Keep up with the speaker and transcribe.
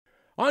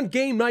On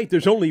game night,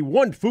 there's only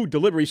one food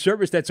delivery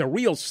service that's a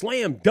real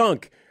slam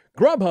dunk.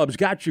 Grubhub's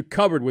got you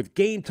covered with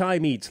game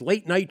time eats,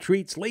 late night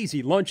treats,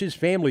 lazy lunches,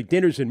 family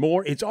dinners, and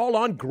more. It's all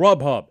on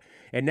Grubhub.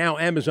 And now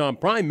Amazon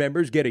Prime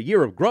members get a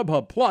year of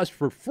Grubhub Plus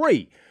for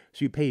free.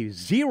 So you pay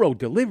zero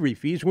delivery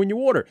fees when you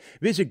order.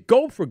 Visit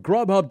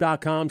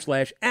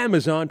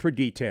goforgrubhub.com/Amazon for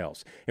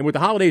details. And with the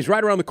holidays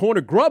right around the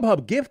corner,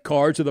 Grubhub gift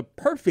cards are the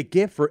perfect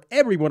gift for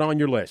everyone on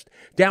your list.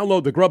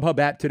 Download the Grubhub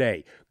app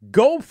today.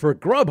 Go for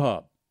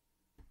Grubhub.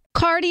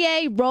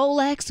 Cartier,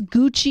 Rolex,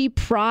 Gucci,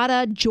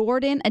 Prada,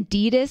 Jordan,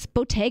 Adidas,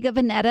 Bottega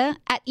Veneta.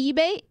 At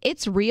eBay,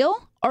 it's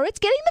real or it's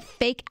getting the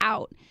fake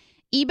out.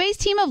 eBay's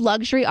team of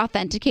luxury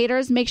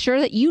authenticators make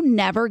sure that you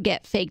never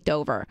get faked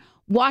over.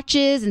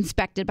 Watches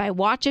inspected by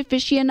watch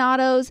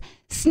aficionados,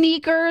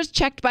 sneakers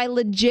checked by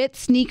legit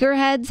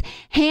sneakerheads,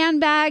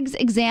 handbags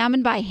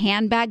examined by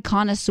handbag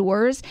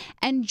connoisseurs,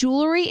 and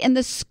jewelry in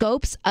the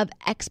scopes of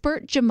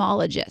expert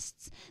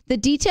gemologists. The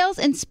details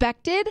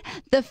inspected,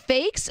 the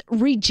fakes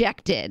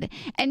rejected.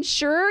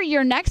 Ensure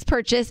your next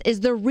purchase is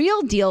the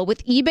real deal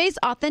with eBay's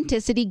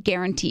authenticity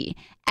guarantee.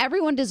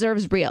 Everyone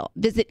deserves real.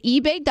 Visit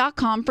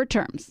ebay.com for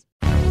terms.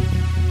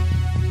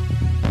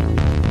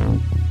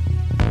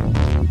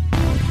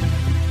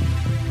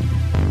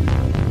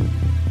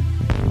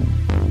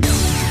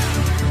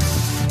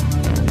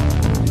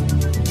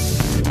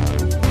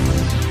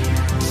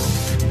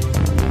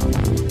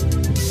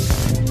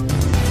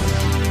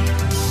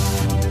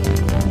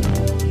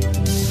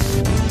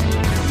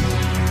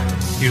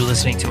 You're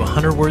listening to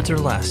 100 Words or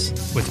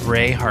Less with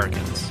Ray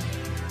Harkins.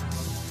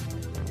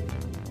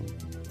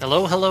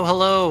 Hello, hello,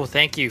 hello.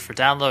 Thank you for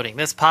downloading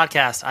this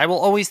podcast. I will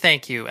always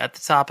thank you at the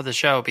top of the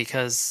show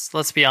because,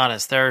 let's be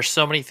honest, there are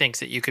so many things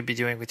that you could be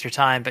doing with your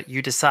time, but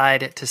you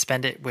decide to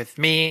spend it with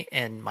me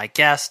and my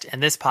guest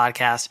and this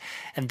podcast,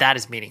 and that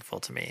is meaningful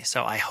to me.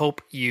 So I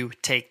hope you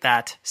take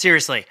that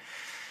seriously.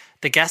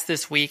 The guest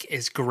this week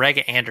is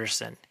Greg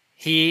Anderson.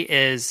 He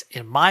is,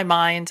 in my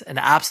mind, an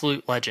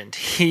absolute legend.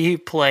 He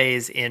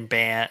played in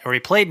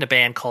a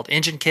band called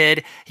Engine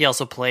Kid. He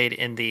also played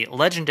in the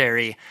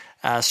legendary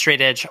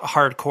straight edge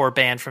hardcore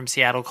band from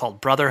Seattle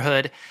called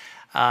Brotherhood.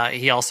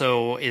 He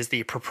also is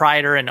the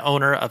proprietor and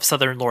owner of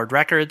Southern Lord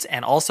Records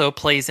and also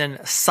plays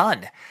in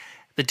Sunn.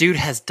 The dude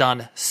has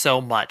done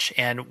so much.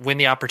 And when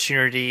the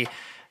opportunity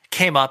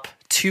came up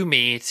to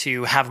me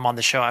to have him on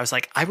the show, I was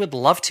like, I would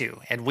love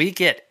to. And we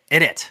get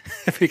in it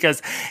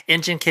because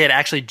Engine Kid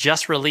actually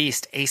just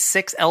released a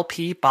 6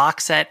 LP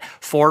box set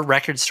for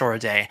Record Store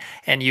Day.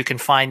 And you can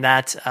find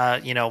that,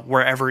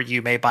 wherever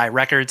you may buy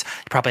records. You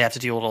probably have to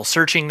do a little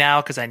searching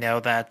now because I know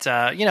that,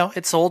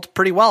 it sold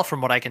pretty well from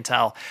what I can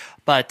tell.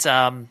 But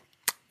I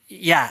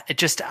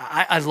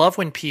love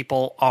when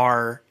people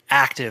are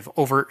active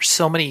over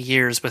so many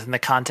years within the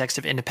context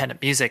of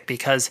independent music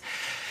because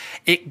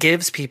it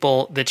gives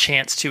people the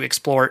chance to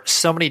explore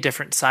so many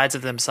different sides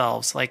of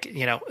themselves. Like,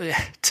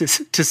 to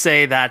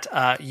say that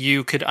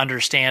you could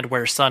understand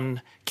where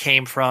Sunn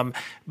came from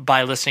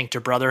by listening to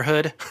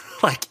Brotherhood,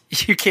 like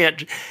you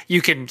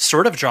can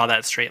sort of draw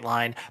that straight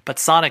line, but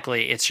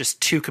sonically it's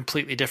just two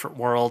completely different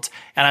worlds.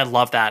 And I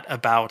love that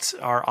about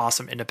our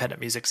awesome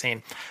independent music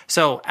scene.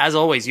 So as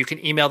always, you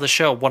can email the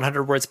show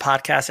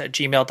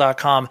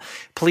 100wordspodcast@gmail.com.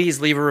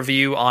 Please leave a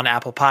review on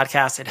Apple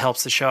Podcasts. It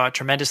helps the show out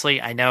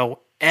tremendously. I know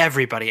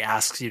everybody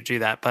asks you to do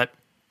that, but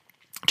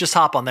just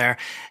hop on there.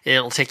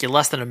 It'll take you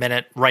less than a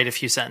minute, write a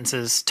few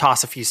sentences,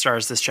 toss a few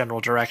stars this general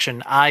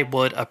direction. I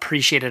would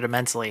appreciate it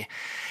immensely.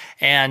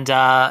 And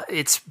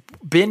it's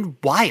been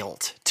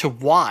wild to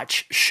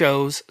watch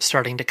shows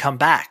starting to come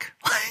back.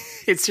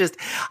 It's just,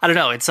 I don't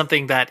know, it's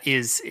something that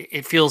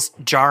it feels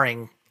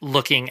jarring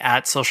looking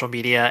at social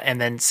media and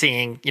then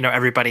seeing,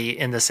 everybody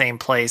in the same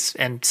place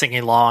and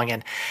singing along.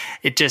 And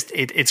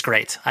it's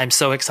great. I'm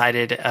so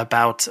excited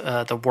about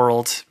the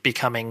world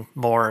becoming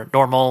more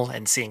normal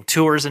and seeing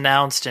tours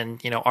announced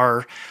and,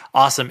 our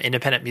awesome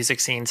independent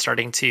music scene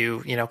starting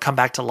to, come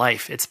back to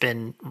life. It's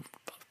been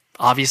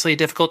obviously a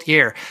difficult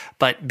year,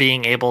 but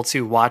being able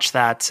to watch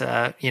that,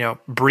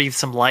 breathe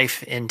some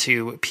life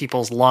into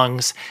people's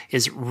lungs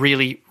is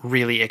really,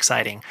 really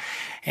exciting.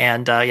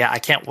 And I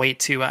can't wait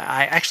to,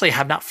 I actually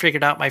have not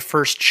figured out my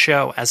first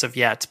show as of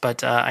yet,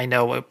 but I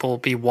know it will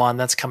be one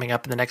that's coming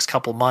up in the next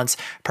couple months,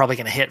 probably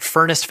going to hit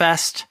Furnace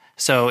Fest.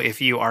 So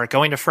if you are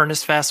going to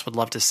Furnace Fest, would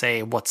love to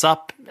say what's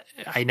up.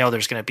 I know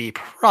there's going to be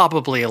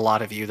probably a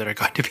lot of you that are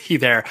going to be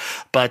there,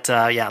 but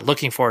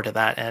looking forward to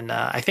that. And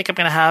I think I'm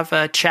going to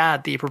have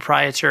Chad, the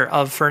proprietor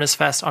of Furnace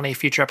Fest, on a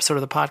future episode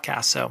of the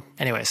podcast. So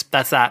anyways,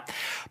 that's that.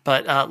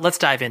 But let's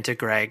dive into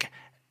Greg.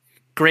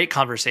 Great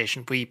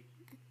conversation. We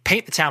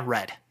paint the town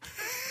red.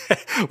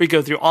 We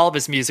go through all of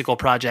his musical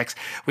projects.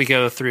 We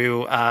go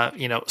through,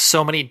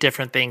 so many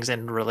different things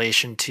in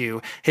relation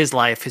to his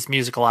life, his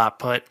musical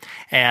output.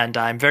 And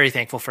I'm very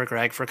thankful for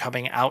Greg for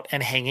coming out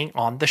and hanging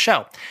on the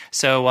show.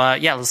 So,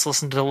 let's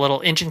listen to the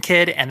little Engine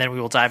Kid, and then we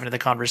will dive into the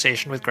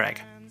conversation with Greg.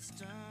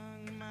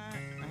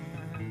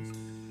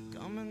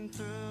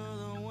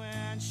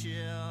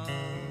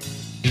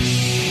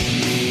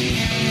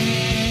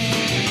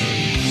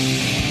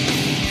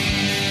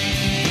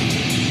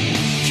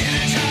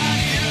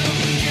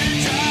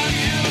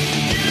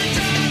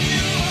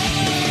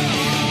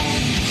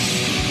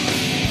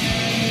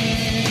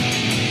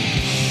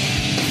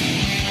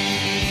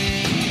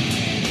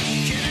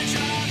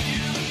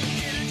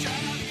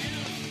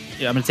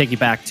 I'm going to take you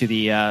back to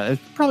the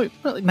probably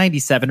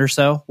 97 or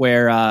so,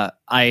 where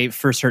I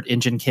first heard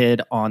Engine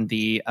Kid on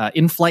the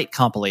In-Flight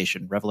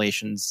compilation,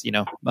 Revelations,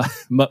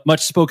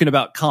 much spoken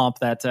about comp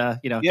that,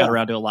 got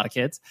around to a lot of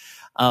kids.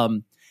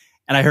 And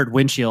I heard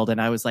Windshield,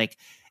 and I was like,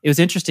 it was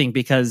interesting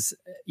because,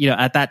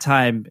 at that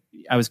time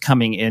I was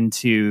coming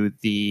into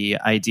the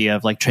idea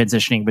of like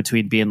transitioning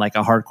between being like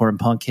a hardcore and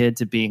punk kid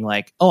to being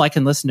like, oh, I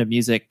can listen to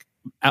music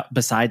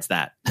besides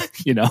that,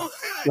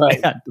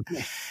 Right.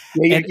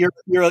 And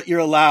you're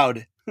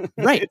allowed.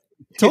 Right.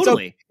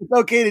 Totally. It's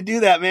okay to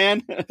do that,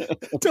 man.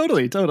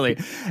 Totally.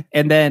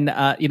 And then,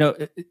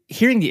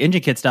 hearing the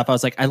Engine Kid stuff, I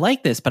was like, I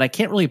like this, but I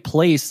can't really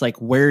place like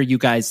where you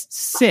guys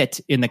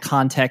sit in the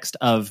context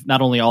of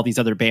not only all these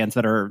other bands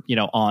that are,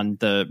 on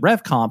the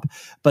Rev comp,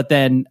 but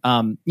then,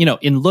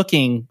 in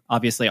looking,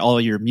 obviously, all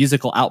your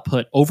musical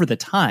output over the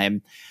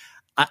time,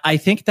 I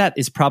think that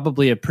is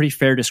probably a pretty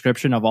fair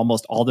description of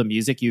almost all the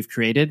music you've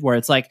created, where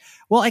it's like,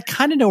 well, I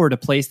kind of know where to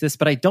place this,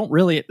 but I don't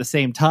really at the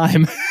same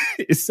time.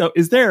 So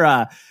is there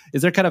kind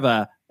of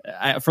a,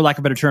 for lack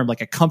of a better term,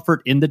 like a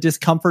comfort in the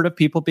discomfort of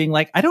people being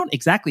like, I don't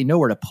exactly know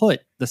where to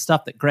put the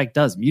stuff that Greg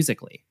does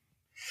musically?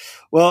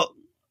 Well,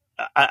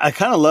 I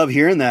kind of love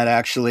hearing that,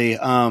 actually. You're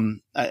a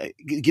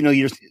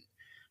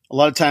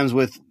lot of times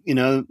with,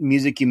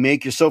 music you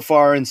make, you're so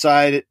far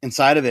inside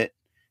of it,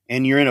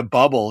 and you're in a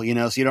bubble, so you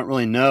don't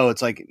really know.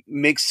 It's like, it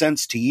makes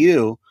sense to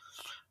you.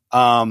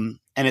 And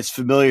it's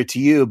familiar to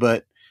you,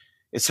 but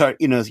it's hard,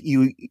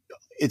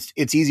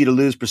 it's easy to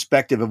lose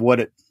perspective of what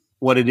it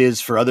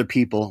is for other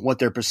people, what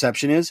their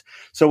perception is.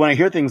 So when I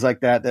hear things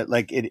like that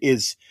like it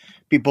is,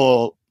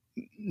 people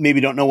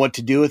maybe don't know what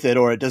to do with it,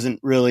 or it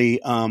doesn't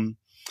really,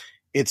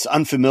 it's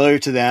unfamiliar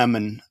to them,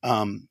 and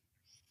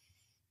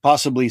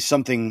possibly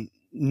something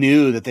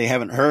new that they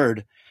haven't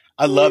heard.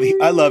 I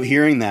love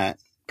hearing that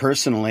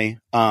personally.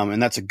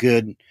 And that's a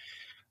good,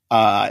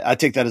 I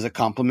take that as a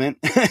compliment,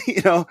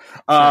 Sure.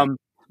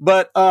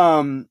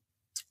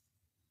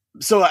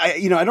 So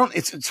I don't,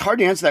 it's hard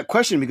to answer that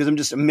question because I'm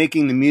just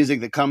making the music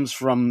that comes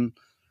from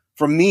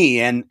me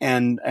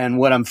and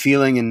what I'm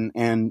feeling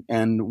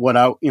and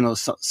what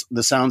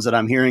the sounds that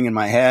I'm hearing in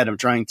my head. I'm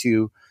trying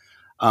to,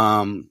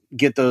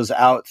 get those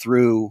out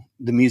through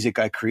the music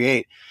I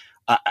create.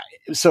 I've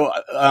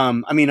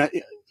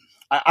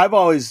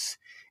always,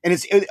 and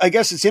I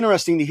guess it's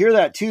interesting to hear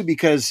that too,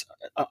 because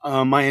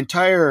my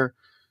entire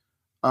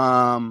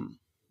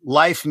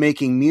life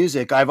making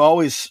music, I've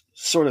always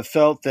sort of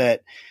felt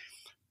that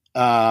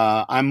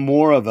I'm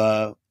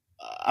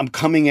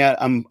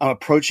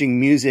approaching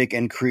music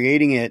and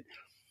creating it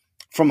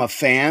from a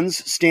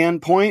fan's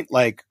standpoint,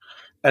 like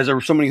as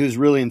somebody who's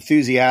really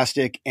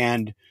enthusiastic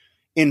and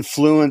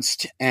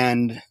influenced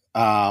and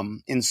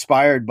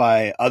inspired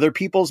by other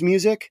people's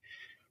music,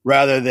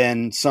 rather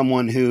than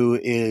someone who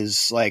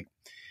is like,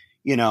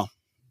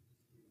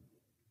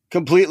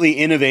 completely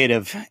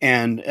innovative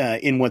and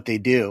in what they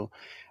do.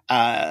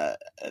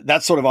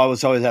 That's sort of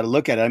always how to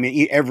look at it. I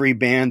mean, every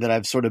band that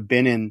I've sort of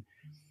been in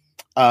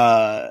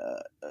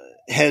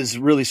has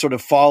really sort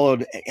of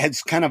followed,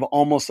 has kind of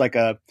almost like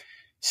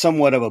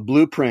somewhat of a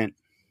blueprint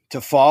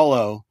to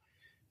follow.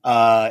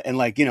 And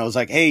like, it was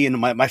like, hey,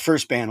 my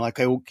first band, like,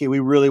 okay, we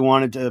really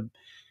wanted to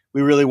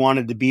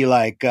be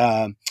like,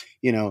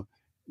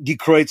 Die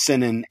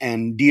Kreutzen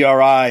and DRI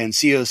and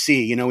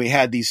COC. We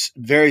had these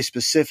very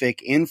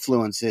specific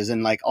influences,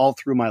 and like all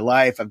through my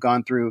life, I've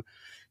gone through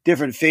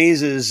different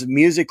phases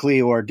musically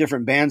or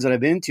different bands that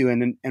I've been to.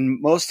 And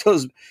most of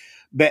those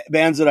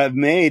bands that I've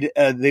made,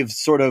 they've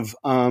sort of,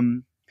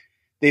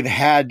 they've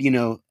had,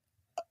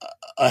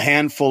 a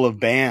handful of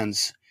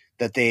bands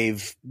that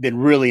they've been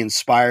really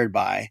inspired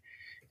by.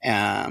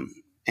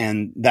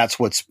 And that's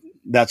what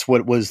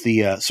was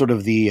the, sort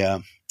of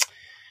the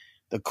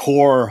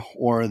core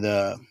or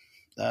the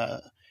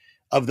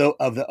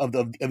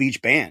of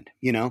each band,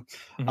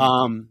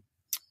 Mm-hmm.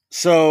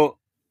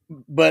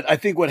 But I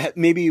think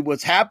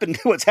what's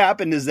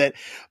happened is that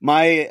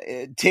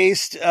my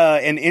taste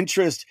and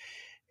interest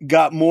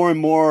got more and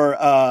more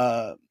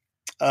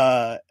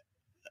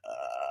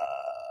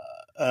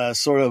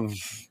sort of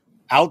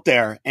out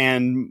there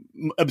and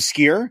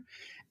obscure.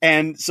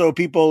 And so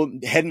people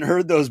hadn't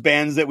heard those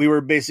bands that we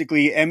were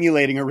basically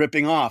emulating or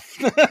ripping off,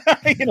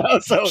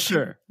 so,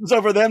 sure.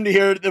 So for them to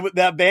hear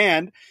that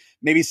band,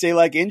 maybe say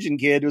like Engine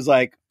Kid, was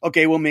like,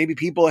 okay, well, maybe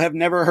people have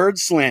never heard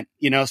Slint,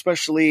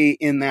 especially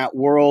in that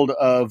world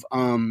of,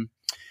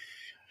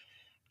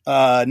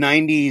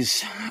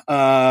 90s,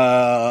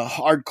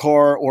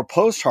 hardcore or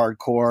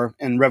post-hardcore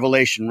and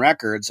Revelation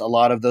Records. A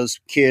lot of those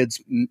kids,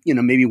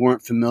 maybe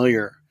weren't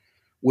familiar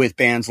with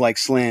bands like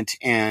Slint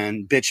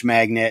and Bitch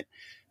Magnet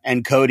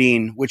and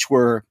Codeine, which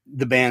were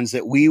the bands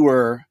that we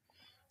were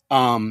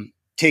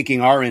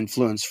taking our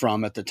influence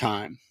from at the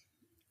time.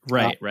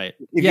 Right.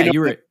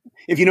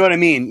 If you know what I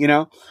mean,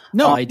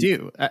 No, I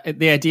do.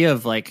 The idea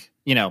of like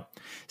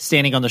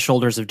standing on the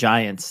shoulders of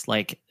giants.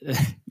 Like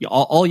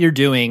all you're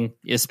doing,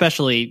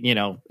 especially,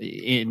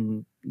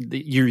 in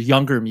your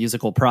younger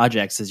musical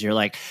projects, is you're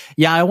like,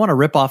 yeah, I want to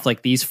rip off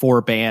like these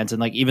 4 bands. And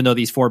like, even though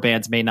these 4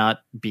 bands may not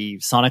be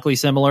sonically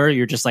similar,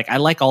 you're just like, I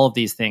like all of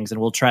these things and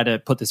we'll try to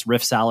put this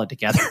riff salad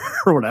together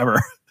or whatever.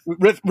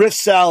 Riff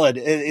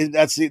salad.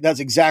 That's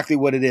exactly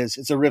what it is.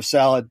 It's a riff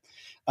salad.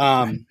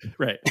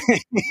 Right.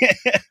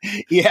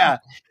 Yeah.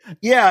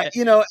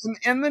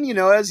 And then,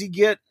 as you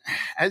get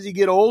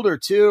older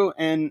too,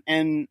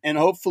 and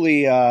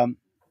hopefully,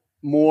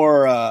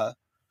 more,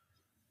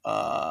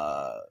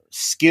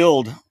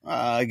 skilled,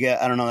 I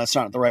don't know, that's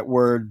not the right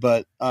word,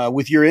 but,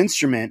 with your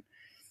instrument,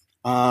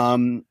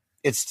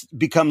 it's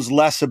becomes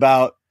less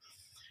about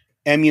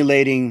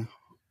emulating,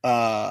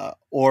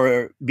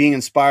 or being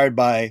inspired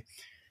by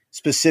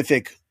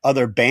specific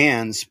other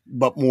bands,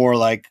 but more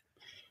like,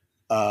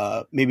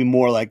 maybe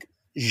more like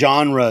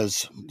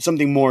genres,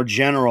 something more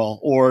general,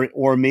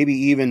 or maybe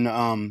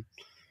even,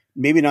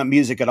 maybe not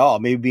music at all,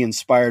 maybe be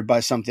inspired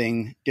by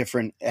something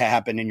different that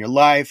happened in your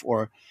life,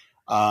 or,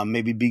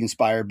 maybe be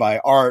inspired by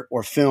art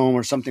or film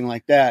or something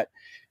like that.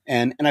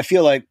 And I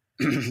feel like,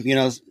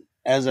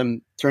 as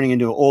I'm turning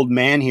into an old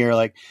man here,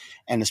 like,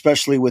 and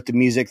especially with the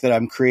music that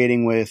I'm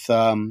creating with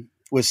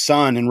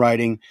Sunn and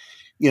writing,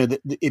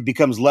 it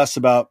becomes less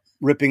about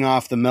ripping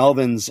off the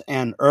Melvins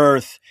and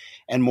Earth,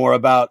 and more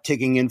about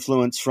taking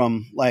influence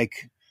from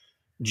like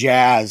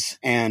jazz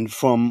and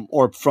from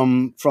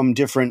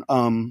different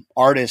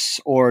artists,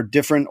 or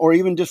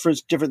even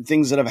different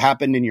things that have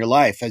happened in your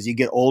life as you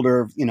get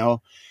older. You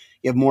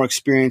have more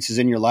experiences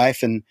in your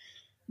life, and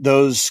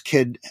those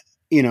could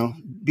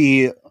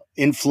be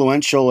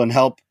influential and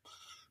help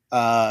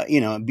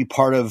be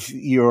part of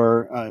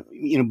your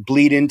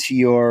bleed into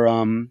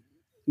your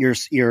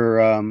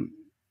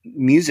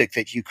music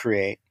that you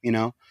create.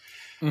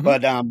 Mm-hmm.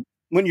 But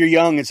when you're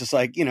young, it's just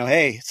like,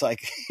 hey, it's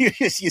like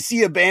you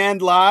see a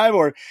band live,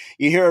 or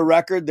you hear a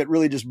record that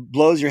really just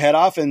blows your head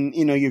off. And,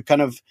 you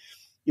kind of,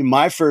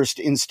 my first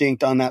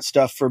instinct on that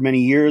stuff for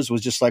many years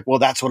was just like, well,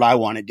 that's what I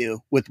want to do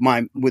with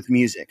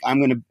music. I'm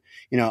going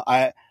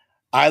to,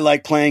 I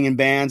like playing in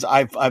bands.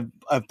 I've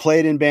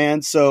played in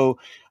bands. So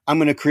I'm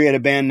going to create a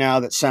band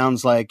now that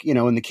sounds like,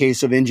 in the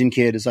case of Engine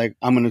Kid, it's like,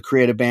 I'm going to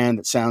create a band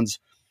that sounds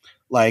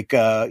like,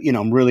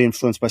 I'm really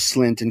influenced by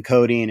Slint and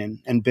Codeine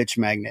and Bitch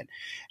Magnet.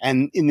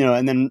 And,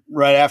 and then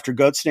right after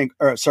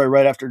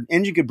right after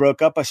Engine Kid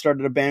broke up, I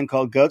started a band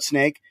called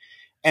Goatsnake.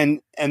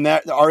 And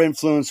that our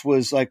influence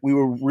was like, we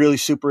were really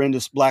super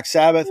into Black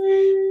Sabbath,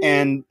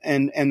 and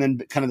then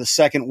kind of the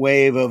second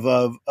wave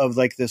of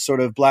like this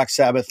sort of Black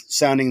Sabbath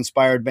sounding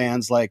inspired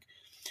bands like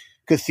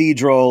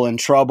Cathedral and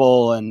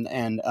Trouble and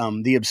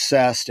The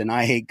Obsessed and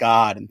I Hate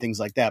God and things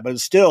like that. But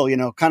it's still,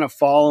 kind of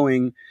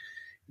following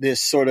this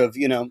sort of,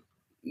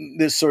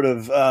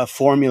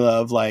 formula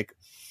of like,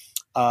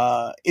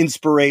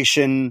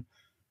 inspiration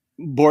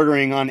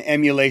bordering on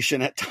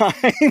emulation at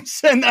times.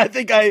 And I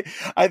think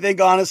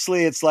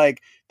honestly, it's like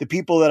the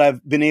people that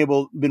I've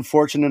been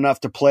fortunate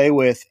enough to play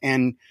with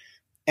and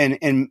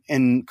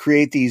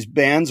create these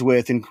bands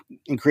with and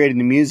creating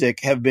the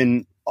music have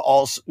been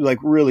all like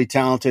really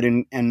talented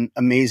and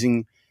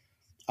amazing,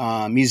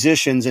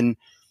 musicians. And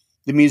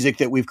the music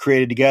that we've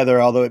created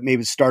together, although it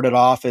maybe started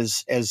off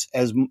as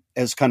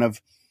kind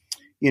of,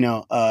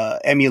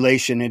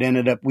 emulation,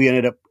 we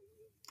ended up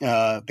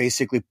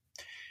basically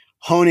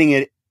honing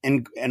it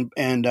and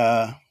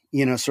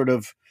sort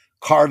of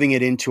carving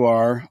it into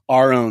our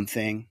own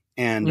thing.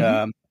 And,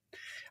 Mm-hmm.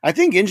 I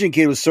think Engine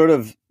Kid was sort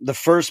of the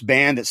first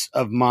band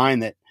of mine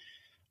that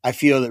I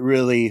feel that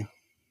really,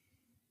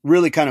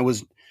 really kind of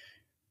was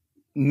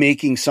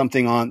making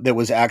something that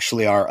was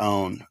actually our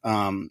own.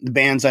 The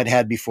bands I'd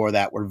had before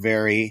that were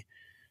very,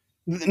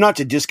 not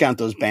to discount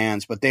those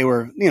bands, but they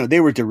were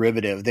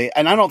derivative.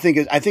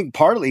 I think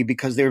partly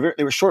because they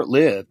were short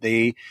lived.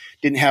 They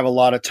didn't have a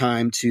lot of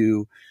time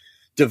to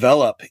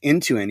develop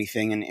into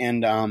anything.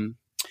 And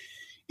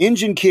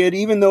Engine Kid,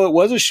 even though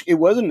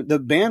the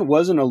band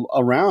wasn't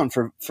around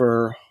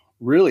for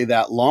really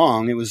that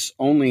long. It was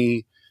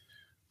only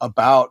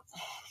about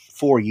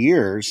 4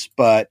 years,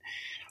 but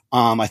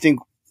I think,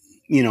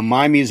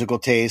 my musical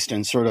taste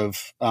and sort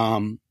of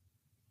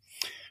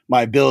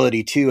my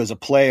ability too as a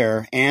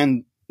player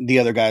and the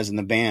other guys in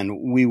the band,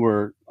 we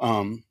were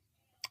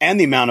and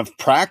the amount of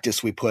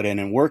practice we put in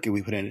and work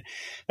we put in.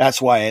 That's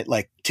why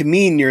to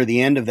me, near the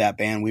end of that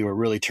band, we were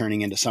really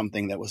turning into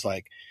something that was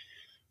like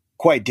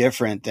quite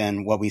different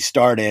than what we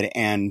started.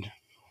 And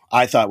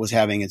I thought was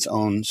having its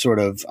own sort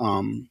of,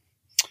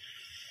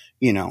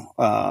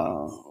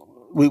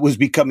 was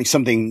becoming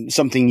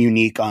something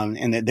unique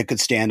and that could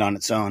stand on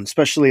its own,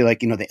 especially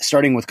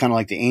starting with kind of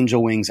like the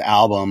Angel Wings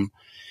album.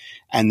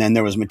 And then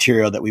there was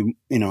material that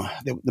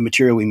the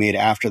material we made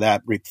after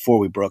that, before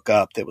we broke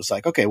up, that was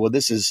like, okay, well,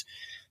 this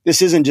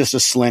isn't just a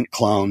Slint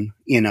clone,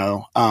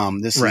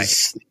 this Right.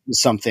 is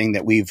something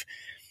that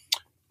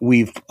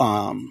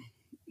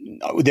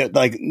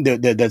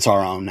that's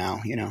our own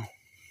now,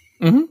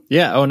 Mm-hmm.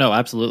 Yeah. Oh no,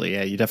 absolutely.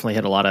 Yeah. You definitely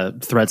hit a lot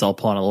of threads I'll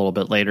pull on a little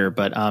bit later,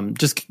 but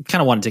just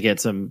kind of wanted to get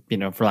some,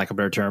 for lack of a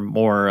better term,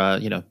 more,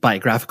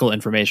 biographical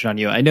information on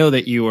you. I know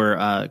that you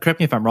were, correct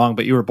me if I'm wrong,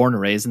 but you were born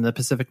and raised in the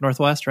Pacific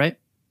Northwest, right?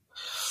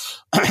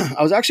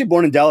 I was actually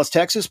born in Dallas,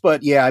 Texas,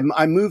 but yeah,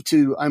 I moved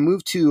to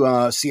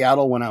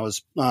Seattle when I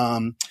was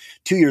 2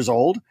 years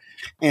old,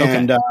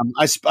 and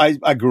okay.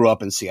 I grew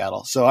up in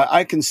Seattle, so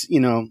I can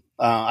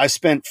I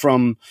spent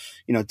from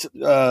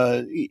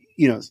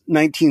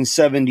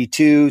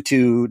 1972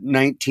 to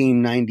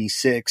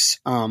 1996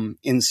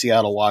 in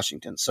Seattle,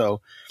 Washington.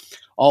 So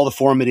all the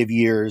formative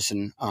years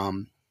and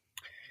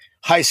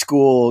high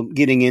school,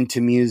 getting into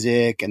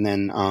music, and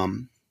then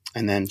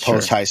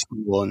post high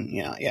school, and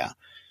yeah.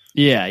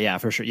 Yeah,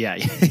 for sure. Yeah,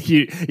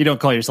 you don't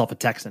call yourself a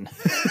Texan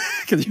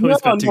because you only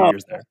spent 2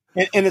 years there.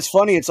 And it's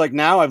funny. It's like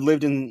now I've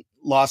lived in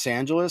Los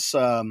Angeles,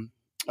 Southern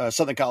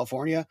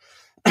California,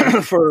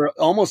 for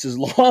almost as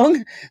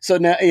long. So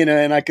now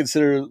and I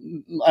consider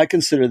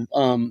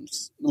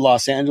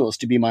Los Angeles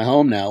to be my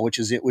home now, which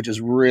is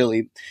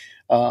really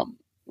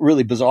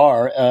really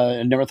bizarre.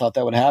 I never thought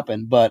that would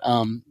happen, but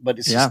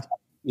it's just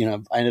I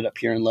ended up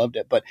here and loved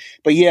it. But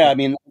yeah, I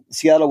mean,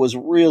 Seattle was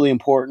really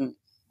important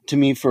to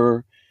me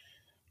for.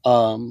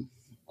 And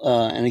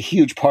a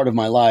huge part of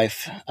my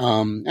life.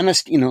 And I,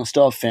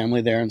 still have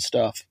family there and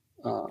stuff.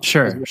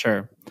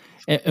 Sure.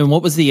 And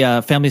what was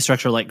the family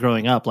structure like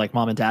growing up? Like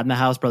mom and dad in the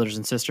house, brothers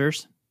and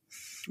sisters?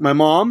 My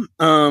mom,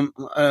 my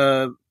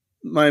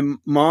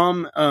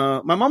mom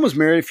was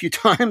married a few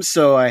times.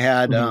 So I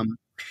had, sort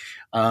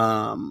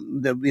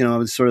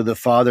of the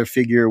father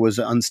figure was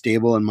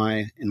unstable in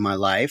my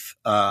life.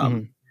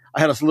 I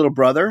had a little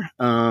brother,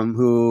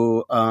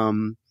 who,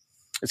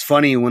 it's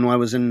funny when I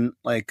was in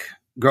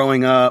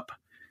growing up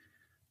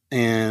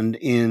and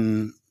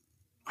in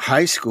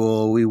high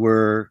school, we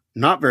were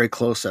not very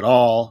close at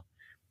all.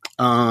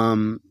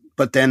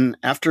 But then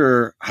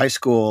after high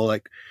school,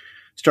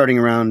 starting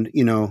around,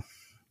 probably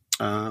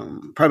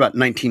about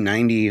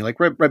 1990,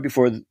 right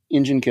before the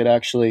Engine Kid,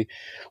 actually,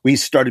 we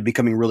started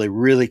becoming really,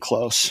 really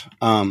close.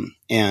 And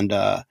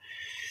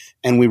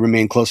we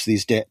remain close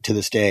to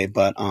this day.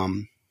 But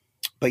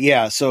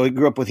yeah, so I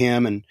grew up with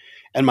him and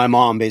my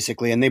mom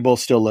basically, and they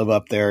both still live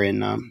up there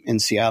in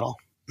Seattle.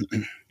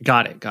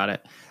 Got it.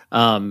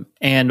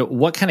 And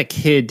what kind of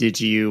kid did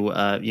you,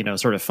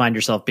 sort of find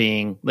yourself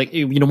being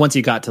once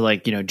you got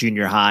to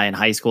junior high and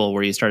high school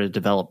where you started to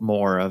develop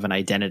more of an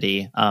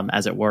identity,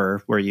 as it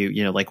were, were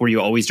you, were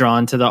you always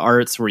drawn to the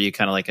arts? Were you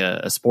kind of like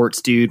a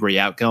sports dude? Were you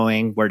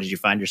outgoing? Where did you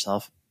find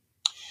yourself?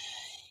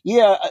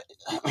 Yeah.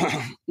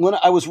 When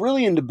I was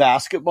really into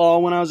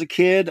basketball when I was a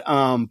kid,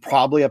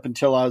 probably up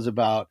until I was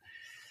about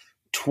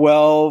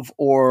 12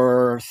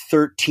 or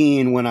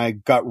 13 when I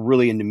got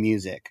really into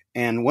music.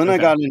 And once I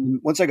got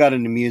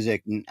into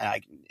music,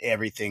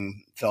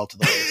 everything fell to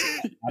the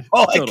wayside. That's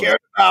all I cared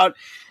about.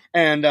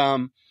 And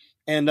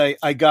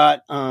I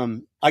got,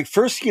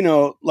 first,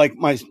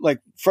 my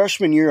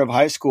freshman year of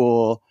high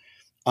school,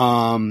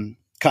 kind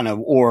of,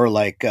 or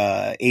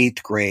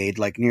eighth grade,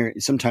 near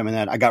sometime in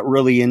that, I got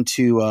really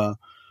into, I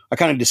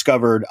kind of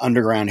discovered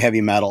underground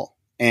heavy metal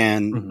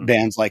and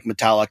bands like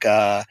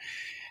Metallica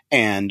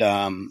and,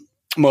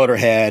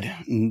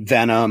 Motorhead and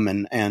Venom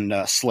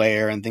and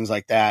Slayer and things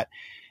like that.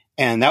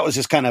 And that was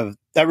just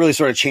that really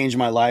sort of changed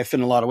my life in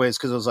a lot of ways.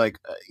 Cause it was I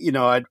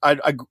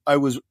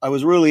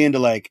was really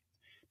into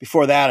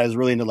before that, I was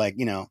really into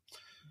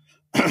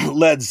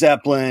Led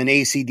Zeppelin,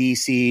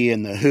 AC/DC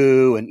and The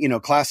Who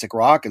and, classic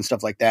rock and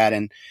stuff like that.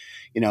 And,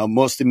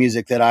 most of the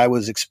music that I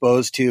was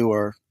exposed to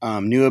or,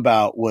 knew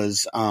about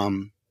was,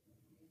 it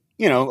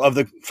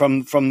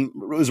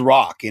was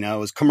rock, it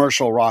was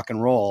commercial rock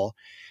and roll.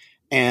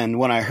 And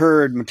when I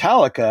heard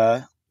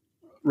Metallica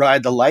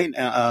Ride the Light,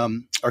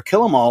 or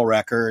Kill 'Em All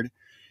record,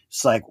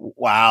 it's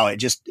wow, it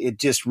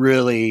just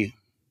really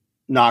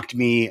knocked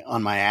me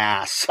on my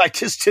ass. I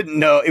just didn't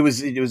know it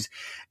was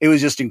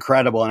just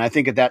incredible. And I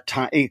think at that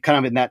time, kind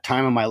of in that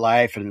time of my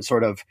life and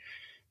sort of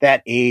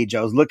that age,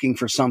 I was looking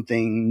for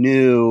something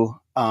new,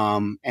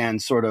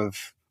 and sort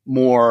of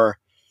more,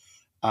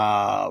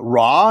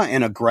 raw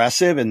and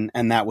aggressive.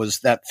 And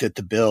that fit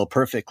the bill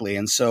perfectly.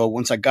 And so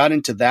once I got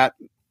into that,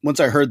 once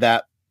I heard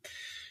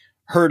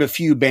a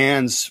few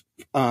bands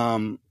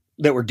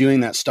that were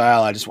doing that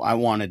style, I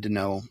wanted to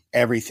know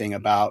everything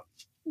about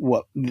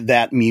what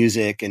that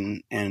music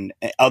and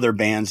other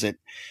bands that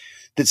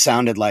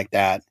sounded like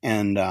that.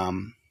 And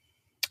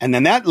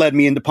then that led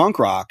me into punk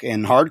rock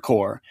and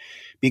hardcore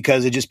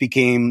because it just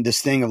became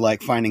this thing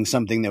of finding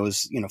something that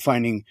was,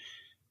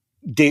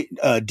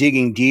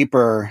 digging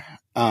deeper,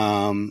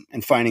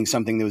 and finding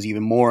something that was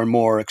even more and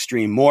more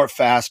extreme, more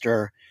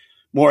faster,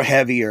 more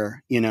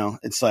heavier,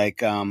 it's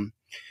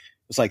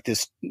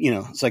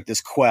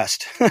this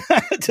quest.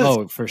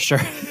 Oh, for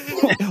sure.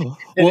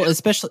 Well,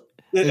 especially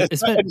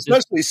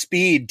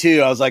speed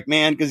too. I was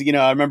man, cause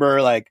I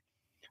remember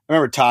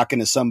talking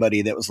to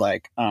somebody that was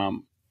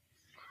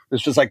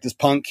there's just this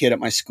punk kid at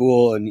my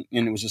school and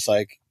it was just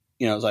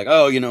I was like,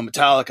 oh,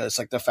 Metallica, it's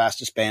like the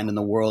fastest band in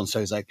the world. And so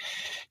he's like,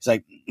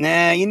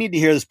 nah, you need to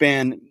hear this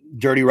band,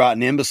 Dirty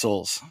Rotten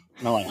Imbeciles.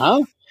 And I'm like,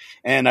 huh?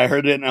 And I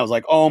heard it and I was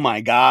like, oh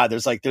my God,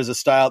 there's a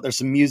style, there's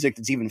some music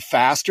that's even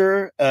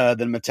faster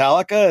than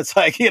Metallica. It's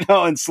like,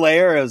 and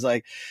Slayer. It was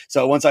like,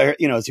 so once I heard,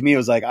 to me, it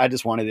was like, I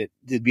just wanted it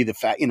to be the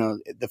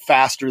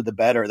faster, the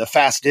better, the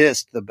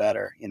fastest, the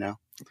better,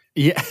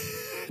 Yeah.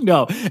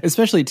 No,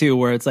 especially too,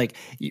 where it's like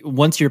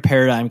once your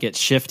paradigm gets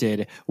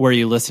shifted, where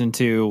you listen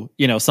to,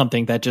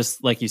 something that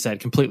just, like you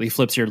said, completely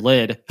flips your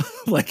lid.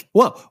 Like,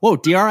 whoa,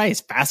 DRI is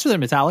faster than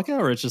Metallica?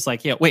 Or it's just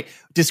like, wait,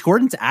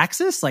 Discordance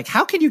Axis? Like,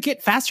 how can you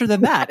get faster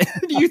than that?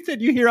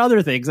 you hear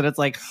other things and it's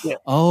like,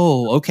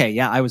 oh, okay,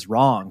 yeah, I was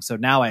wrong. So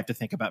now I have to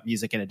think about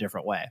music in a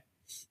different way.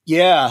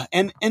 Yeah.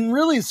 And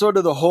really sort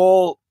of the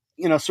whole,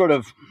 sort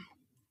of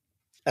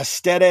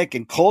aesthetic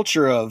and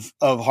culture of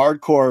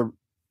hardcore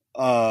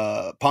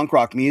punk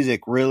rock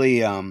music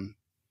really, I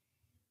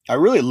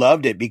really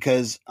loved it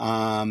because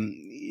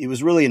it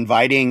was really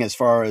inviting as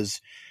far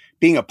as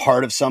being a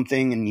part of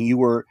something, and you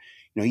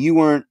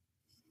weren't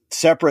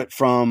separate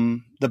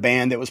from the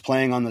band that was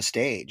playing on the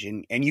stage,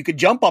 and you could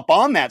jump up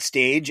on that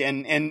stage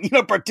and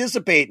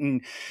participate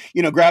and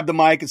grab the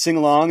mic and sing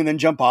along and then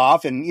jump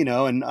off, and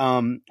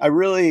that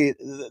really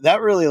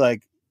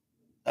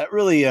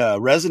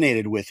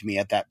resonated with me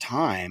at that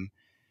time.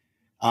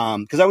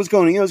 Cause I was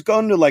going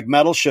to like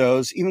metal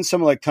shows, even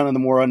some like kind of the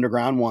more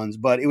underground ones,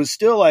 but it was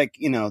still like,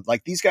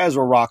 like these guys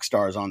were rock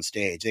stars on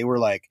stage. They were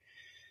like,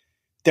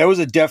 there was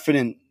a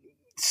definite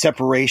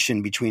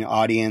separation between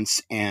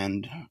audience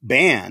and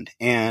band.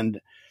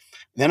 And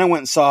then I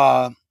went and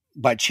saw,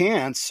 by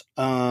chance,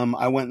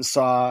 I went and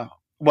saw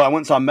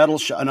a metal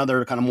show,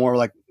 another kind of more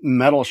like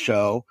metal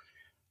show,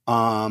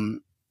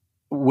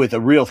 with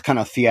a real kind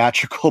of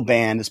theatrical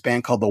band, this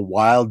band called the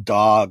Wild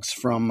Dogs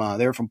they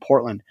were from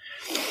Portland.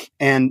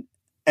 And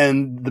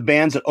the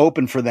bands that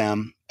opened for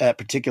them that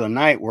particular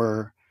night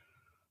were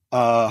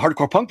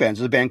hardcore punk bands.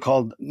 There's a band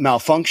called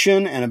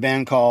Malfunction and a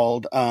band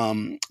called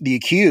The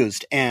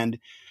Accused. And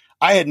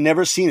I had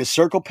never seen a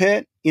circle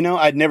pit,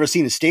 I'd never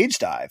seen a stage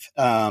dive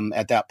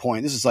at that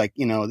point. This is like,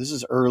 this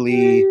is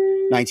early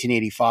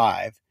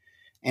 1985.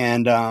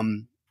 And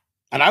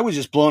I was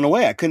just blown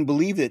away. I couldn't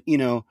believe it,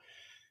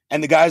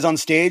 and the guys on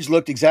stage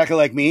looked exactly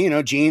like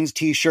me, jeans,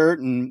 t-shirt,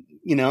 and,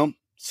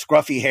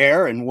 scruffy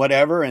hair and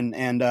whatever.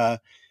 And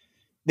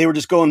they were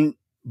just going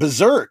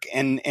berserk.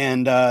 And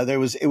there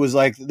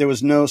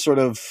was no sort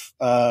of,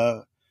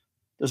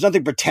 there's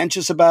nothing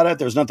pretentious about it.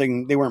 There's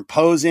nothing, they weren't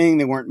posing.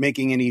 They weren't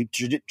making any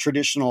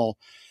traditional,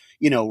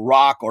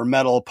 rock or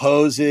metal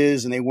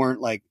poses. And they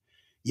weren't like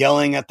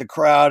yelling at the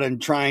crowd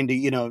and trying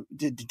to,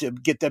 to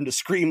get them to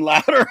scream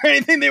louder or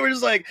anything. They were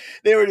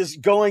just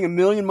going a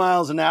million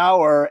miles an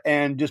hour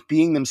and just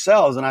being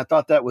themselves. And I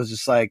thought that was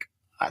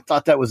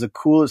the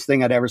coolest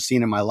thing I'd ever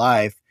seen in my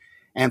life.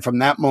 And from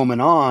that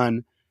moment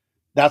on,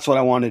 that's what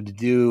I wanted to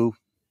do.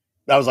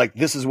 I was like,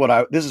 this is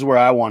where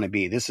I want to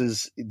be. This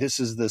is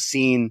the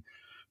scene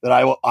that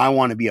I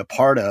want to be a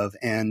part of.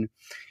 And,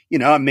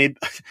 then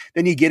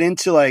you get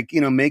into like,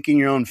 making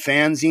your own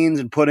fanzines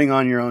and putting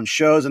on your own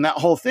shows and that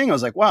whole thing. I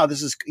was like, wow,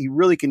 you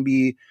really can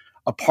be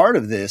a part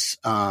of this.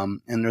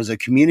 And there's a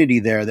community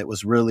there that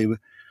was really,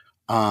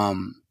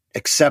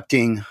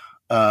 accepting,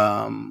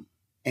 and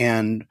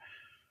then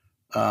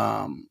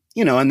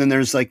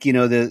there's like,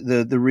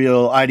 the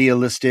real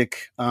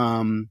idealistic,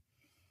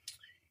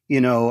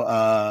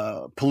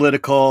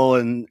 political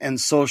and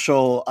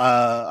social,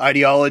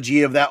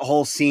 ideology of that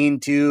whole scene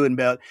too. And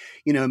about,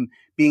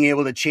 being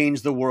able to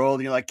change the world.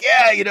 And you're like,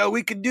 yeah,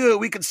 we could do it.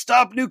 We could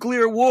stop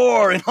nuclear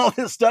war and all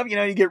this stuff.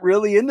 You get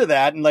really into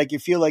that. And like, you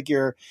feel like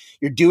you're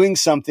doing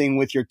something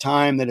with your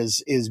time that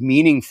is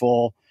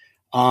meaningful.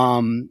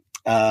 I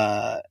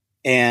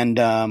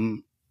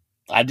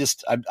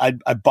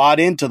bought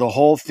into the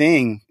whole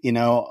thing,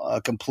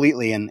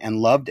 completely and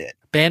loved it.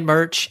 Band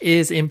merch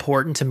is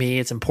important to me.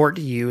 It's important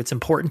to you. It's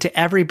important to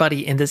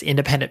everybody in this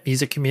independent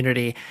music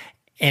community.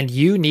 And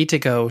you need to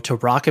go to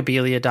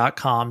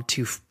rockabilia.com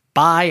to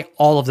buy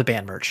all of the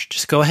band merch.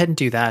 Just go ahead and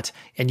do that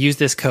and use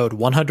this code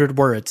 100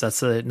 words. That's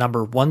the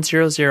number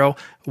 100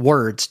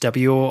 words,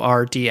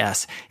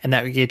 WORDS. And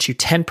that will get you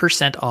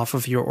 10% off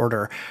of your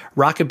order.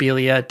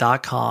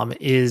 Rockabilia.com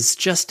is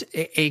just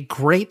a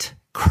great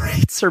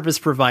service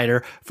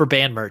provider for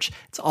band merch.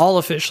 It's all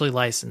officially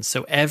licensed,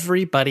 so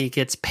everybody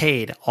gets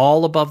paid,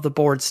 all above the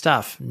board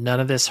stuff. None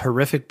of this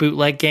horrific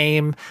bootleg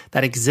game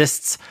that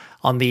exists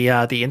on the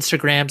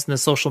Instagrams and the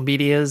social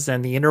medias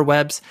and the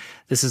interwebs.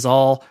 This is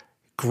all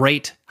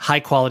great, high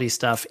quality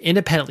stuff,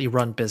 independently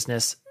run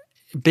business.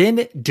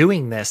 Been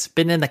doing this,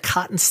 been in the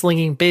cotton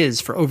slinging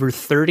biz for over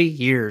 30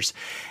 years,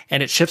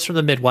 and it ships from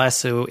the Midwest,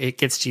 so it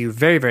gets to you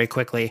very, very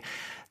quickly.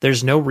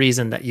 There's no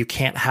reason that you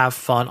can't have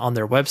fun on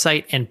their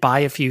website and buy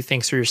a few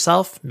things for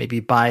yourself,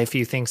 maybe buy a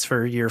few things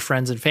for your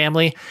friends and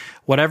family.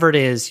 Whatever it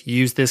is,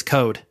 use this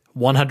code,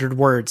 100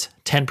 words,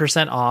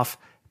 10% off.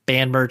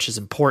 Band merch is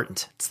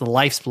important. It's the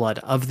lifeblood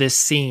of this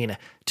scene,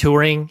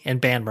 touring and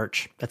band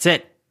merch. That's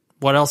it.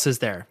 What else is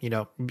there?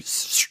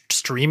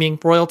 Streaming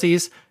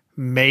royalties?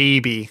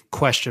 maybe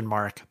question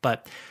mark,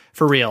 but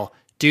for real,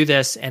 do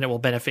this and it will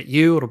benefit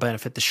you. It'll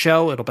benefit the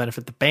show. It'll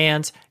benefit the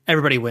bands.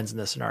 Everybody wins in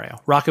this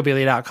scenario.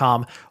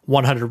 Rockabilia.com,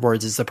 100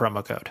 words is the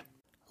promo code.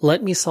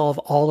 Let me solve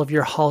all of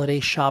your holiday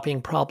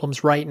shopping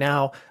problems right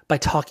now by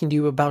talking to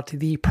you about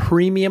the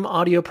premium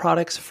audio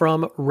products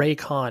from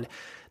Raycon.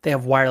 They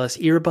have wireless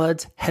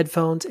earbuds,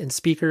 headphones, and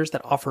speakers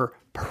that offer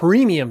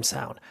premium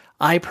sound.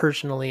 I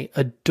personally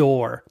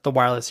adore the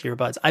wireless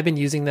earbuds. I've been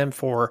using them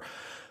for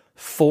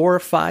 4 or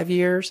 5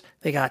 years.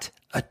 They got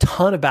a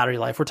ton of battery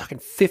life. We're talking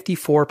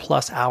 54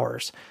 plus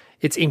hours.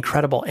 It's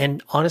incredible.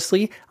 And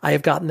honestly, I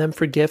have gotten them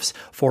for gifts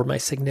for my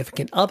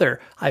significant other.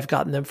 I've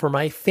gotten them for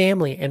my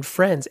family and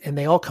friends, and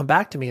they all come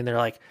back to me and they're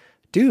like,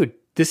 dude,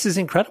 this is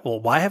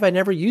incredible. Why have I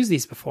never used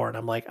these before? And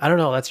I'm like, I don't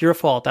know. That's your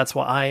fault. That's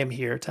why I am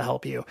here to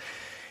help you.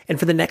 And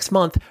for the next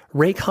month,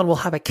 Raycon will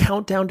have a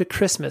countdown to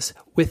Christmas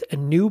with a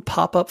new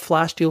pop-up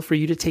flash deal for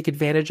you to take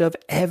advantage of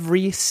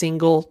every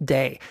single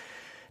day.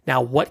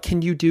 Now, what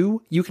can you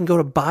do? You can go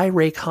to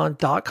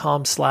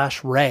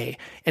buyraycon.com/Ray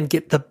and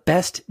get the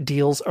best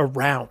deals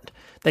around.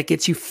 That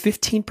gets you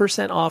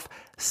 15% off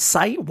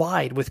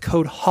site-wide with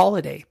code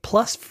HOLIDAY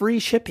plus free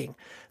shipping.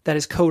 That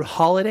is code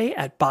HOLIDAY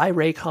at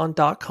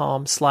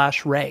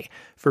buyraycon.com/Ray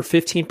for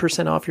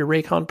 15% off your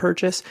Raycon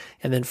purchase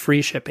and then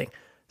free shipping.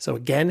 So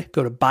again,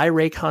 go to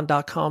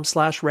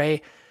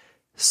buyraycon.com/Ray,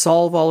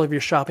 solve all of your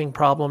shopping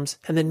problems,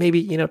 and then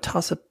maybe,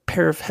 toss a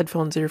pair of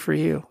headphones there for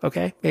you.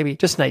 Okay? Maybe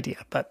just an idea,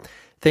 but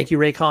thank you,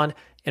 Raycon,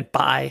 and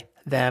buy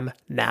them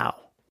now.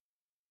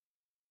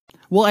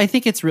 Well, I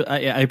think it's I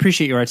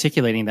appreciate you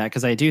articulating that,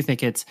 because I do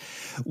think it's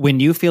when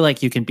you feel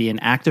like you can be an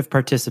active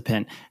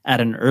participant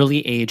at an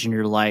early age in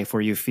your life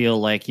where you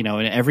feel like, in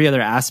every other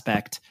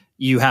aspect,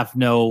 you have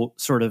no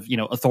sort of,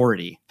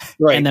 authority.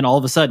 Right. And then all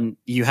of a sudden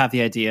you have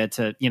the idea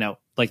to,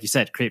 like you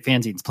said, create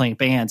fanzines, playing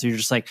bands. You're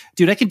just like,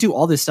 dude, I can do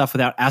all this stuff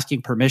without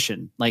asking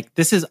permission. Like,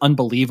 this is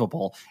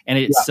unbelievable. And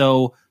it's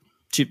so,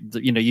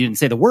 you didn't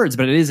say the words,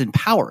 but it is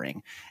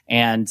empowering.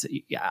 And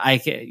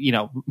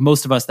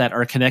most of us that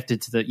are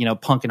connected to the,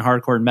 punk and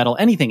hardcore and metal,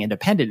 anything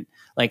independent,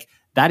 like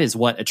that is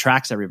what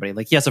attracts everybody.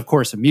 Like, yes, of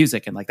course,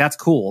 music, and like, that's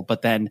cool.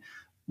 But then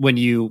when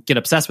you get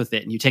obsessed with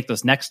it and you take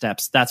those next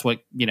steps, that's what,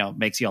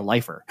 makes you a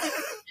lifer.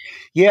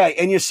 Yeah.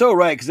 And you're so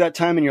right. Cause that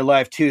time in your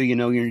life too,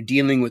 you're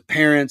dealing with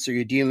parents, or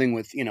you're dealing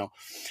with,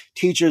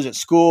 teachers at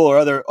school or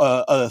other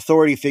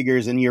authority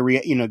figures. And you're,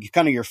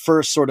 kind of your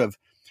first sort of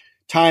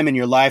time in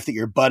your life that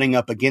you're butting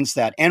up against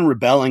that and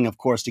rebelling, of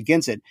course,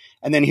 against it.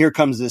 And then here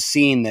comes this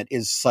scene that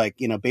is like,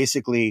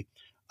 basically,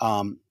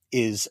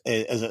 is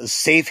a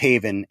safe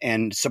haven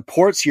and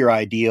supports your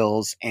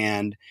ideals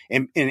and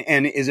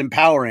is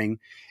empowering.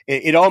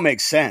 It all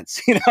makes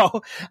sense, and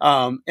a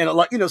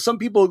lot, some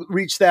people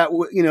reach that,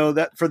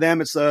 that for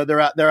them, it's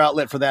their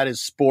outlet for that is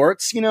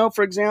sports,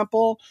 for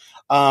example.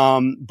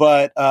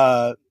 But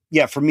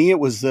for me, it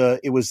was the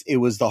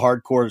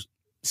hardcore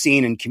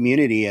scene and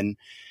community. And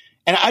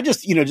I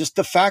just, just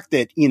the fact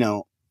that,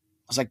 I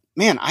was like,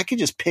 man, I could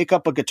just pick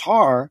up a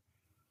guitar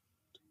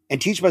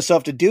and teach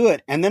myself to do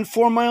it and then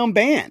form my own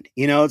band,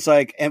 it's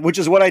like, and which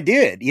is what I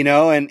did,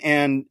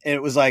 and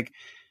it was like,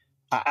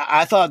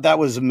 I thought that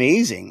was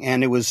amazing.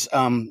 And it was,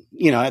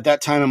 at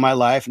that time in my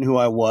life and who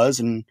I was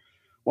and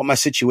what my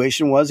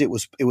situation was, it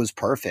was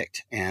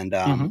perfect. And,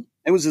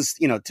 it was just,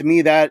 to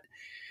me that's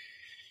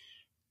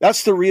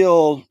the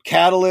real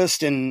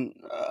catalyst. And,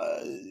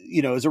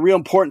 it was a real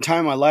important time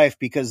in my life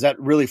because that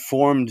really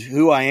formed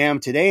who I am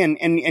today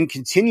and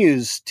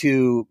continues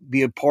to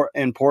be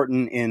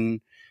important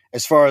in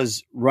as far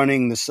as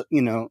running this,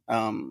 and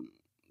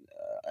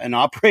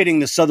operating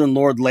the Southern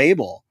Lord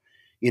label.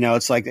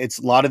 It's like, it's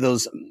a lot of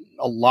those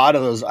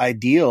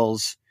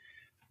ideals,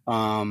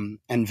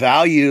 and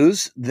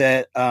values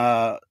that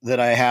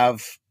I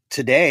have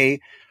today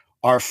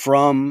are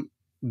from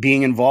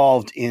being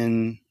involved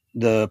in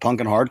the punk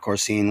and hardcore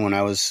scene when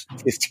I was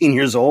 15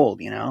 years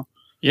old,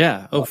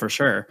 Yeah. Oh, for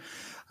sure.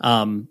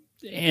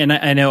 And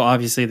I know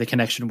obviously the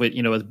connection with,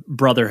 with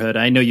Brotherhood.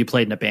 I know you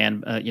played in a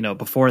band,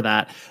 before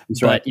that,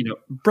 That's but, right.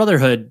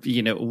 Brotherhood,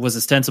 was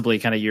ostensibly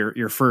kind of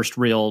your first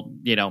real,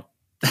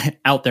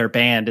 out there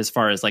band as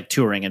far as like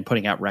touring and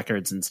putting out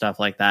records and stuff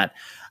like that.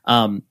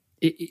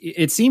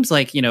 It seems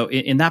like,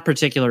 in that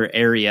particular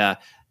area,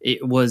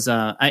 it was,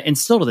 and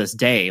still to this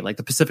day, like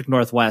the Pacific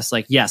Northwest,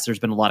 like, yes, there's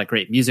been a lot of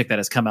great music that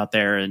has come out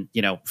there and,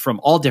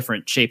 from all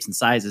different shapes and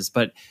sizes,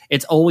 but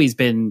it's always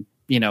been,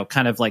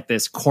 kind of like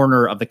this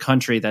corner of the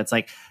country that's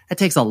like, it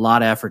takes a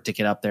lot of effort to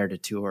get up there to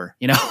tour,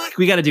 like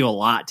we got to do a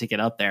lot to get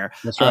up there.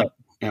 That's right.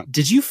 Yeah.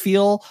 Did you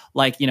feel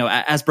like,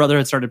 as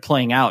Brotherhood started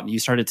playing out and you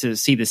started to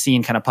see the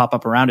scene kind of pop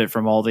up around it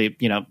from all the,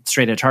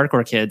 straight edge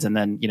hardcore kids and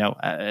then,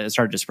 it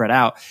started to spread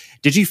out.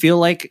 Did you feel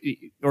like,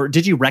 or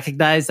did you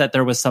recognize that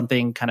there was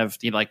something kind of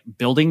like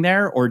building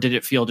there, or did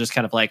it feel just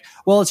kind of like,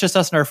 well, it's just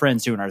us and our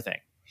friends doing our thing?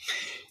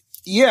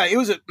 Yeah,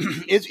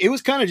 it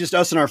was kind of just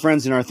us and our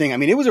friends and our thing. I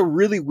mean, it was a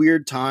really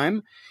weird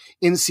time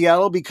in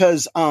Seattle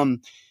because,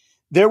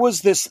 there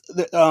was this,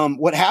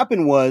 what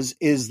happened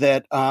is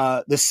that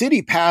the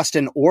city passed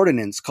an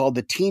ordinance called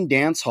the Teen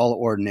Dance Hall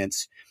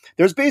Ordinance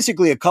there's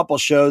basically a couple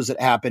shows that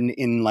happened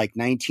in like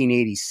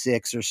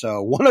 1986 or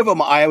so. One of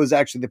them I was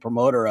actually the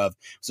promoter of.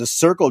 It was a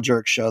Circle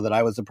Jerk show that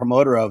I was the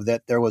promoter of,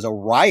 that there was a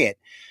riot.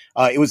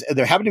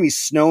 There happened to be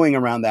snowing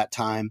around that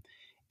time.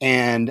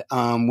 And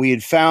we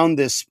had found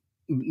this,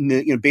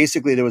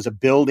 basically there was a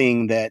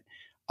building that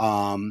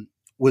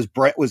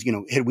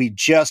we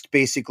just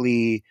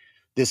basically,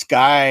 this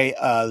guy,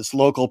 this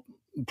local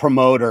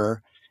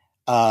promoter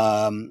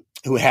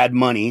who had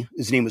money,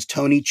 his name was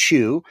Tony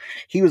Chu.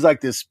 He was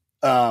like this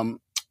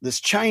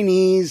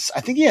Chinese,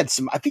 I think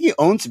he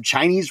owned some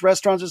Chinese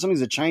restaurants or something.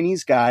 He's a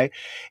Chinese guy.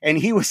 And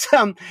he was,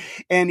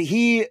 and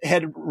he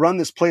had run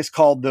this place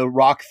called the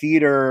Rock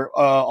Theater,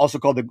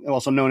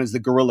 also known as the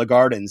Guerrilla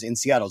Gardens in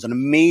Seattle. It's an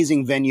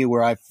amazing venue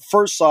where I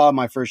first saw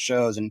my first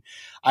shows. And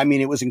I mean,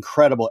 it was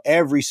incredible.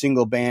 Every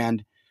single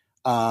band,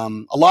 a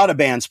lot of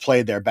bands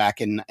played there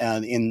back in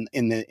about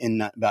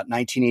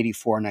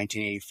 1984,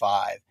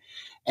 1985.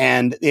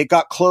 And it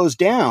got closed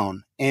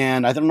down,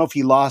 and I don't know if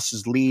he lost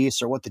his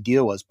lease or what the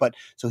deal was, but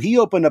so he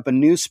opened up a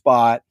new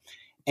spot,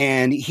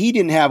 and he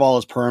didn't have all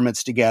his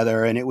permits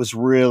together, and it was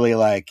really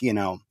like,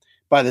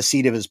 by the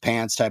seat of his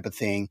pants type of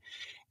thing.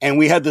 And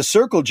we had the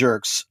Circle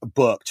Jerks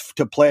booked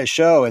to play a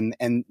show, and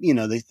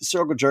the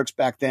Circle Jerks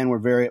back then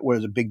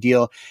was a big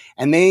deal,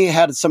 and they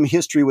had some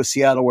history with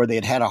Seattle where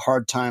they had a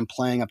hard time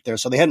playing up there,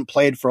 so they hadn't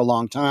played for a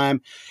long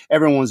time.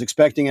 Everyone was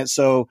expecting it,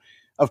 so.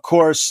 Of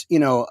course,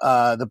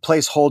 the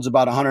place holds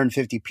about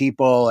 150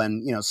 people,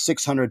 and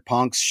 600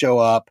 punks show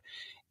up,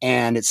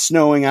 and it's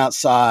snowing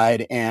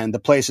outside, and the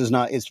place is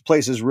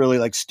really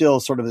like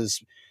still sort of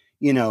this,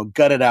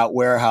 gutted out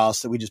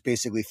warehouse that we just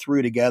basically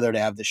threw together to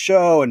have the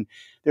show. And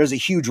there's a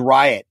huge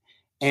riot,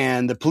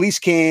 and the police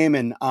came,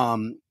 and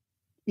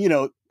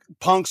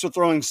punks were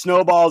throwing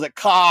snowballs at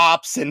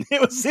cops, and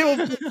it was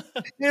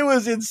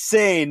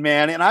insane,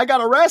 man. And I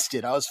got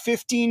arrested. I was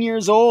 15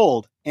 years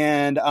old,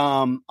 and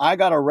I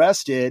got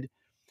arrested.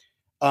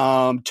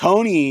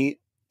 Tony,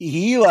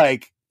 he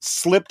like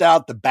slipped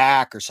out the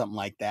back or something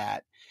like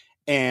that.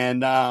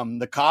 And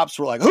the cops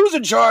were like, "Who's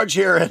in charge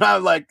here?" And I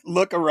like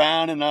look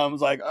around, and I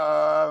was like,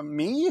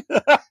 me?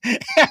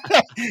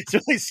 It's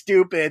really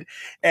stupid.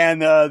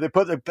 And they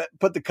put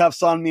the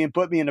cuffs on me and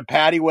put me in a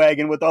paddy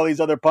wagon with all these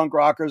other punk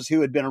rockers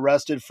who had been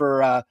arrested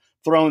for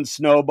throwing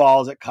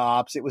snowballs at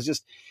cops. It was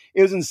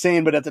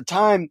insane. But at the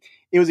time,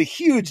 it was a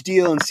huge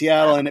deal in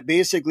Seattle, and it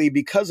basically,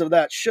 because of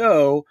that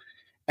show,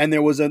 and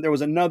there was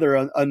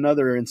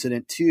another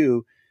incident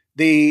too.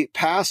 They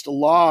passed a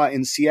law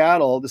in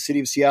Seattle. The city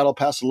of Seattle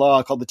passed a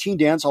law called the Teen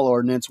Dance Hall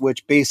Ordinance,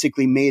 which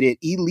basically made it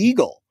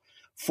illegal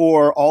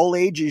for all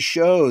ages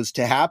shows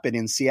to happen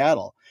in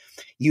Seattle.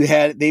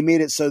 They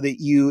made it so that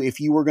if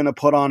you were going to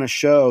put on a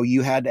show,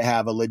 you had to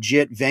have a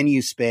legit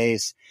venue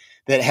space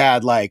that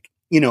had like,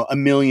 $1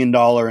 million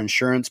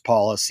insurance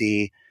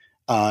policy,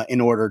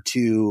 in order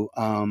to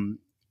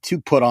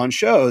put on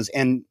shows.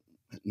 And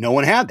no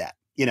one had that,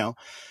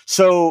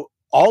 so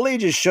all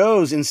ages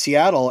shows in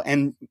Seattle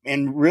and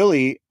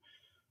really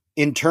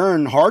in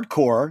turn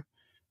hardcore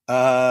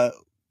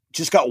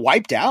just got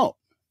wiped out,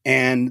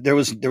 and there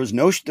was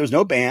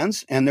no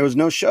bands and there was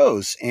no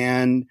shows,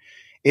 and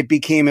it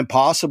became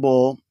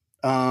impossible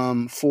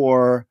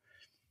for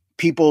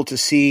people to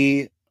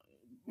see,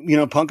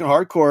 punk and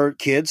hardcore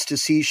kids to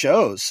see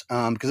shows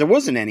because there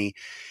wasn't any.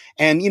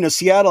 And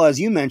Seattle, as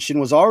you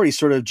mentioned, was already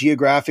sort of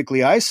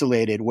geographically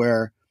isolated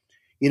where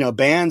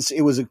bands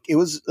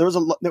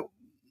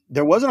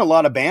there wasn't a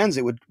lot of bands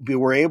that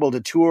were able to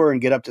tour and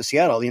get up to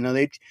Seattle.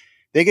 They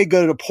could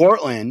go to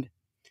Portland,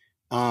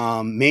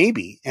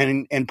 maybe.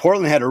 And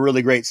Portland had a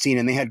really great scene,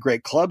 and they had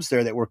great clubs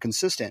there that were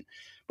consistent,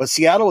 but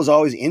Seattle was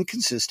always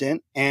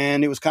inconsistent,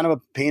 and it was kind of a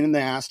pain in the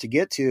ass to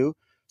get to.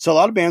 So a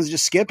lot of bands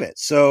just skip it.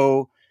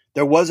 So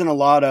there wasn't a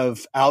lot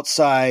of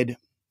outside,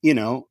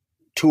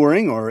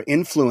 touring or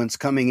influence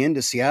coming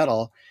into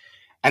Seattle.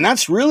 And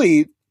that's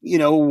really,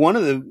 one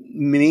of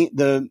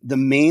the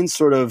main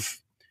sort of,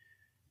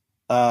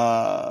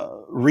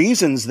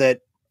 reasons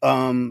that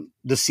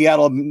the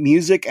Seattle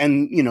music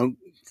and,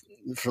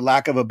 for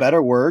lack of a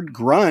better word,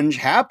 grunge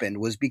happened,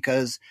 was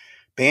because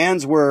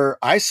bands were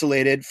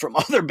isolated from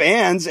other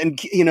bands,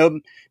 and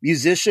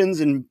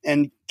musicians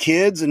and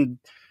kids and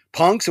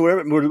punks or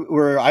whatever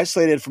were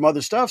isolated from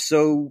other stuff.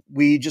 So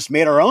we just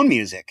made our own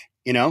music,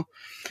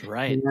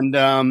 right? And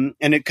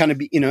it kind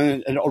of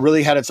it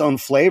really had its own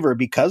flavor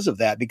because of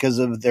that, because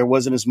there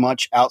wasn't as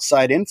much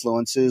outside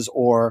influences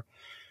or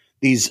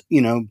these,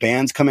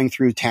 bands coming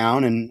through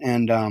town,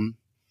 and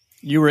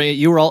you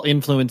were all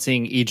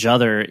influencing each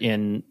other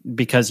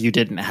because you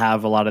didn't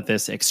have a lot of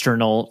this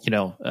external,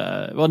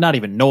 not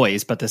even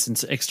noise, but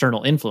this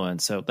external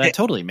influence. So that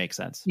totally makes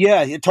sense.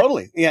 Yeah,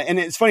 totally. Yeah. And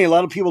it's funny, a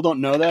lot of people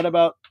don't know that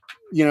about,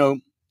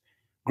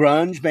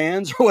 grunge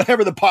bands or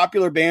whatever, the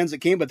popular bands that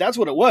came, but that's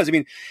what it was. I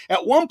mean,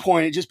 at one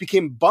point it just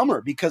became a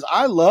bummer because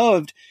I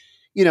loved,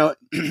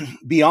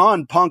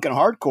 beyond punk and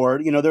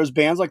hardcore, there's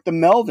bands like the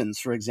Melvins,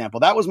 for example.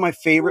 That was my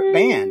favorite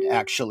band,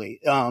 actually.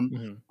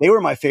 They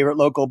were my favorite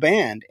local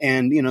band,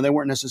 and, they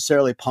weren't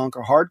necessarily punk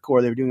or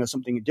hardcore. They were doing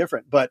something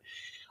different, but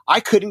I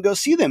couldn't go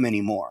see them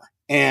anymore.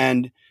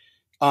 And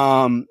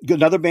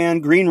another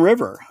band, Green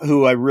River,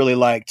 who I really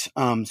liked,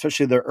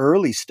 especially their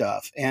early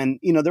stuff. And,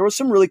 there were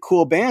some really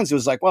cool bands. It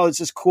was like, well, it's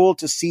just cool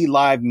to see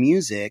live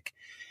music,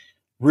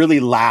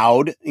 really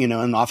loud,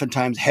 and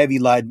oftentimes heavy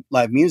live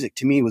music.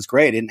 To me was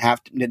great. It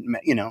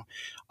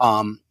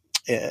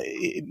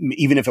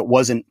even if it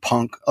wasn't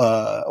punk,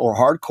 or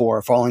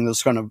hardcore, following those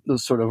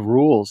sort of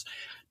rules.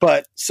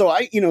 But so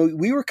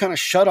we were kind of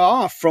shut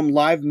off from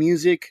live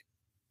music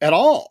at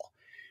all,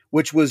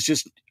 which was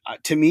just,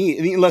 to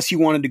me, unless you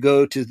wanted to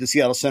go to the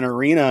Seattle Center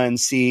Arena and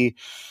see,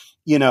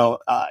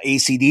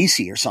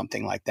 AC/DC or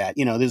something like that.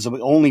 There's the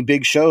only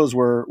big shows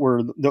were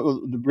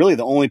really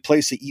the only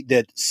place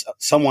that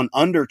someone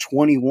under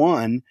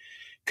 21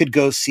 could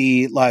go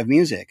see live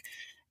music.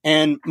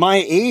 And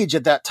my age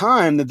at that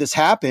time that this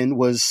happened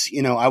was,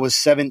 I was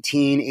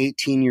 17,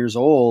 18 years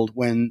old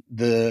when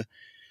they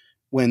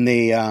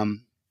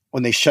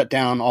shut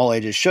down all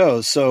ages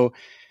shows. So,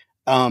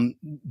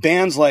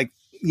 bands like,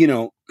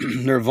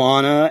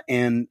 Nirvana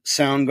and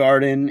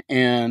Soundgarden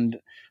and,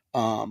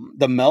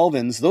 the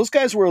Melvins, those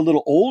guys were a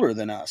little older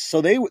than us.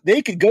 So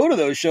they could go to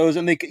those shows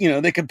and they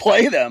could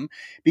play them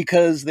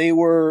because they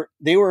were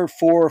 4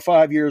 or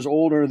 5 years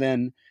older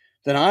than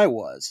I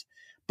was.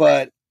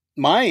 But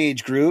my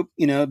age group,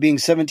 being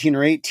 17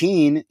 or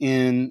 18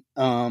 in,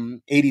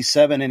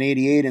 87 and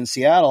 88 in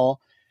Seattle,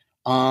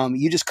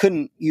 you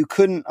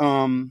couldn't,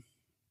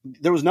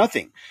 there was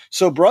nothing.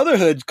 So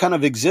Brotherhood kind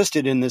of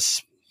existed in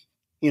this,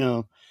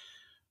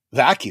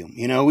 vacuum.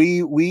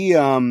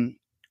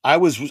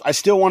 I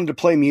still wanted to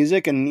play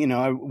music, and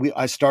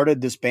I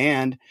started this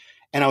band,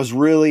 and I was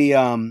really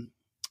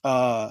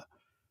I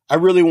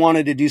really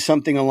wanted to do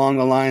something along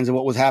the lines of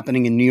what was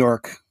happening in New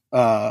York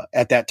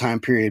at that time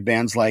period.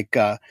 Bands like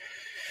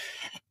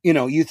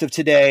Youth of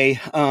Today,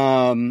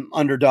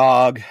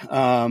 Underdog,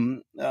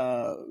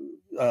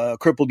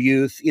 Crippled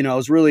Youth.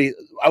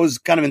 I was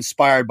kind of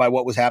inspired by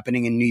what was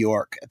happening in New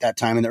York at that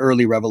time in the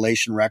early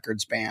Revelation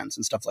Records bands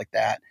and stuff like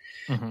that.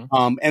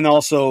 Mm-hmm. And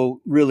also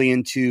really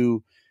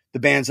into the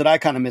bands that I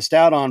kind of missed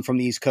out on from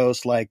the East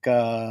Coast, like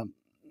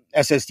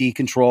SSD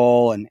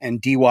Control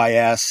and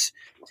DYS.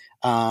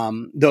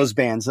 Those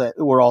bands that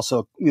were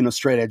also,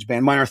 straight edge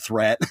band, Minor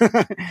Threat.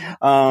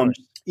 I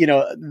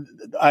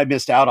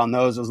missed out on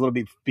those. It was a little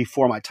bit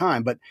before my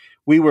time, but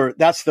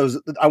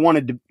I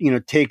wanted to,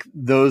 take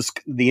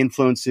the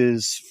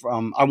influences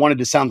from, I wanted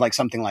to sound like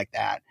something like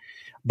that,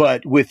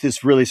 but with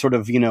this really sort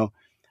of,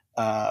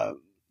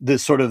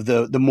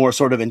 the more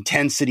sort of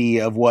intensity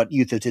of what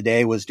Youth of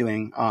Today was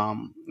doing,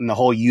 and the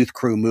whole youth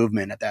crew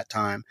movement at that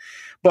time.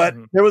 But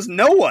there was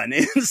no one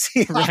in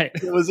Seattle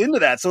that was into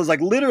that. So it was like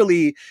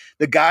literally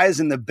the guys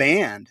in the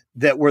band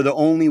that were the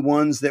only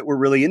ones that were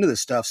really into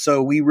this stuff.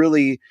 So we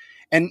really,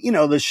 and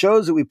the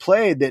shows that we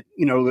played that,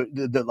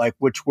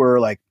 which were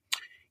like,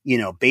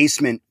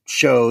 basement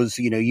shows,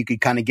 you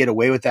could kind of get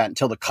away with that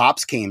until the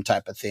cops came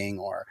type of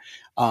thing,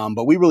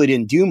 but we really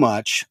didn't do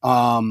much.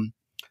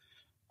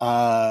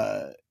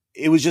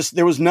 It was just,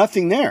 there was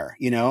nothing there,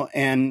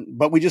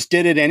 but we just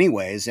did it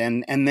anyways.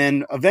 And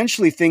then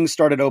eventually things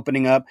started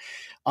opening up.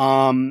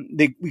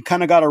 We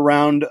kind of got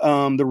around,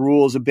 the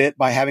rules a bit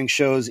by having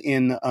shows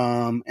in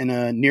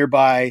a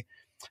nearby,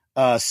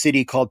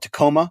 city called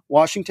Tacoma,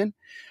 Washington,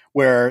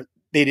 where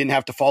they didn't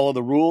have to follow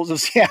the rules of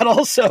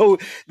Seattle. So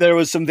there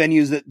was some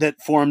venues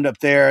that formed up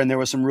there, and there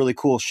was some really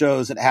cool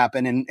shows that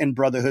happened, and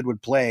Brotherhood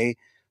would play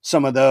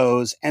some of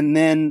those. And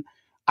then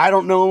I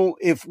don't know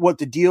what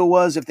the deal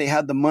was, if they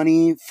had the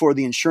money for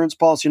the insurance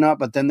policy or not,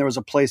 but then there was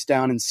a place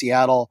down in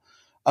Seattle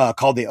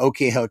called the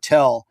OK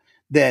Hotel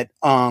that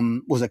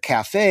was a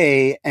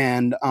cafe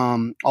and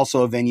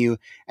also a venue.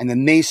 And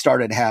then they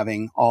started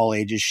having all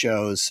ages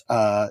shows.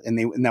 And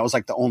that was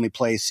like the only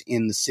place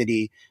in the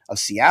city of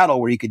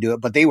Seattle where you could do it.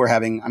 But they were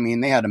having,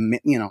 they had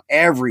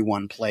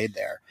everyone played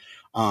there.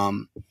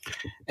 And,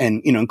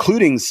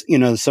 including,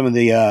 some of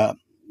the,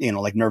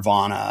 like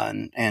Nirvana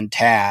and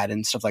Tad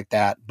and stuff like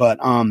that. But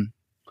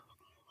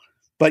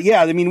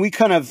yeah, we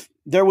kind of,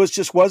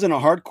 wasn't a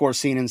hardcore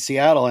scene in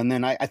Seattle. And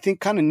then I think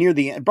kind of near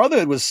the end,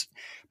 Brotherhood was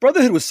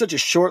such a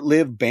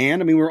short-lived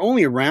band. We were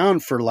only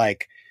around for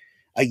like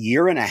a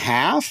year and a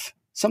half,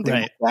 something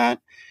like that.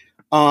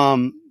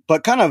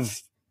 But kind of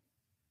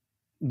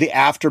the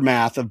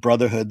aftermath of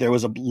Brotherhood,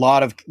 there's a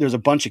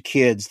bunch of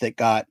kids that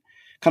got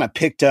kind of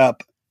picked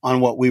up on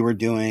what we were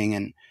doing.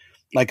 And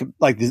like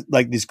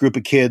this group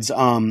of kids,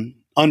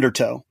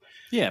 Undertow.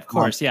 Yeah, of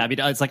course. Yeah.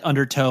 It's like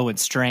Undertow and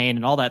Strain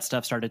and all that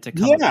stuff started to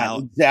come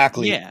out.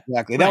 Exactly. Yeah,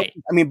 exactly. Right.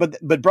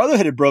 But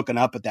Brotherhood had broken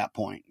up at that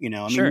point,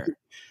 Sure.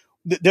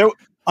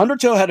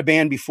 Undertow had a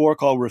band before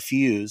called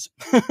Refuse.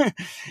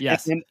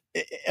 Yes.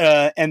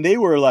 And they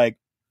were like,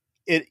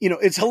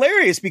 it's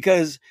hilarious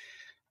because,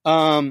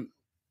 Undertow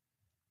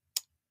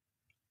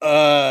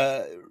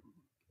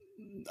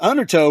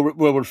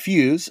will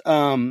Refuse.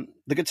 The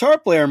guitar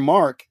player,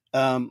 Mark,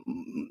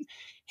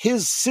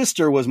 his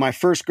sister was my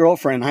first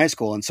girlfriend in high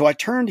school. And so I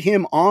turned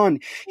him on.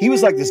 He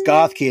was like this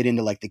goth kid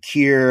into like The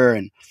Cure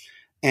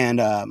and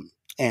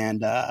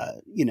and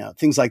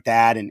things like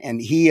that.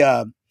 And he,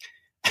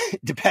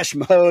 Depeche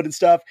Mode and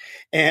stuff.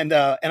 And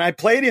I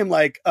played him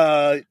like,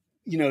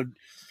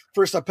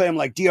 first I played him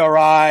like DRI,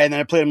 and then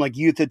I played him like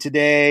Youth of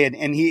Today,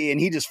 and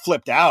he just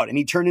flipped out, and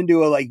he turned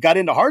into got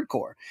into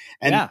hardcore,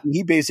 and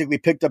he basically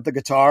picked up the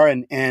guitar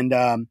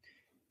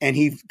and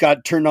he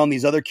got turned on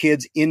these other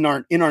kids in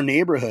our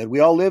neighborhood. We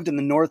all lived in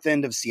the north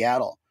end of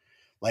Seattle,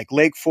 like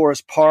Lake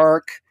Forest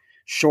Park,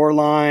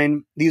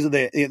 Shoreline.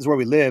 It's where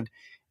we lived.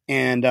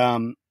 And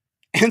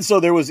so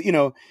there was,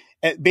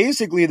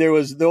 basically there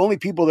was the only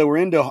people that were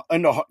into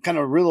kind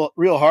of real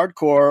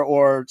hardcore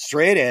or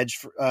straight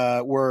edge,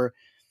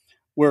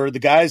 were the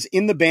guys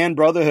in the band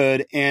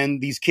Brotherhood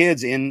and these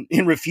kids in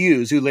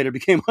Refuse, who later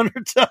became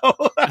Undertow.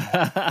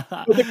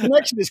 But the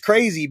connection is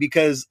crazy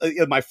because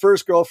my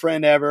first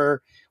girlfriend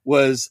ever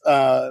was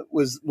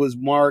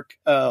Mark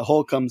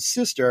Holcomb's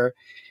sister.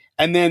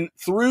 And then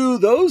through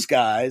those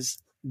guys,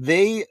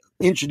 they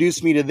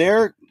introduced me to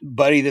their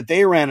buddy that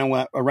they ran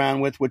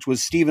around with, which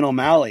was Stephen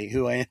O'Malley,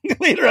 who I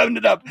later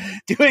ended up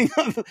doing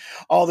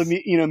all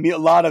the, a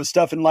lot of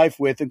stuff in life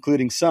with,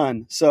 including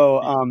Sunn.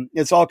 So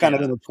it's all kind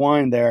of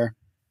intertwined there.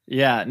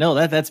 Yeah, no,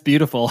 that's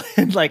beautiful.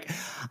 And like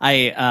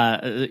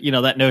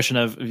that notion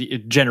of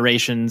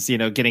generations,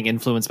 getting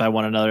influenced by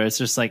one another. It's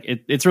just like,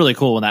 it's really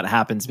cool when that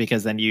happens,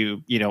 because then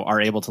you are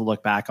able to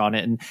look back on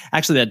it. And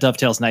actually that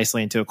dovetails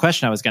nicely into a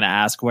question I was going to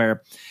ask,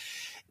 where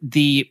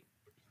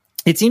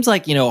it seems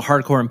like,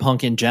 hardcore and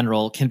punk in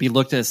general can be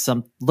looked at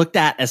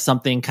as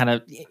something kind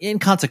of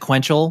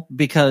inconsequential,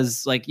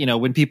 because like,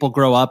 when people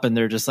grow up and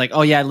they're just like,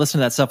 oh yeah, I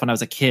listened to that stuff when I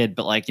was a kid,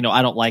 but like,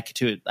 I don't like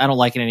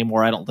it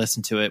anymore. I don't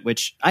listen to it,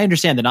 which I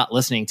understand they're not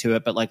listening to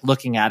it, but like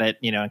looking at it,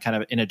 and kind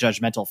of in a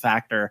judgmental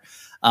factor,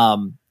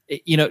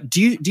 do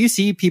you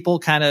see people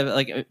kind of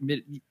like,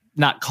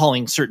 not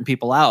calling certain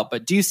people out,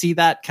 but do you see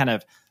that kind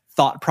of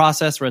thought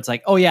process where it's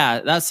like, oh yeah,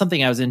 that's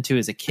something I was into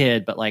as a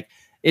kid, but like,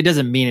 it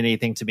doesn't mean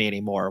anything to me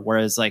anymore.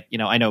 Whereas like,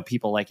 I know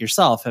people like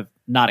yourself have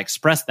not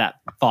expressed that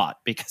thought,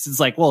 because it's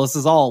like, well, this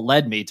has all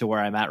led me to where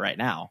I'm at right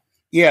now.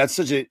 Yeah.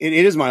 It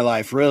is my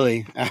life,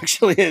 really.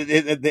 Actually,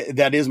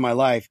 that is my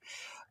life.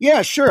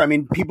 Yeah, sure. I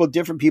mean,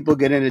 different people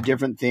get into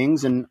different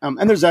things, and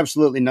there's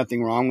absolutely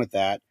nothing wrong with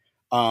that.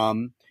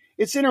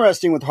 It's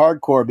interesting with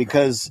hardcore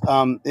because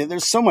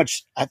there's so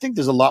much, I think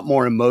there's a lot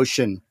more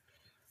emotion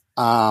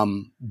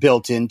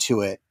built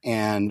into it.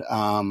 And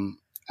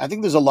I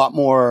think there's a lot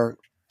more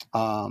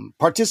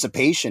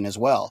participation as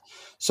well.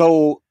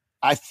 So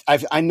I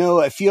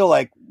feel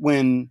like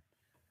when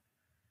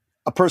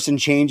a person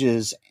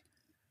changes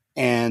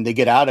and they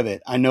get out of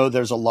it, I know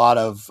there's a lot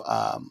of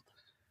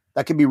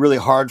that can be really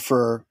hard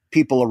for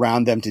people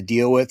around them to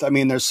deal with. I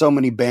mean, there's so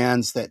many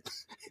bands that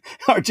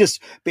are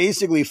just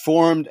basically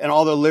formed and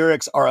all the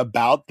lyrics are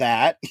about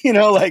that,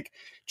 like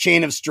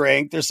Chain of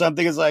Strength or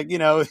something. It's like,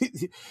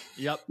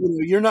 yep.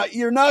 You're not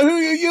who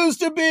you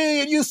used to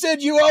be, and you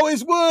said you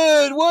always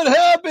would. What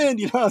happened?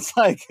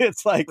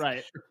 It's like,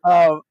 right.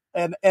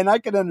 And I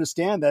can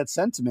understand that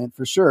sentiment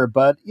for sure,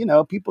 but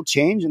people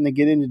change and they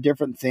get into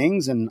different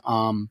things, and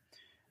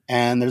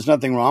there's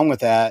nothing wrong with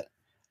that.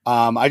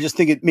 I just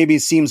think it maybe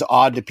seems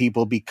odd to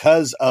people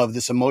because of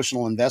this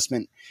emotional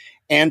investment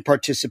and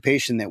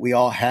participation that we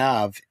all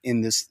have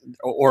in this,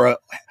 or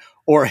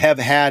have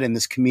had in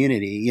this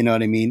community. You know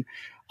what I mean?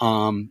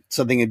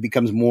 Something it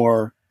becomes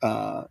more,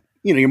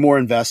 you're more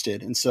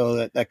invested. And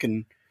so that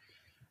can,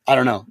 I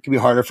don't know, it can be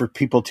harder for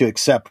people to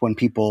accept when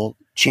people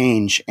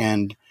change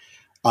and,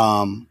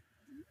 don't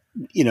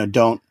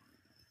regard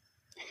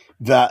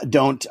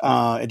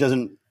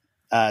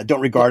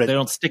it. They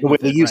don't stick the way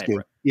with they it, used right, to.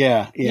 right.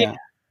 Yeah.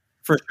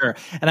 For sure.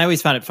 And I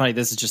always found it funny.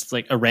 This is just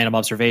like a random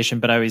observation,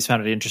 but I always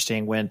found it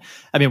interesting when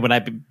I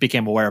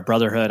became aware of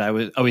Brotherhood,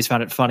 I always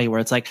found it funny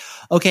where it's like,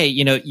 okay,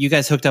 you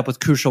guys hooked up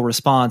with Crucial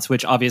Response,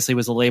 which obviously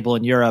was a label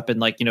in Europe and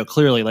like,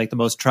 clearly like the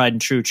most tried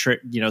and true,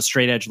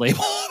 straight edge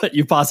label that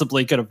you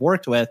possibly could have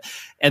worked with.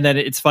 And then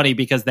it's funny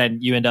because then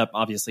you end up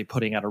obviously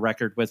putting out a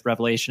record with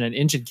Revelation and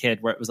Engine Kid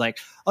where it was like,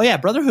 oh yeah,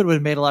 Brotherhood would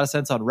have made a lot of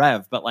sense on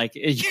Rev, but like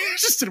it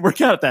just didn't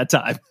work out at that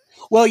time.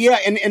 Well, yeah,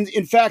 and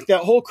in fact,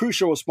 that whole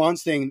Crucial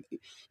Response thing,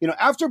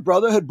 after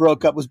Brotherhood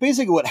broke up, was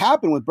basically what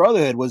happened with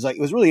Brotherhood was like,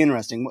 it was really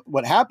interesting.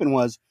 What happened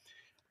was,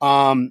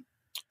 in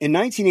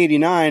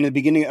 1989, at the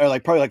beginning, or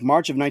like probably like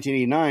March of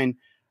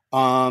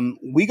 1989,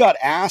 we got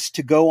asked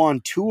to go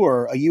on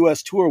tour, a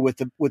U.S. tour with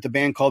a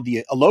band called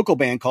a local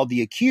band called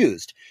The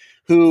Accused,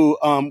 who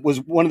was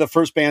one of the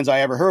first bands I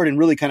ever heard and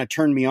really kind of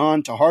turned me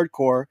on to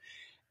hardcore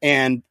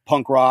and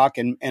punk rock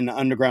and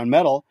underground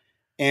metal.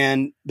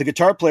 And the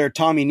guitar player,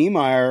 Tommy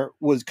Niemeyer,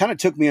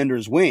 took me under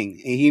his wing.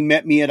 I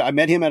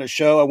met him at a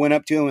show. I went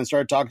up to him and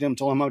started talking to him,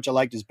 told him how much I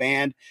liked his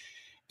band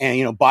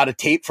and, bought a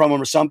tape from him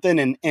or something.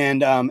 And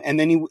then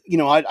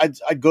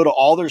I'd go to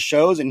all their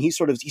shows and he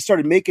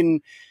started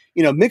making,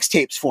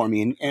 mixtapes for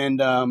me.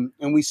 And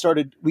we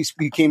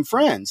became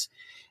friends.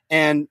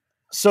 And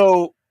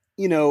so,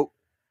 a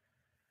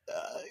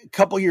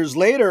couple years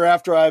later,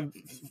 after I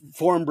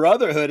formed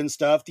Brotherhood and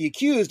stuff, The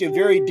Accused, a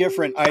very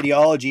different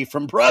ideology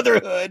from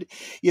Brotherhood.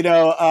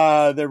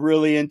 They're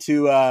really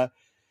into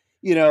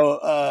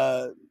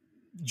drugs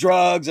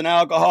and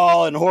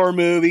alcohol and horror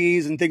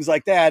movies and things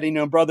like that.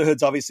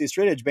 Brotherhood's obviously a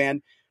straight edge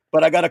band,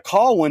 but I got a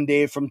call one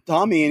day from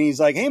Tommy and he's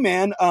like, "Hey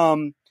man,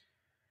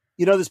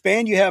 this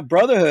band you have,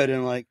 Brotherhood." And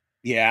I'm like,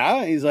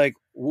 "Yeah." He's like,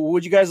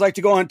 "Would you guys like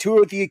to go on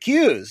tour with the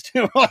Accused?"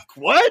 And I'm like,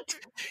 "What?"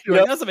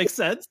 That doesn't make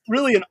sense.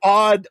 Really an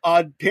odd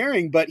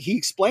pairing, but he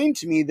explained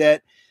to me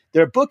that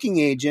their booking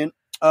agent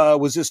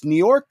was this New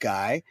York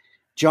guy,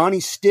 Johnny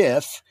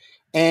Stiff.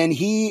 And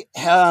he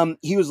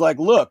was like,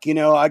 "Look, I'm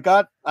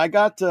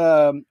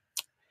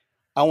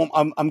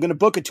going to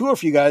book a tour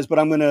for you guys, but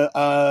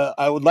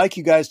I would like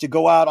you guys to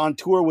go out on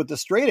tour with the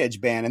straight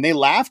edge band." And they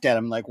laughed at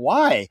him like,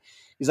 "Why?"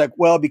 He's like,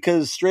 "Well,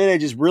 because straight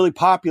edge is really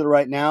popular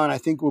right now. And I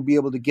think we'll be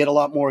able to get a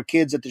lot more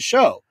kids at the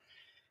show."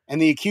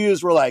 And the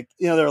Accused were like,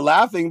 they're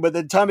laughing, but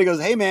then Tommy goes,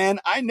 "Hey man,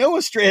 I know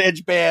a straight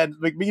edge band.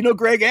 Like,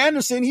 Greg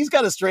Anderson, he's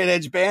got a straight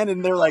edge band."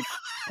 And they're like,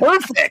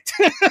 "Perfect."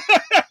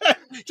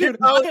 Dude,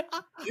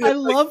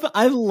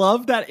 I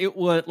love that it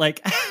was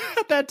like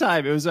at that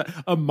time it was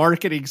a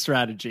marketing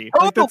strategy.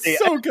 Like, that's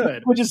so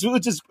good. Which is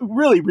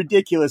really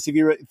ridiculous if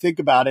you think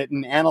about it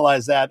and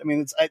analyze that. I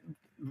mean, it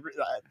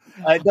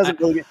doesn't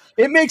really.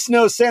 It makes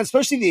no sense,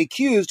 especially the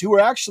Accused, who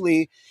were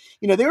actually,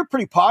 they were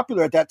pretty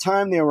popular at that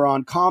time. They were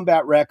on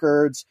Combat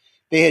Records.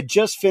 They had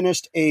just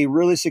finished a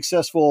really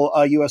successful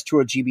U.S.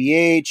 tour at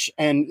GBH,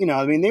 and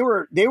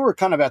they were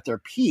kind of at their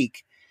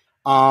peak,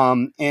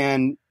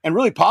 and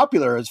really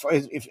popular as far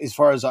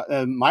as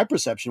my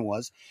perception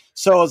was.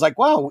 So I was like,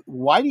 wow,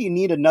 why do you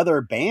need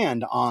another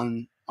band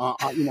on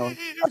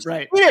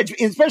right?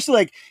 Especially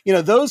like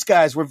those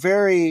guys were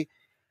very,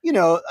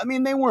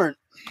 they weren't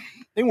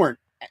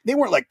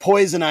like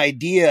Poison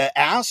Idea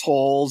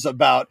assholes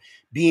about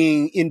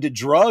being into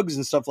drugs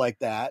and stuff like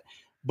that.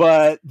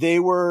 But they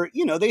were,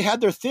 they had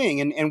their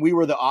thing, and we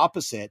were the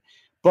opposite.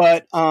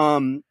 But our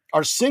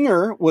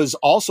singer was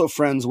also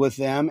friends with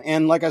them.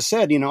 And like I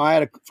said, I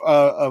had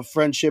a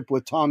friendship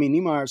with Tommy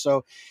Niemeyer.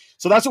 So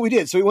that's what we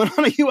did. So we went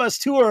on a U.S.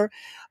 tour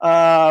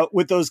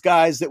with those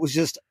guys. It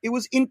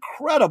was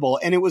incredible.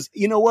 And it was,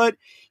 what?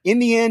 In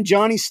the end,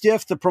 Johnny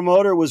Stiff, the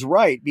promoter, was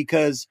right,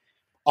 because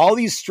all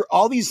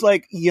these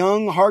like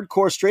young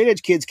hardcore straight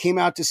edge kids came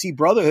out to see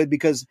Brotherhood,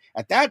 because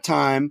at that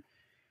time,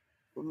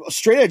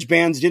 straight edge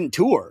bands didn't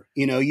tour.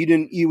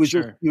 It was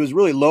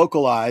really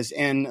localized.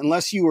 And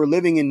unless you were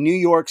living in New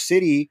York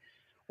City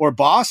or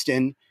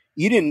Boston,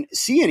 you didn't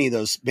see any of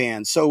those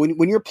bands. So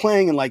when you're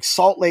playing in like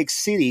Salt Lake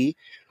City,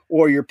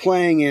 or you're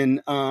playing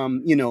in,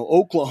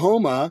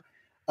 Oklahoma,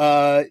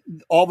 all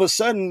of a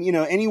sudden,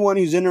 anyone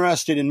who's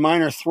interested in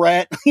Minor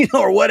Threat,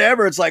 or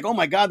whatever, it's like, oh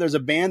my God, there's a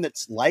band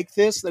that's like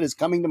this that is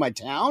coming to my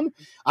town.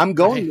 I'm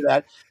going to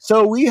that.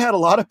 So we had a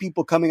lot of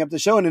people coming up to the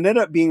show, and it ended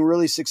up being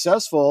really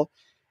successful.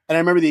 And I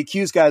remember the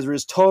Accused guys were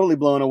just totally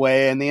blown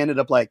away, and they ended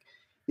up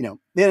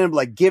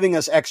giving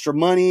us extra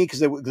money because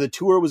the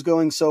tour was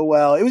going so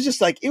well. It was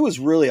just like, it was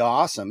really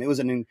awesome. It was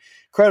an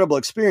incredible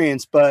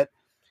experience, but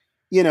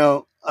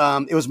it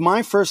was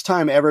my first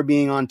time ever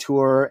being on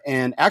tour,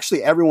 and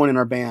actually everyone in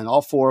our band,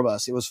 all four of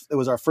us, it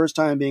was our first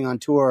time being on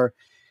tour.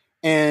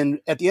 And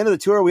at the end of the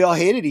tour, we all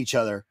hated each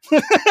other.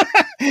 And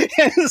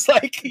it's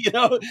like,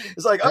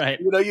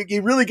 right.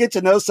 You really get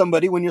to know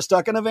somebody when you're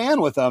stuck in a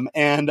van with them.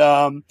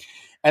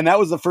 And that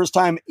was the first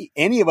time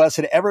any of us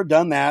had ever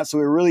done that. So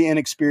we were really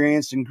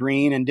inexperienced and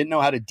green and didn't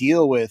know how to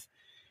deal with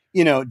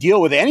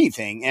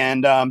anything,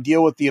 and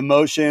deal with the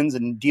emotions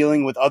and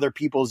dealing with other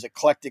people's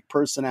eclectic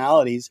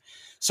personalities.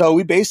 So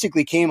we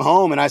basically came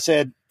home, and I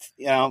said,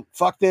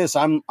 fuck this.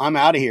 I'm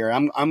out of here.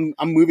 I'm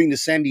moving to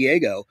San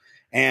Diego.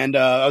 And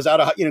I was out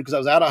of, because I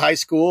was out of high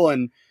school,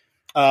 and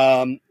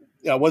I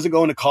wasn't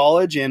going to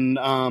college, and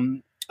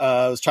I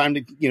was trying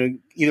to,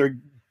 either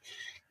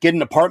get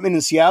an apartment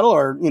in Seattle,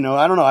 or,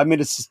 I don't know. I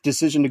made a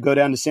decision to go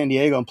down to San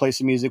Diego and play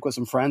some music with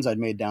some friends I'd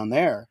made down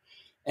there.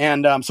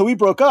 And so we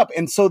broke up.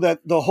 And so that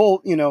the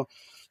whole,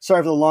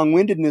 sorry for the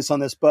long-windedness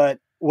on this, but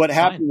what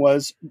happened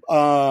was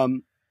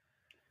Ron,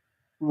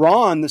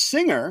 the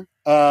singer,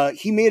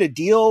 he made a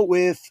deal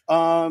with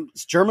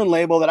this German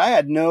label that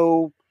I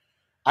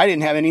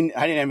didn't have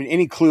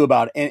any clue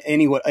about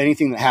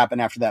anything that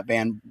happened after that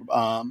band,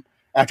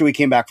 after we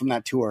came back from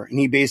that tour. And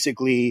he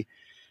basically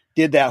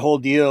did that whole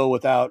deal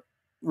without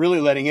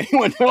really letting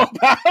anyone know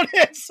about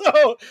it.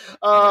 So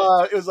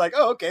it was like,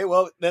 oh, okay,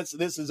 well,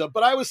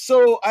 but I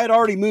had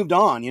already moved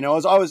on. I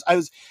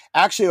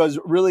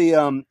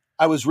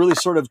was really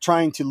sort of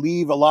trying to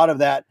leave a lot of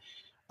that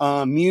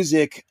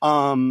music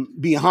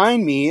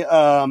behind me.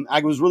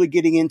 I was really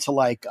getting into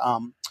like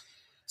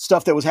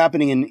stuff that was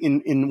happening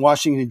in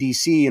Washington,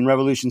 D.C. and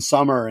Revolution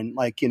Summer, and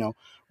like,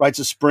 Rites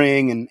of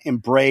Spring and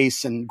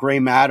Embrace and Gray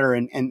Matter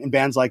and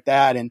bands like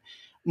that. And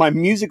my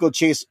musical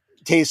taste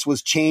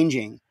was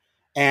changing.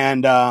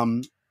 And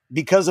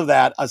because of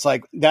that, I was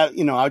like that,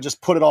 I just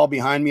put it all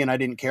behind me and I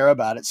didn't care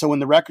about it. So when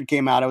the record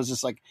came out, I was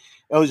just like,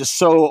 it was just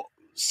so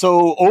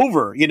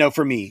over,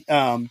 for me,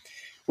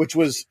 which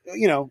was,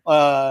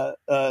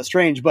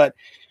 strange, but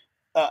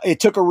it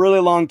took a really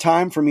long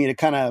time for me to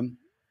kind of,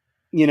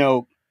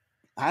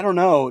 I don't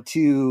know,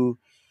 to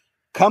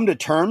come to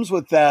terms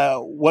with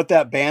what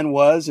that band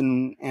was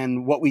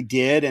and what we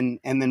did. And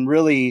then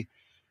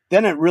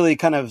it really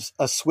kind of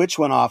a switch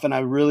went off, and I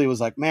really was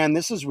like, man,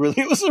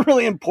 it was a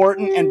really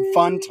important and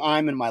fun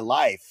time in my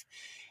life.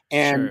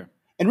 And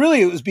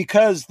really it was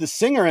because the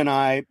singer and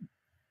I,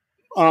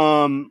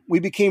 we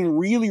became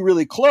really,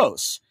 really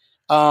close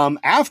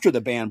after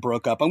the band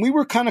broke up, and we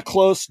were kind of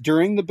close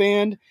during the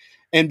band,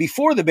 and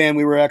before the band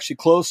we were actually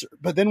closer.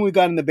 But then we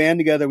got in the band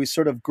together, we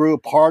sort of grew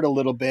apart a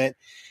little bit,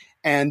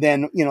 and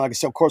then like I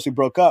said, of course we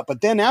broke up.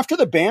 But then after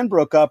the band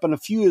broke up, and a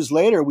few years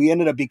later, we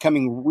ended up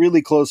becoming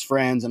really close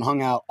friends and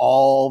hung out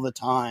all the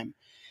time,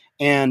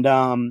 and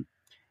then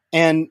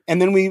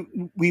we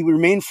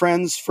remained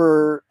friends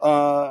for.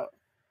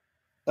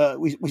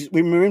 We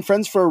remained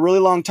friends for a really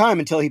long time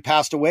until he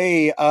passed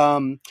away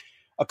a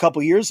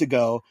couple years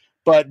ago.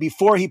 But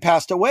before he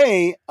passed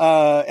away,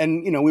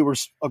 and we were,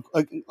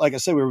 like I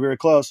said, we were very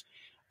close.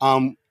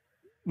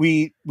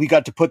 We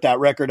got to put that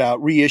record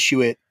out, reissue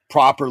it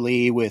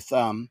properly with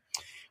a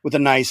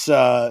nice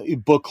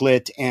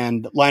booklet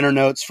and liner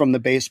notes from the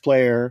bass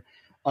player,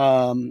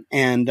 it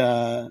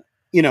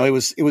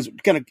was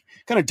kind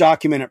of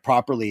document it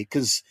properly,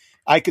 because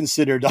I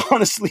considered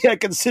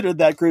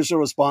that Crucial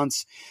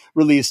Response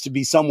release to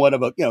be somewhat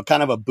of a,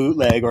 kind of a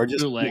bootleg, or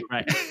just bootleg,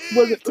 right?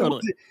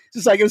 Totally.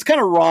 Just like, it was kind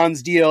of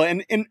Ron's deal,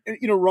 and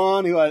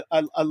Ron, who I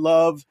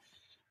love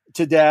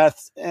to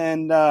death,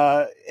 and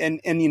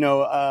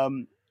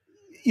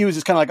he was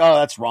just kind of like, oh,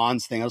 that's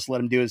Ron's thing, I'll just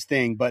let him do his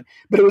thing. But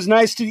it was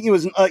nice to,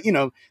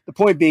 the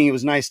point being, it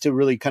was nice to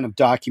really kind of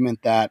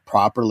document that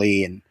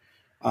properly, and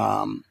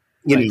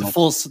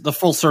the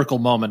full circle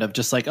moment of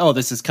just like, oh,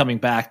 this is coming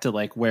back to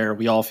like where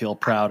we all feel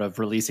proud of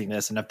releasing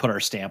this and have put our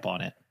stamp on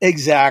it.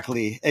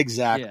 Exactly.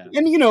 Yeah.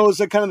 And it was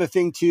like kind of the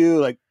thing too,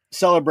 like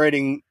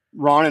celebrating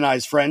Ron and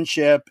I's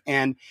friendship,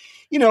 and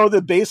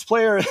the bass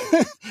player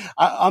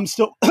I'm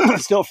still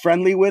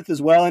friendly with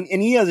as well, and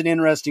he has an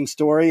interesting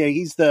story.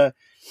 He's the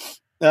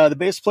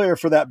bass player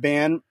for that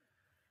band.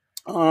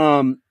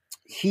 I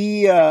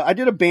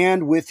did a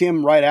band with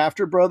him right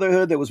after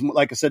Brotherhood that was,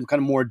 like I said,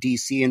 kind of more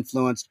DC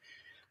influenced,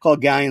 called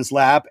Galleon's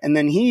Lap. And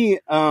then he,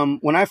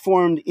 when I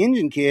formed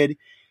Engine Kid,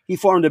 he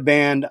formed a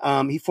band.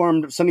 He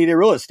formed Sunny Day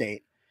Real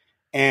Estate,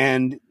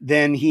 and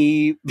then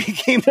he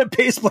became the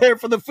bass player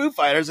for the Foo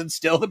Fighters, and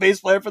still the bass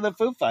player for the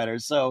Foo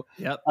Fighters. So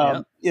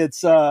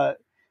it's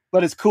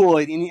but it's cool,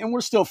 and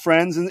we're still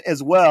friends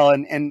as well.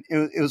 And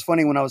it was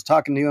funny when I was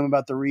talking to him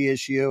about the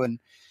reissue, and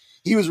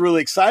he was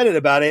really excited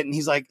about it, and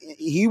he's like,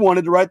 he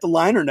wanted to write the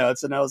liner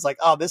notes, and I was like,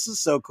 oh, this is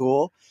so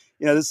cool.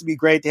 This would be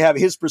great to have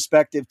his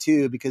perspective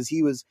too, because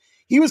he was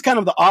kind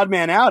of the odd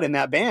man out in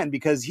that band,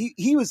 because he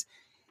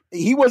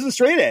wasn't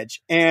straight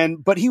edge,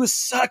 but he was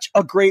such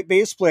a great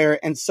bass player,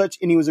 and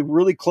he was a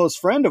really close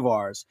friend of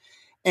ours.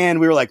 And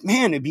we were like,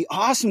 man, it'd be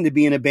awesome to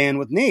be in a band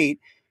with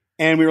Nate.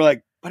 And we were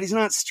like, but he's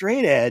not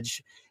straight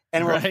edge.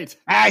 And we're like,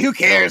 who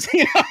cares?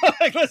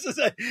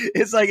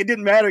 It's like, it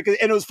didn't matter. And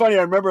it was funny.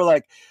 I remember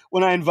like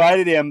when I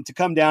invited him to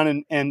come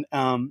down and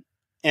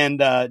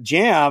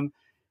jam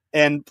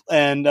and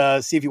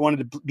see if he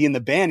wanted to be in the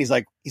band. He's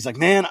like,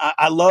 man,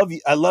 I love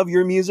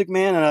your music,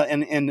 man.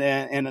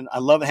 And I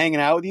love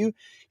hanging out with you.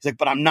 He's like,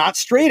 but I'm not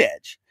straight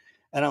edge.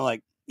 And I'm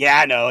like, yeah,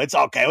 I know, it's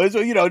okay.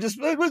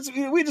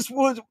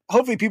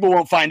 Hopefully people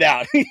won't find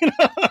out.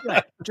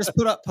 Right. Just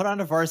put on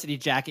a varsity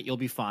jacket, you'll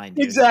be fine.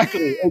 Dude.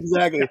 Exactly.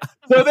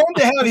 So then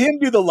to have him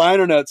do the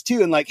liner notes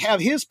too, and like have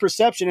his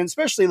perception, and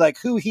especially like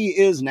who he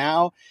is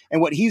now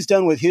and what he's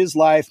done with his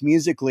life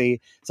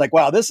musically, it's like,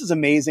 wow, this is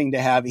amazing to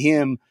have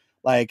him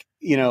like,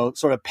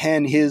 sort of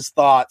pen his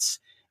thoughts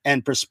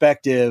and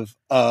perspective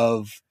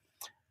of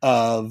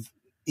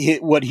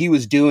what he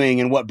was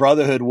doing and what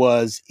Brotherhood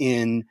was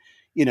in,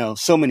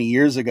 so many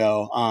years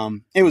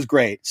ago. It was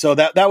great. So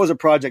that was a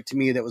project to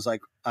me that was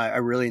like, I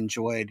really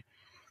enjoyed.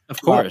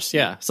 Of course.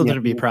 Yeah. Something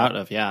to be proud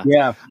of. Yeah.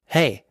 Yeah.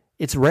 Hey,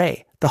 it's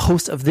Ray, the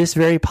host of this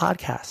very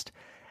podcast.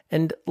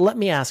 And let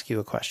me ask you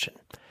a question.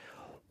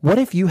 What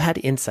if you had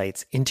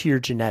insights into your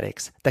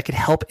genetics that could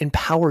help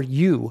empower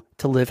you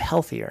to live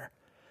healthier?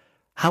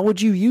 How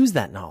would you use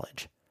that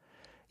knowledge?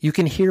 You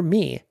can hear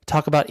me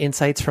talk about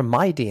insights from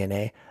my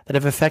DNA that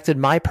have affected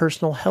my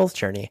personal health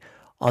journey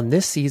on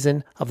this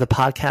season of the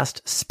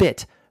podcast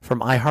Spit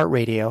from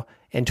iHeartRadio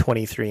and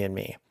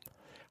 23andMe.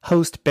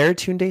 Host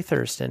Baratunde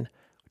Thurston,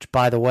 which,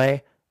 by the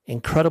way,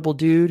 incredible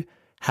dude,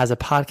 has a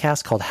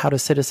podcast called How to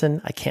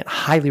Citizen. I can't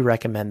highly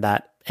recommend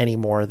that any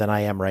more than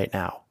I am right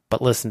now,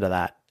 but listen to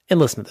that and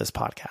listen to this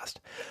podcast.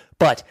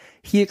 But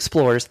he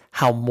explores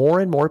how more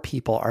and more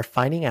people are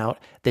finding out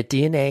that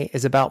DNA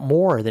is about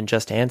more than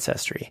just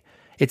ancestry.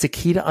 It's a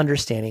key to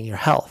understanding your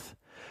health.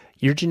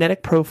 Your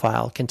genetic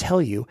profile can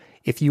tell you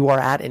if you are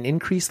at an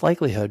increased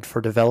likelihood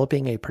for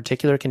developing a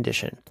particular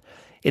condition.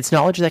 It's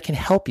knowledge that can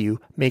help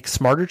you make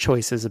smarter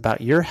choices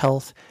about your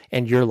health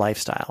and your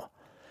lifestyle.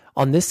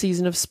 On this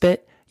season of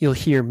Spit, You'll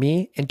hear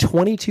me and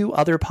 22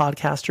 other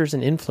podcasters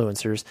and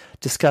influencers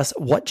discuss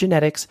what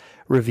genetics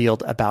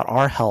revealed about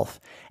our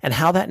health and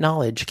how that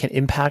knowledge can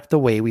impact the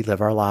way we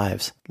live our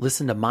lives.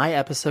 Listen to my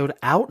episode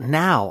out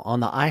now on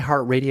the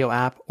iHeartRadio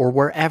app or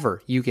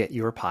wherever you get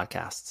your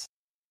podcasts.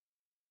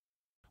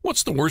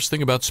 What's the worst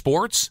thing about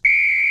sports?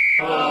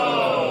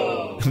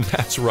 Oh.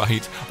 That's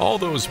right, all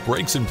those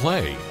breaks in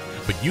play.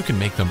 But you can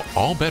make them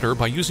all better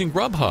by using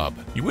Grubhub.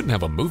 You wouldn't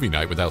have a movie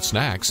night without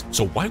snacks,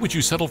 so why would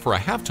you settle for a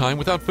halftime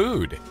without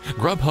food?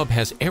 Grubhub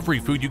has every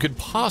food you could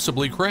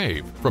possibly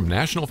crave, from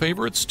national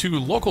favorites to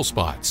local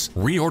spots.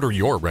 Reorder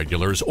your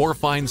regulars or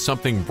find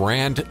something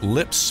brand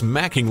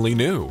lip-smackingly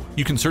new.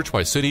 You can search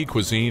by city,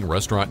 cuisine,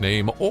 restaurant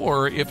name,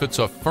 or if it's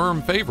a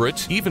firm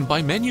favorite, even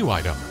by menu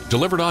item.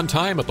 Delivered on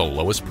time at the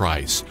lowest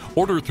price.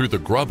 Order through the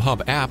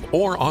Grubhub app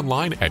or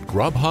online at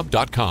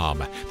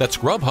grubhub.com. That's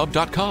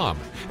grubhub.com.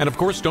 And of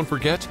course, don't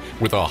forget,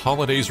 with the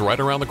holidays right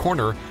around the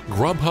corner,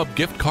 Grubhub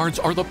gift cards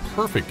are the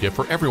perfect gift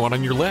for everyone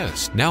on your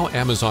list. Now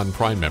Amazon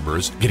Prime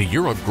members get a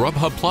year of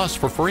Grubhub Plus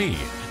for free.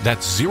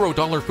 That's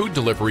 $0 food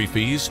delivery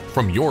fees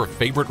from your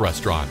favorite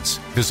restaurants.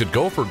 Visit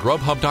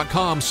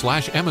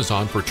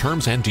goforgrubhub.com/Amazon for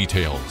terms and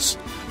details.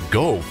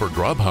 Go for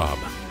Grubhub.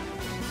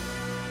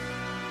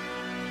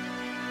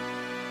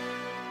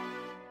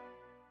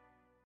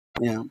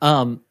 Yeah.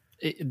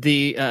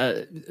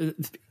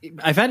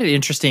 I find it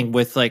interesting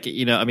with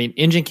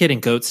Engine Kid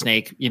and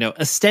Goatsnake,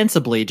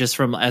 ostensibly just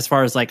from as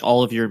far as like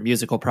all of your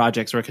musical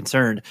projects were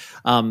concerned,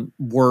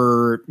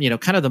 were,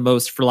 kind of the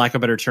most, for lack of a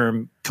better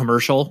term,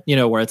 commercial,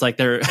 where it's like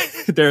there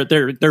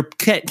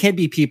can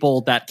be people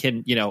that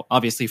can,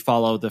 obviously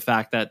follow the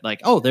fact that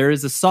like, oh, there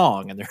is a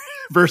song and there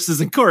are verses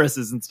and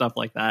choruses and stuff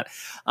like that.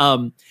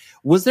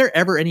 Was there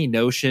ever any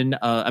notion?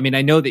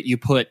 I know that you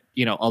put,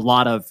 a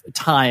lot of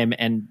time,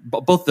 and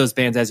both those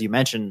bands, as you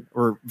mentioned,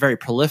 were very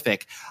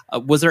prolific.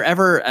 Was there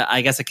ever,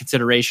 I guess, a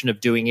consideration of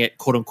doing it,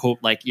 quote unquote,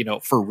 like,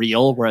 for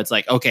real, where it's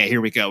like, okay, here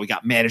we go. We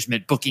got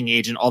management, booking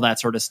agent, all that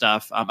sort of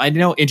stuff. I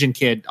know Engine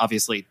Kid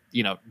obviously,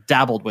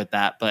 dabbled with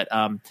that, but,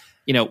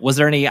 was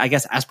there any, I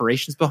guess,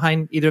 aspirations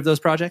behind either of those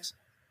projects?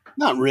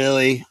 Not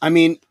really.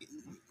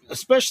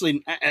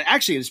 Especially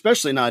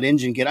not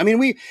Engine Kid.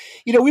 We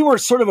were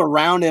sort of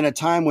around in a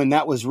time when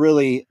it was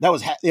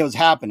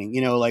happening,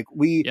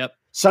 Yep.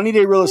 Sunny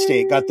Day Real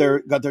Estate got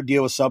their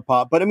deal with Sub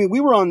Pop, but we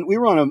were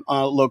on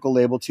a local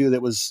label too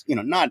that was,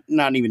 not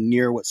even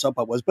near what Sub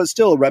Pop was, but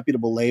still a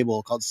reputable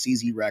label called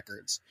CZ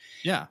Records.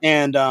 Yeah.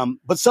 And,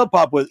 but Sub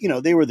Pop was,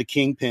 they were the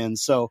kingpins.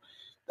 So,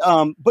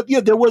 but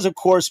yeah, there was of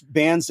course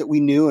bands that we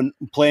knew and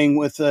playing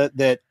with,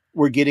 that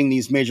were getting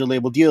these major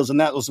label deals. And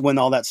that was when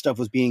all that stuff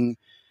was being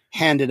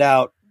handed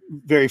out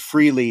very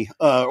freely,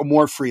 or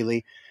more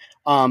freely.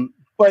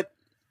 But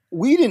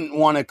we didn't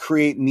want to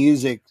create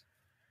music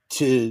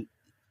to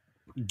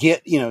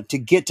get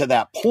to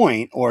that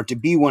point or to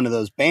be one of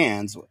those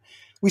bands.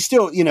 We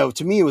still,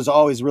 to me, it was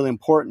always really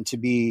important to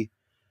be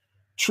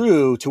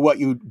true to what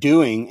you're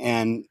doing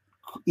and,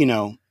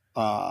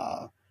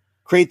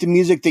 create the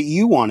music that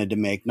you wanted to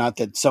make, not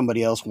that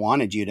somebody else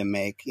wanted you to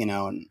make,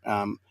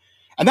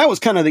 and that was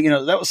kind of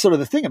that was sort of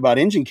the thing about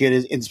Engine Kid,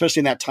 is especially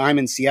in that time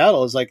in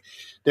Seattle, is like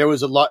there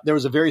was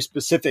a very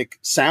specific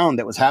sound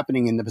that was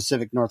happening in the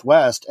Pacific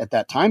Northwest at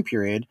that time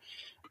period.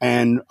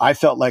 And I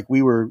felt like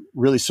we were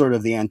really sort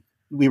of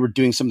we were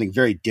doing something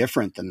very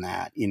different than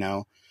that, we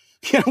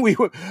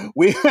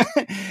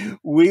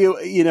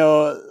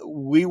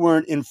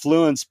weren't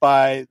influenced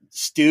by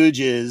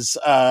Stooges,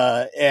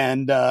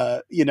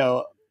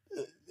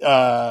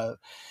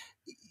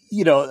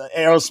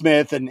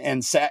 Aerosmith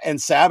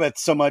and Sabbath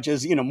so much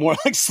as, more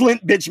like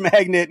Slint, Bitch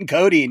Magnet and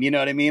Codeine, you know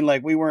what I mean?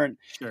 Like we weren't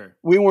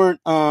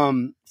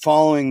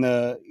following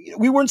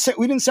we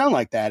didn't sound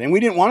like that, and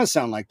we didn't want to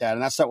sound like that.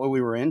 And that's not what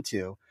we were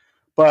into.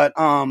 But,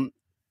 and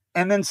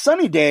then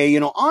Sunny Day,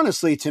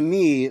 honestly, to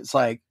me, it's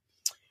like,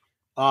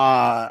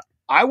 I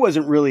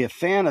wasn't really a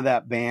fan of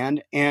that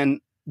band, and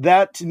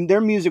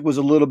their music was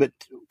a little bit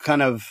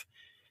kind of,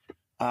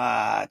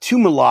 too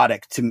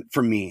melodic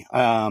for me.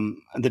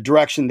 The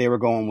direction they were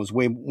going was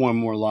way more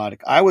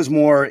melodic. I was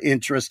more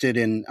interested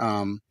in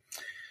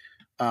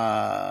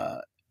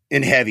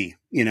heavy,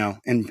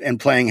 and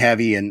playing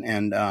heavy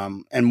and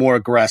more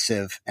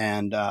aggressive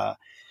and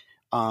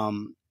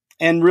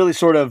really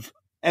sort of,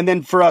 and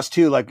then for us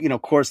too, like,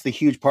 of course the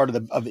huge part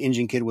of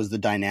Engine Kid was the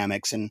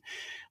dynamics and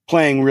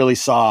playing really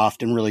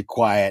soft and really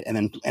quiet.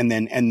 And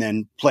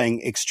then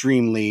playing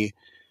extremely,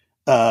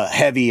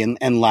 heavy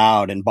and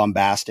loud and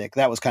bombastic.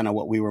 That was kind of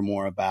what we were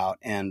more about.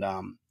 And,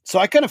 so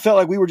I kind of felt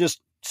like we were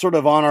just sort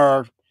of on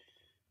our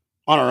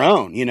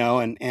own,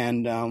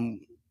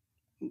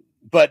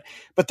 but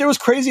there was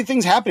crazy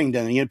things happening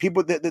then,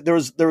 people there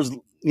was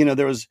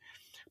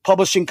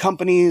publishing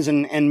companies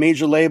and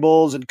major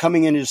labels and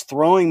coming in and just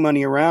throwing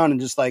money around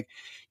and just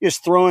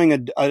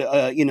throwing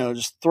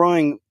just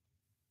throwing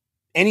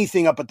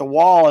anything up at the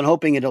wall and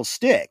hoping it'll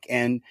stick.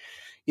 And,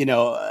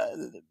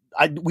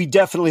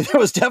 there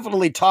was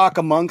definitely talk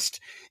amongst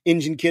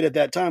Engine Kid at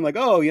that time, like,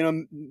 oh,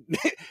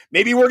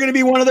 maybe we're going to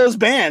be one of those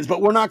bands,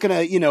 but we're not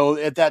going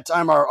to, at that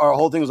time, our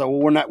whole thing was like,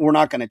 well, we're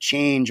not going to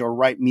change or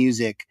write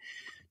music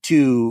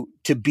to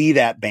be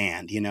that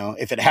band.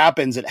 If it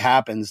happens, it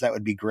happens. That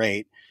would be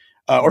great.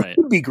 Or it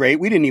would be great.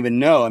 We didn't even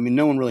know. I mean,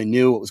 no one really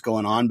knew what was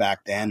going on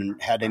back then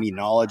and had any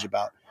knowledge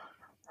about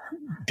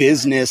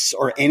business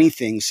or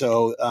anything.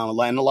 So,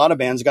 and a lot of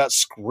bands got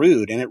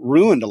screwed, and it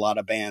ruined a lot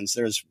of bands.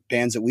 There's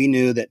bands that we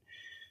knew that,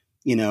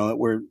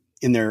 were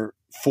in their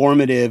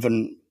formative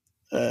and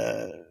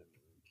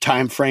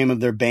time frame of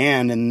their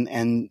band,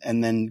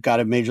 and then got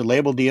a major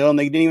label deal, and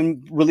they didn't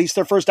even release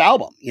their first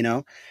album.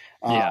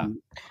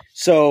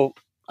 So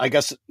I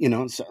guess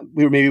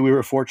we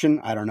were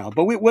fortunate. I don't know,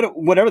 but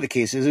whatever the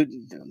case is,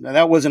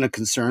 that wasn't a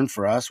concern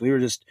for us. We were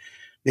just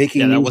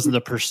making. Yeah, that wasn't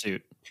the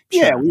pursuit.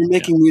 Sure. Yeah, we were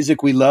making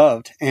music we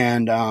loved,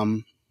 and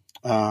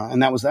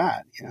that was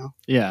that.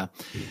 Yeah.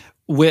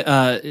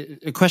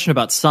 A question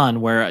about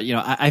Sunn, where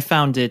I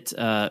found it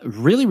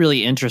really,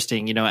 really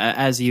interesting.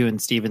 As you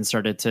and Steven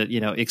started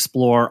to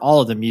explore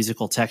all of the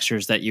musical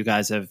textures that you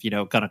guys have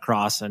gone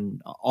across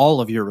and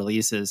all of your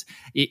releases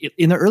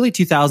in the early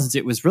 2000s.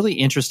 It was really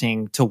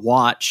interesting to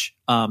watch.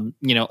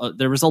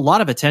 There was a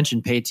lot of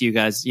attention paid to you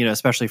guys,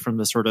 especially from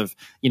the sort of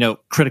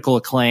critical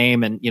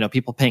acclaim and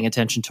people paying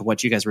attention to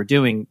what you guys were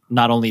doing,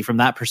 not only from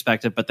that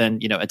perspective, but then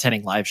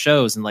attending live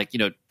shows and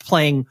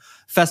playing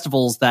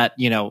festivals that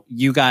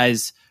you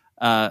guys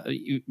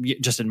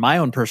just in my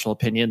own personal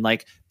opinion,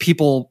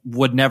 people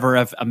would never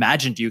have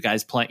imagined you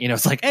guys playing.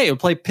 It's like, hey, we'll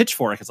play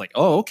Pitchfork. It's like,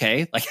 oh,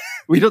 okay,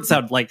 we don't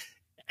sound like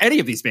any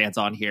of these bands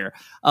on here.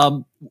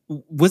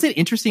 Was it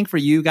interesting for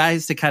you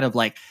guys to kind of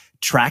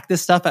track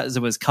this stuff as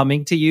it was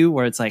coming to you,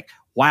 where it's like,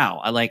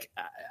 wow,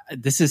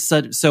 this is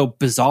so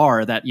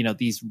bizarre that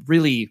these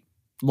really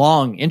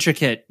long,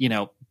 intricate,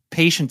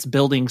 patience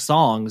building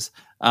songs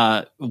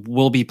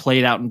will be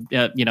played out in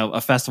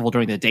a festival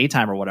during the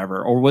daytime or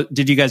whatever? Or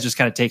did you guys just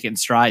kind of take it in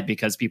stride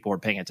because people were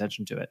paying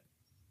attention to it?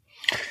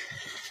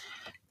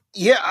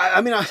 Yeah,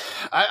 I mean,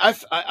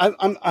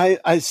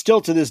 I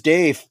still to this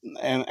day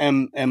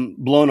am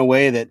blown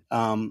away that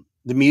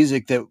the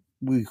music that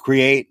we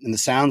create and the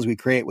sounds we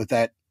create with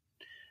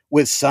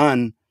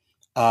Sunn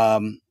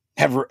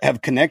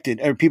have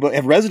connected, or people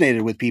have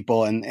resonated with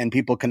people, and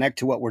people connect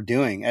to what we're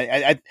doing.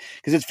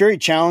 Because it's very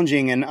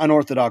challenging and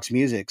unorthodox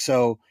music.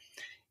 So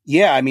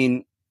yeah, I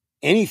mean,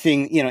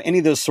 anything, any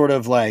of those sort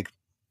of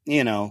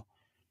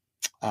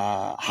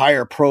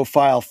higher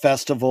profile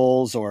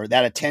festivals, or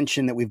that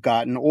attention that we've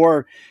gotten,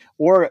 or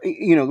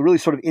really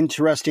sort of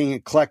interesting,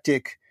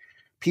 eclectic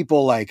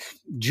people like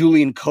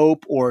Julian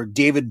Cope or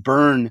David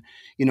Byrne,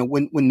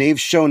 when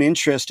they've shown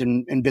interest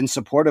and been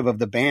supportive of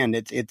the band,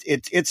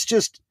 it's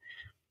just,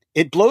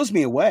 it blows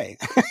me away.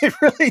 It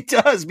really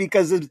does,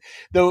 because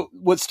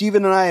what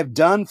Steven and I have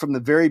done from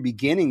the very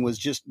beginning was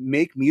just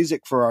make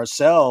music for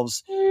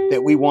ourselves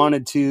that we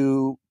wanted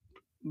to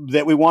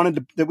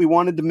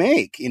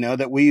make,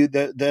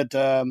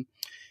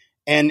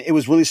 and it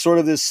was really sort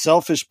of this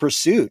selfish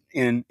pursuit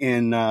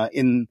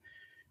that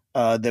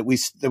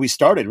we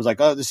started. It was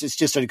like, oh, this is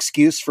just an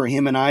excuse for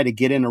him and I to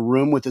get in a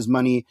room with as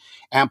many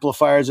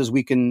amplifiers as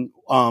we can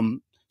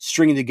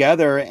string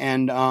together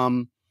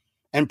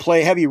and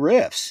play heavy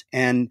riffs.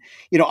 And,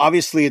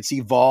 obviously it's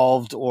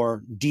evolved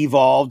or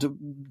devolved,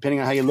 depending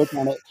on how you look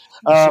at it,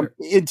 Sure.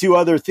 into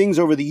other things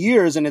over the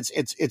years. And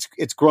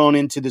it's grown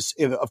into this,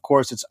 of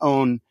course, its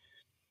own,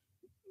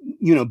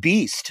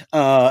 beast.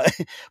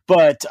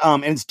 But,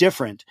 and it's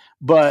different,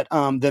 but,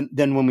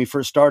 than when we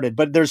first started,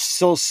 but there's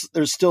still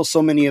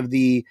so many of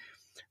the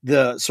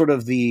sort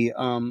of the,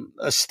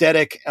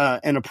 aesthetic,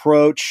 and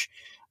approach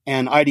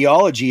and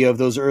ideology of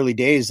those early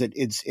days that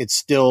it's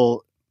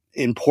still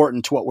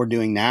important to what we're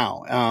doing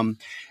now.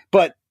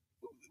 But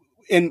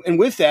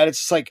with that, it's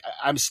just like,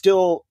 I'm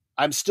still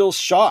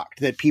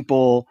shocked that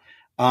people,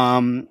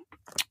 have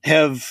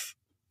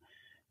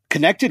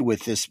connected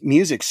with this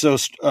music so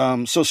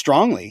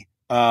strongly.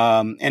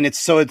 And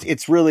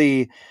it's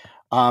really,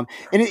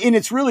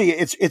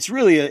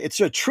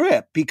 it's a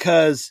trip,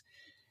 because,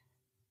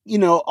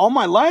 all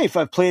my life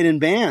I've played in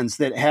bands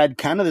that had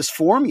kind of this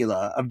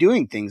formula of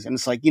doing things. And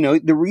it's like,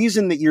 the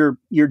reason that you're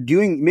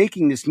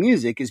making this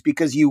music is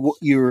because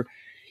you're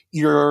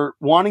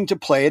wanting to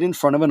play it in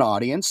front of an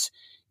audience.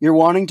 You're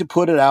wanting to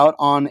put it out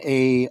on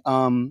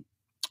an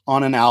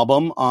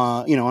album,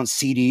 on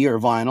CD or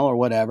vinyl or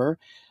whatever.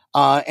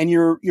 And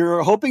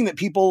you're hoping that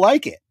people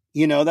like it.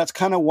 That's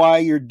kind of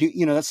why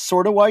that's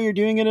sort of why you're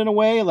doing it in a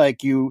way.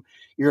 Like you're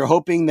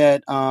hoping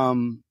that,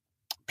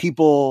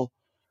 people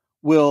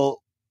will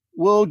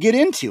get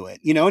into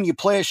it, and you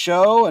play a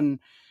show and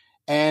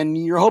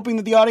you're hoping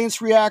that the audience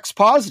reacts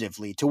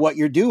positively to what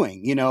you're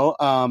doing.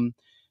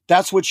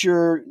 That's what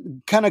your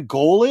kind of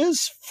goal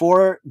is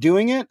for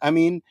doing it. I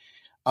mean,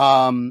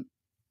 and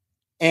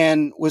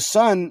with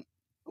Sunn,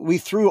 we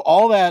threw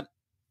all that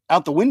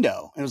out the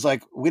window. It was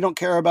like, we don't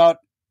care about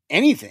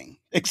anything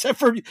except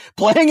for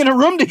playing in a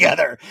room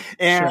together.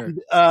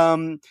 And,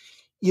 Sure.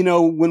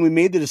 when we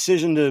made the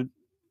decision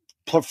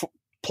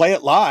play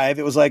it live,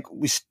 it was like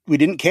we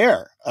didn't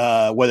care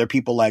whether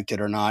people liked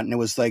it or not, and it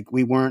was like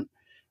we weren't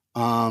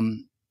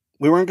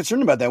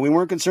concerned about that. We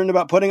weren't concerned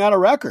about putting out a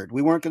record.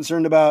 We weren't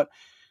concerned about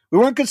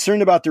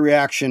the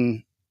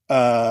reaction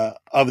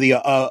of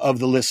the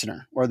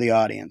listener or the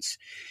audience.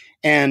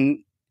 And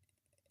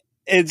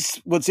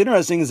what's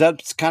interesting is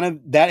that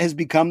has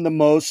become the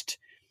most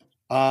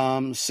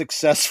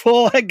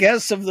successful, I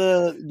guess, of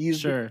the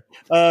user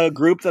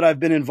group that I've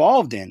been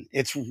involved in.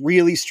 It's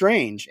really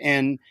strange.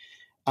 And,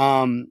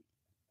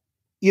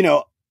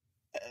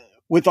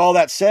 with all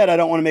that said, I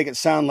don't want to make it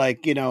sound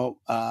like,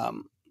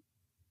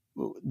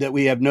 that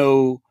we have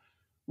no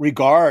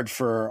regard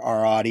for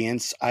our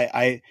audience.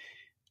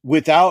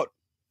 Without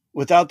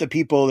the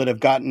people that have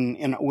gotten,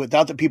 and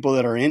without the people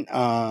that are in,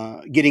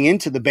 getting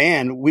into the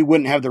band, we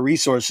wouldn't have the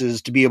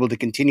resources to be able to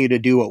continue to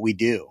do what we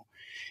do.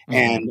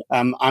 And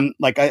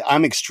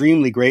I'm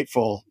extremely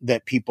grateful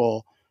that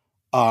people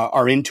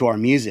are into our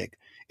music.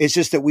 It's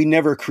just that we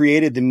never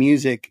created the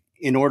music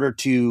in order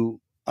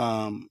to,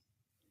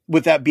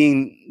 with that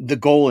being the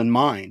goal in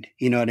mind.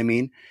 You know what I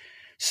mean?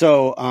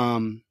 So,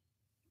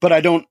 but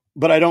I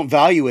don't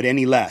value it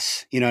any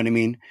less. You know what I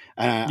mean?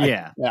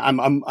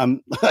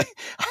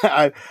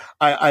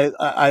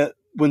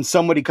 When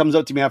somebody comes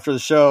up to me after the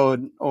show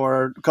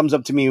or comes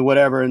up to me,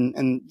 whatever,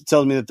 and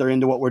tells me that they're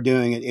into what we're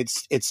doing,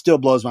 it still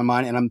blows my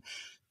mind. And I'm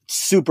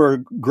super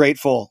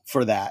grateful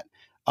for that.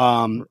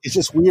 It's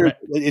just weird. Right.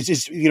 It's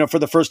just, for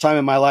the first time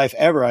in my life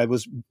ever, I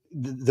was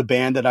the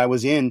band that I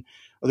was in,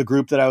 or the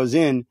group that I was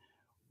in,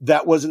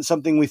 that wasn't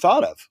something we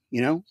thought of,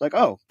 like,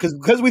 oh,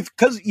 because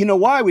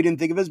why we didn't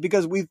think of it is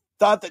because we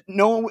thought that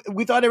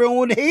we thought everyone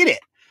would hate it.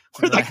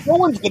 We're like, no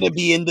one's going to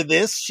be into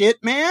this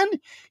shit, man.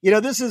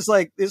 This is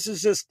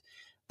just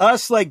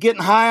us like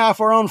getting high off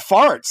our own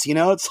farts.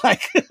 It's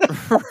like,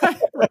 right.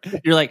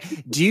 You're like,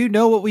 do you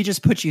know what we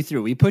just put you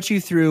through? We put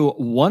you through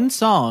one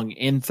song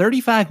in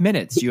 35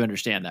 minutes. Do you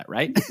understand that?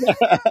 Right.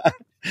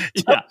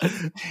 Yeah.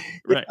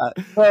 Right.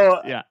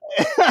 So, yeah.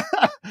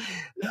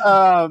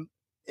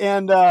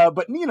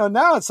 But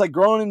now it's like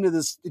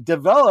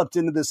developed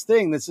into this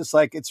thing that's just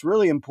like, it's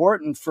really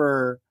important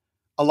for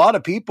a lot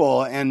of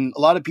people, and a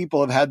lot of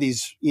people have had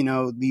these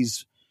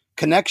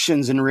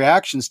connections and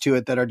reactions to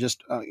it that are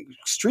just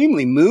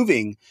extremely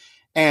moving.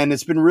 And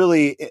it's been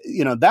really,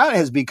 that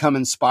has become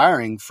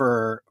inspiring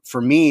for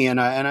me.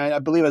 And I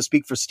believe I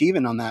speak for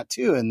Steven on that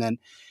too. And then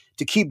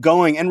to keep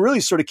going and really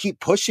sort of keep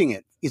pushing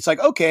it. It's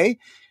like, okay,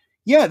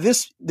 yeah,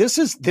 this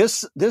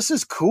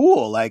is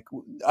cool. Like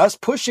us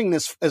pushing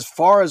this as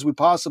far as we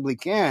possibly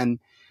can.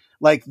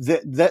 Like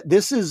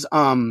this is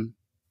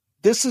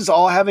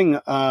all having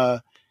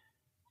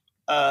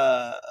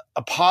a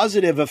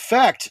positive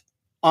effect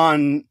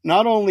on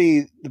not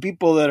only the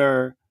people that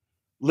are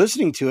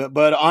listening to it,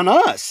 but on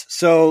us.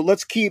 So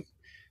let's keep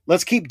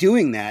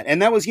doing that.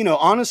 And that was,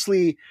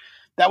 honestly,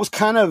 that was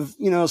kind of,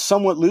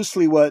 somewhat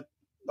loosely what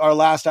our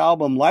last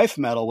album, Life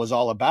Metal, was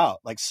all about.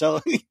 Like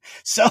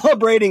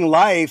celebrating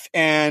life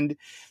and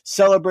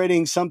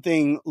celebrating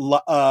something,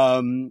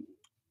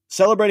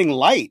 celebrating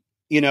light,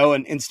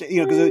 and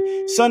because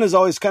Sunn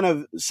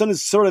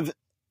is sort of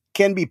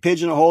can be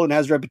pigeonholed and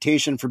has a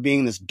reputation for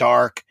being this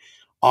dark,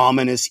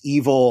 ominous,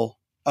 evil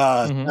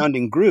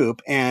sounding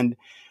group. And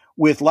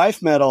with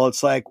Life Metal,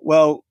 it's like,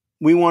 well,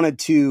 we wanted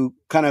to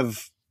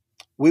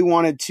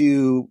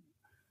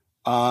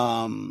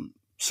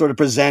sort of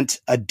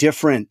present a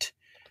different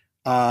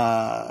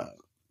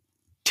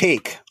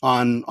take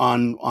on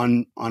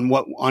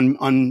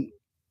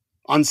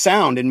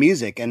sound and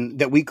music, and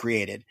that we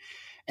created.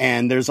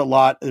 And and for a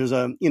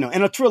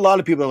lot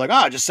of people, they're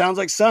like, it just sounds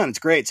like Sunn. It's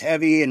great. It's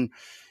heavy and,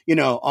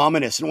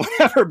 ominous and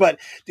whatever. But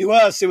to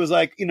us, it was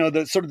like,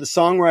 the sort of the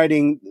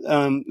songwriting,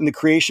 and the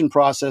creation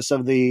process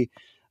of the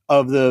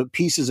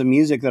pieces of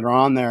music that are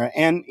on there,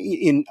 and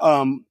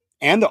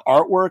and the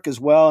artwork as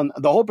well. And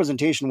the whole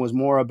presentation was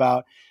more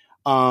about,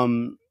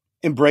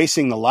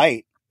 embracing the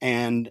light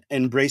and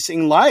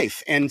embracing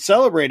life and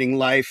celebrating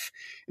life,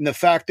 and the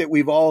fact that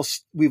we've all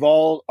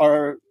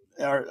are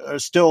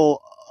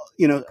still,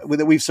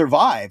 that we've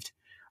survived.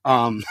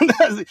 And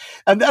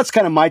that's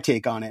kind of my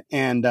take on it.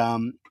 And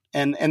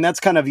that's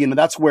kind of,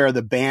 that's where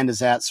the band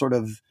is at sort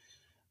of,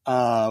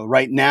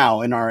 right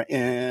now in our,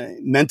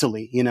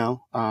 mentally,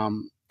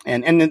 and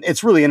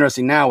it's really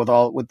interesting now with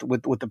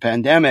the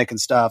pandemic and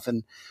stuff.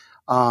 And,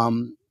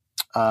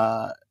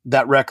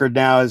 that record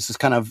now is just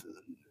kind of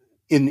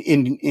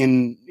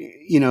in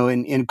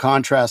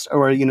contrast,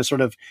 or,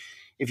 sort of,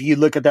 if you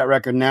look at that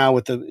record now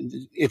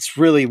it's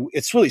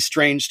really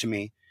strange to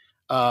me.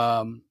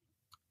 But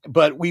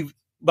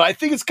I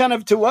think it's kind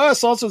of, to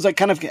us also, it's like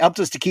kind of helped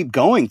us to keep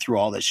going through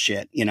all this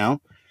shit, Yeah.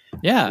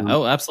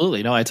 Oh,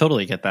 absolutely. No, I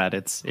totally get that.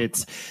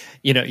 It's,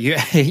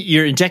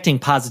 you're injecting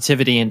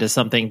positivity into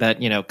something that,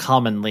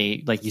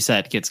 commonly, like you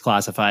said, gets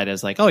classified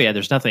as like, oh yeah,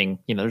 there's nothing,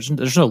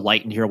 there's no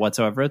light in here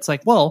whatsoever. It's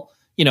like, well,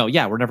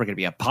 yeah, we're never going to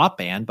be a pop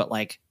band, but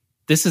like,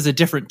 this is a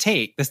different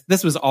take.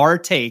 This was our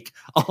take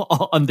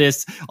on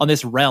this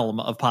realm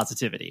of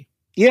positivity.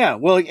 Yeah.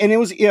 Well, and it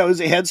was a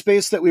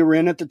headspace that we were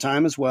in at the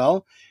time as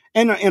well.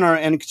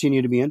 and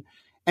continue to be in,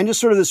 and just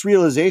sort of this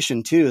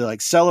realization too,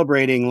 like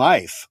celebrating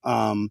life,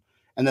 and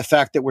the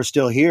fact that we're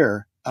still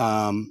here.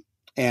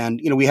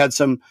 And we had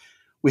some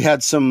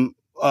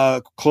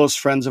close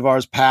friends of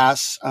ours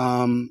pass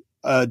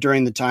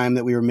during the time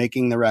that we were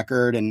making the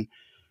record, and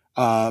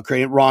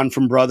created. Ron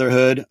from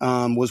Brotherhood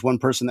was one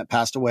person that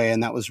passed away,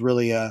 and that was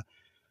really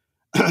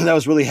that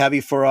was really heavy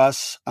for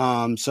us.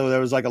 So there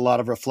was like a lot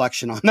of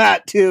reflection on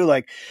that too,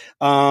 like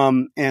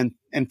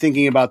and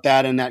thinking about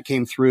that, and that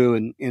came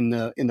through in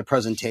the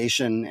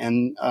presentation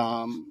and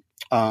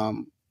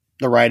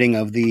the writing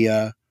of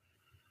the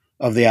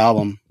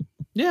album.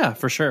 Yeah,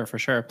 for sure.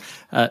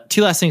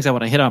 Two last things I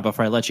want to hit on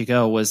before I let you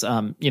go was,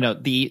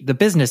 the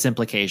business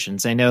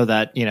implications. I know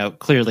that,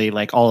 clearly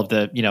like all of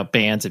the,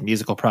 bands and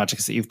musical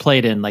projects that you've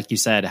played in, like you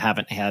said,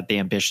 haven't had the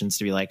ambitions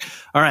to be like,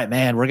 all right,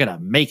 man, we're going to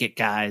make it,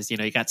 guys.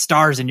 You got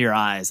stars in your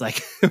eyes.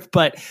 Like,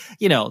 but,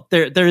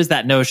 there is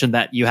that notion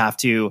that you have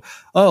to,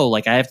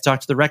 I have to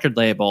talk to the record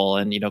label.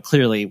 And,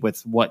 clearly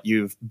with what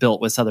you've built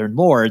with Southern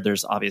Lord,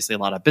 there's obviously a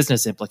lot of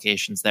business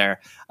implications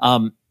there.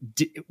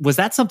 Was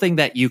that something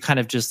that you kind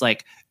of just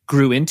like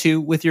grew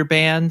into with your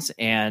bands,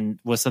 and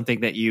was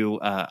something that you,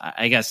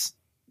 I guess,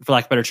 for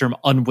lack of a better term,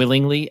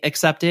 unwillingly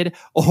accepted?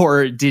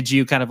 Or did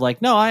you kind of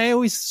like, no, I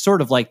always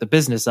sort of like the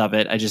business of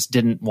it, I just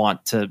didn't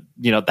want to,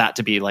 that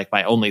to be like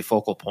my only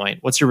focal point?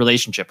 What's your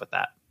relationship with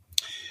that?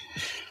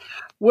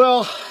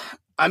 Well,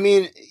 I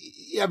mean,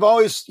 I've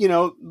always,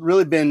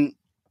 really been,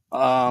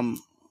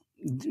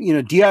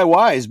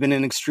 DIY has been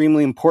an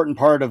extremely important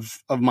part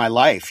of my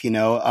life,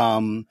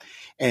 and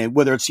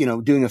whether it's,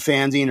 doing a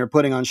fanzine or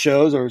putting on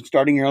shows or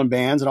starting your own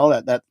bands and all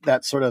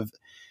that sort of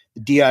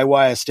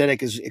DIY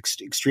aesthetic is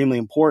extremely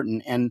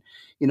important. And,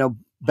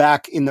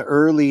 back in the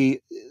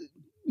early,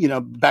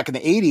 back in the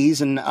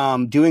 80s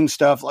and doing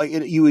stuff like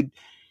you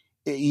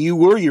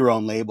were your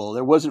own label.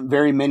 There wasn't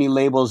very many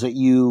labels that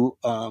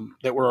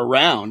that were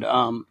around.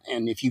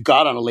 And if you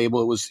got on a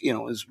label, it was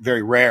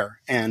very rare.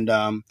 And,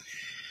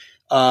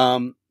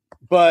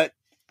 but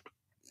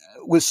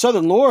with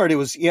Southern Lord, it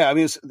was,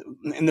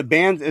 and the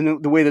band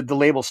and the way that the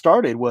label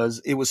started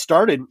was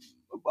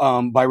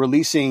by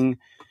releasing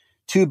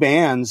two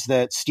bands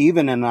that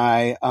Steven and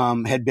I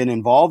had been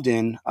involved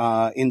in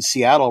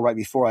Seattle right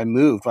before I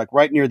moved. Like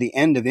right near the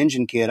end of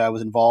Engine Kid, I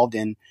was involved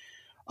in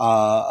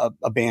a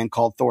band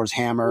called Thor's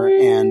Hammer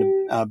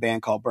and a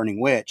band called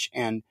Burning Witch.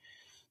 And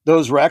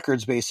those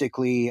records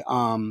basically,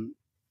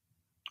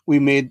 we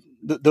made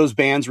those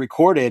bands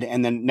recorded,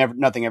 and then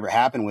nothing ever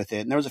happened with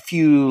it. And there was a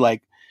few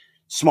like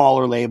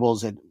smaller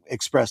labels that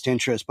expressed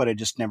interest, but it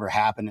just never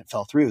happened. It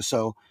fell through.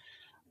 So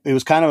it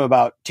was kind of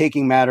about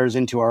taking matters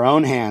into our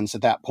own hands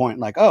at that point.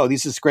 Like, oh,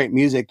 this is great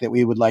music that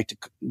we would like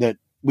that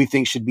we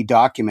think should be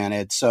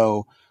documented.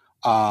 So,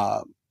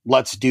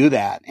 let's do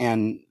that.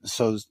 And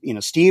so,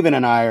 Steven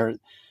and I are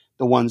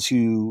the ones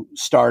who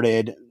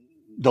started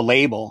the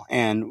label,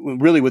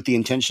 and really with the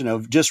intention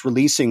of just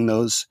releasing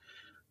those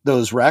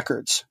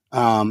records,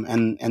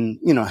 and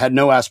had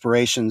no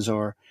aspirations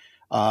or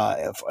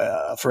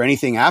for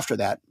anything after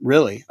that,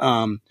 really.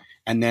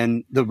 And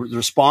then the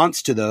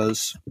response to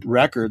those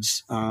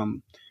records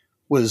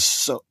was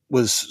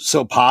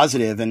so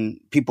positive, and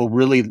people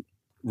really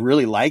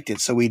liked it.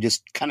 So we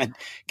just kind of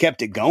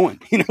kept it going.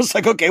 It's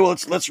like, okay, well,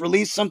 let's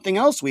release something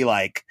else we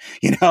like,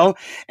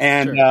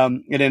 and sure.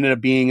 It ended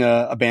up being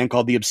a band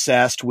called The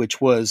Obsessed, which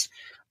was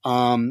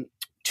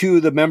two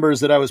of the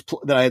members that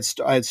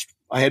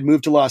I had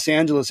moved to Los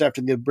Angeles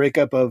after the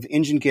breakup of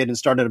Engine Kid and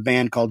started a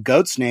band called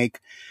Goatsnake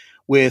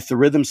with the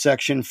rhythm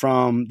section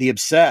from The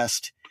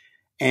Obsessed.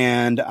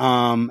 And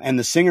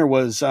the singer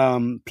was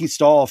Pete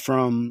Stahl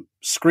from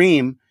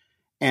Scream,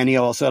 and he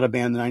also had a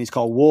band in the 90s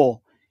called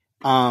Wool.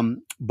 There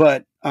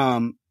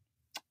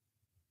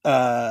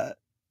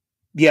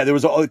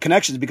was all the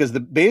connections because the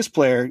bass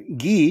player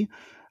Guy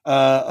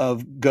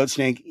of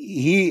Goatsnake,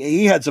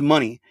 he had some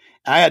money.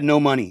 I had no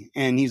money,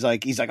 and he's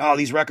like, oh,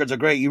 these records are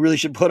great. You really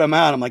should put them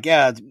out. I'm like,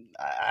 yeah,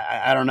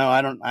 I don't know.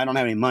 I don't have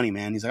any money,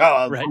 man. He's like,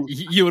 oh, right.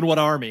 You and what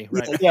army?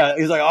 Right. Yeah.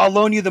 He's like, I'll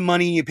loan you the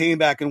money and you pay me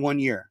back in 1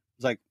 year.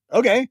 It's like,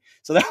 okay.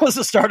 So that was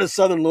the start of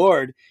Southern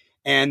Lord.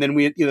 And then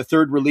the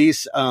third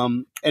release,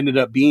 ended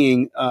up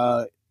being,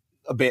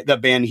 that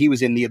band he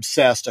was in, The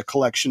Obsessed, a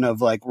collection of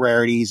like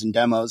rarities and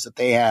demos that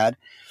they had.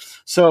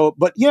 So,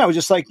 but it was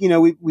just like,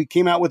 we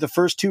came out with the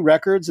first two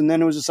records, and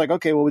then it was just like,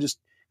 okay, well, we just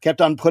kept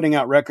on putting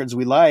out records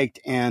we liked,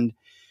 and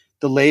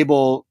the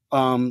label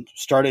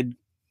started,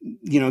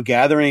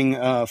 gathering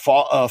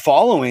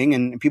following,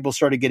 and people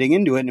started getting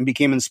into it, and it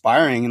became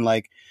inspiring, and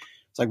like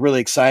it's like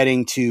really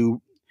exciting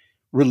to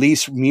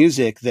release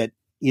music that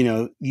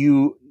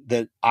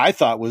that I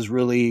thought was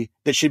really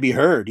that should be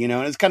heard. And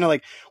it's kind of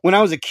like when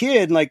I was a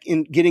kid, like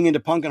in getting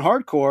into punk and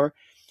hardcore,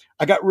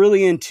 I got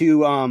really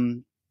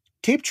into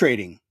tape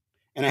trading.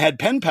 And I had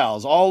pen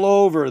pals all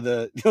over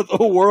the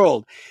whole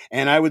world,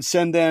 and I would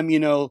send them,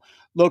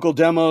 local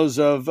demos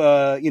of,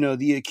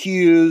 The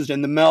Accused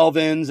and the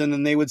Melvins, and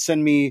then they would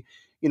send me,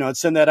 I'd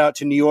send that out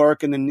to New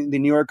York, and then the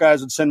New York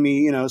guys would send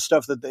me,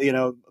 stuff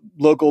that,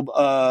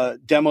 local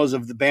demos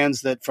of the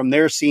bands that from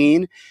their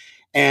scene.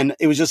 And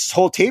it was just this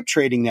whole tape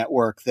trading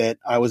network that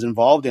I was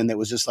involved in that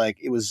was just like,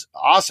 it was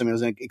awesome. It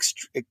was a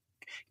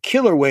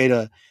killer way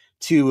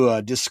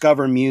to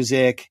discover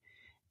music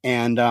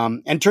and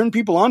turn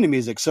people on to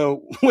music.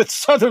 So with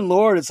Southern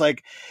Lord, it's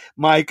like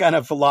my kind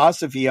of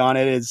philosophy on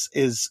it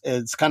is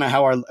kind of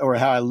how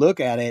I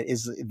look at it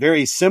is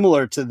very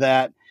similar to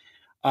that,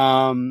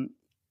 the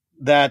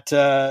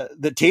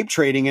tape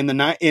trading in the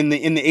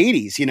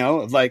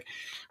 80s, of like,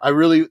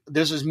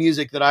 this is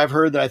music that I've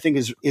heard that I think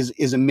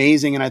is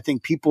amazing. And I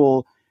think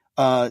people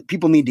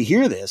need to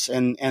hear this.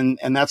 And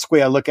that's the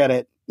way I look at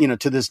it,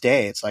 to this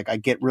day. It's like, I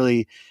get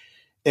really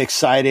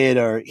excited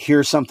or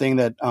hear something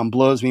that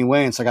blows me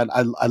away. It's like,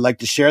 I like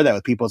to share that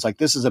with people. It's like,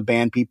 this is a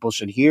band people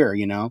should hear,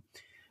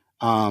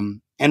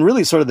 and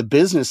really sort of the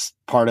business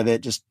part of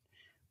it.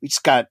 We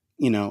just got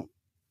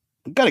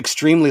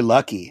extremely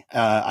lucky.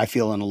 I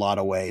feel in a lot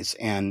of ways.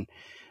 And,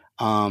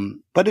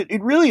 but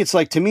it really, it's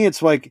like, to me,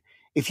 it's like,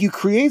 if you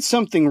create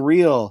something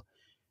real,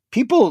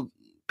 people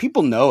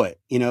know it,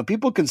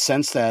 people can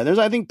sense that.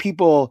 I think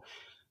people,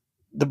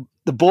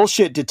 the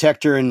bullshit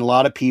detector in a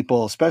lot of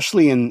people,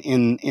 especially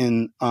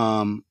in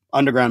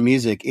underground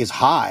music, is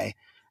high,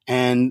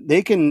 and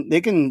they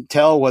can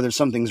tell whether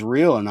something's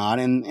real or not.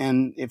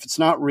 And if it's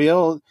not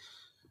real,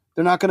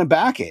 they're not going to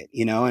back it,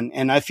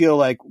 and I feel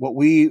like what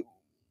we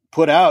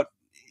put out,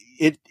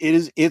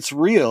 it's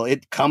real.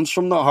 It comes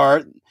from the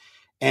heart.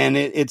 And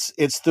it's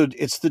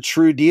the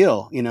true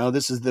deal.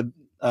 This is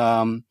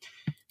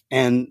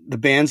and the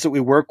bands that we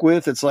work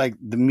with, it's like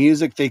the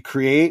music they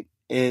create,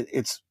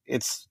 it's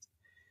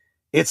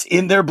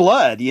in their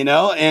blood,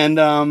 and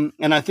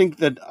I think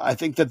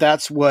that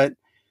that's what,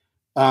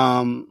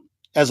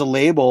 as a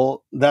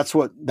label, that's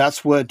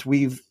what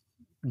we've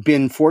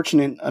been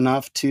fortunate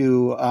enough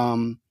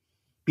to,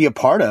 be a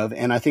part of.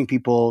 And I think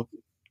people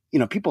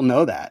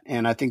know that.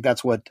 And I think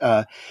that's what,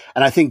 and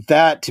I think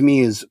that to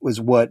me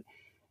was what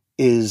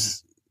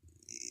is,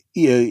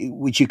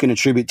 which you can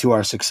attribute to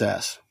our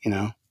success,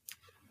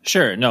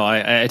 Sure. No,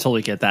 I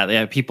totally get that.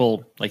 Yeah,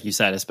 people, like you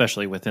said,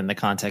 especially within the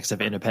context of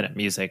independent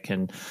music,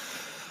 can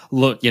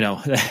look,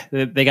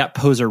 they got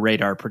poser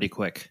radar pretty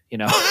quick,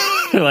 They're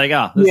like,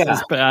 I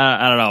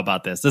don't know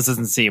about this. This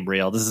doesn't seem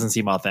real. This doesn't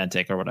seem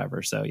authentic or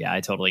whatever. So yeah,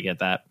 I totally get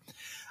that.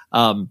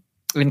 And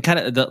kind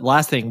of the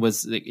last thing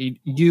was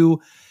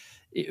you,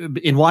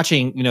 in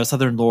watching,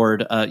 Southern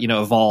Lord,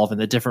 evolve and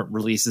the different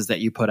releases that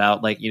you put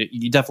out, like,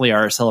 you definitely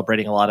are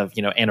celebrating a lot of,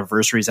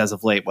 anniversaries as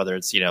of late, whether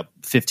it's,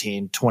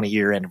 15, 20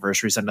 year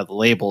anniversaries. I know the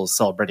label is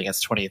celebrating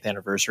its 20th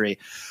anniversary.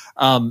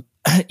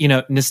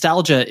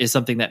 Nostalgia is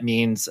something that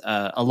means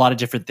a lot of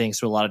different things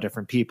to a lot of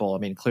different people. I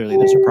mean, clearly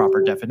there's a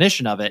proper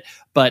definition of it,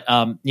 but,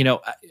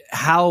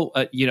 how,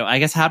 I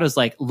guess, how does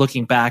like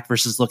looking back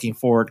versus looking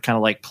forward kind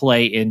of like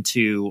play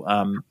into,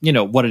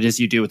 what it is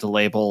you do with the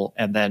label,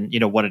 and then,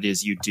 what it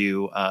is you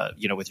do,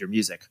 with your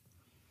music?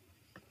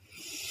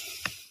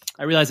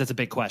 I realize that's a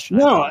big question.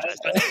 No,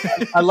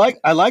 I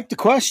like the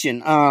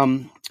question.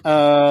 Trying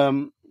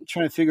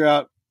to figure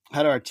out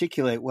how to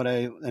articulate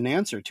an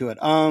answer to it.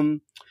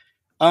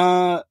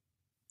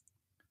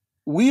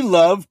 We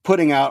love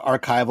putting out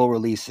archival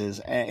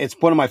releases. It's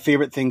one of my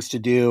favorite things to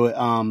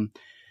do.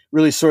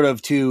 Really sort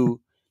of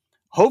to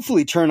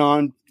hopefully turn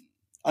on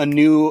a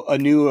new or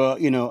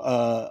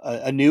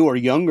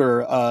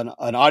younger,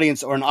 an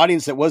audience, or an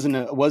audience that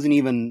wasn't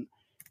even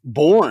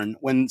born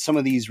when some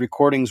of these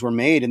recordings were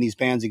made and these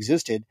bands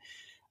existed,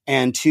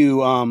 and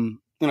to,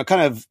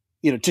 kind of,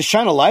 to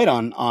shine a light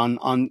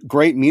on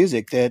great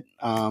music that,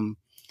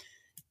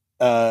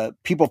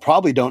 people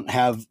probably don't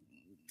have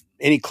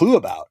any clue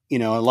about, a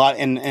lot.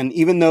 And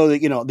even though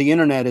that, the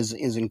internet is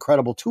an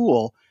incredible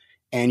tool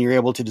and you're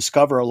able to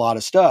discover a lot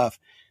of stuff,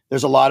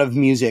 there's a lot of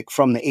music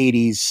from the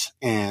 80s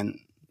and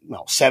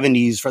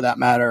 70s for that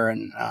matter.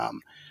 And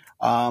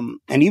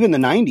even the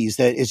 90s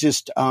that is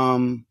just,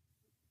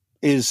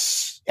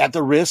 is at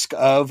the risk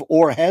of,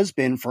 or has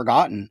been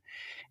forgotten.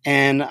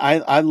 And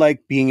I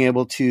like being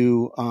able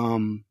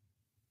to,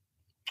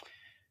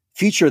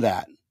 feature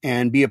that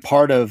and be a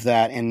part of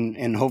that,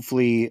 and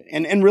hopefully,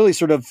 and really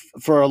sort of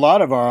for a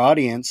lot of our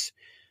audience,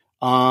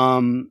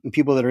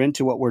 people that are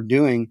into what we're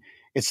doing,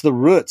 it's the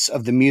roots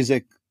of the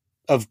music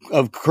of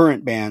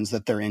current bands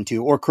that they're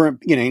into, or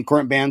current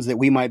bands that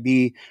we might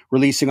be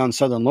releasing on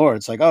Southern Lord.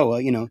 It's like, oh,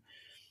 well,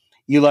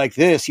 you like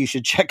this, you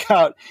should check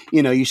out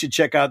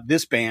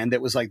this band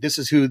that was like, this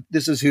is who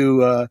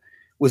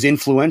was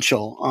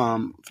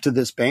influential, to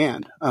this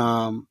band.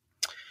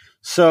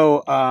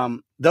 So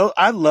though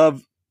I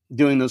love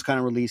doing those kind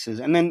of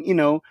releases. And then,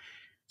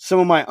 some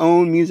of my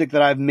own music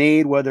that I've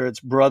made, whether it's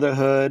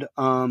Brotherhood,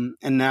 and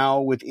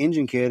now with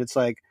Engine Kid, it's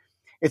like,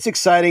 it's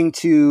exciting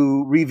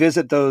to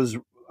revisit those,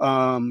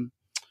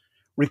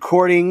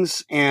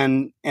 recordings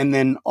and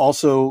then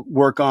also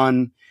work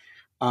on,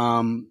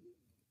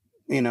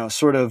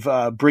 sort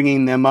of,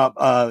 bringing them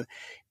up,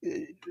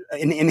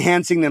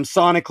 enhancing them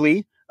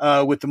sonically,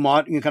 with the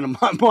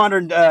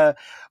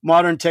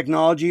modern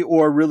technology,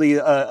 or really,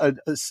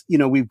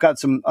 we've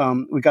got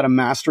a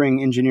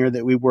mastering engineer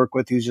that we work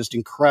with who's just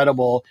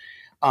incredible,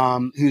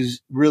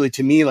 who's really,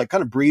 to me, like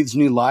kind of breathes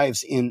new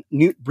life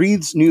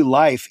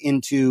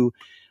into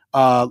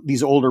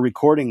these older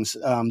recordings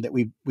that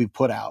we've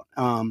put out.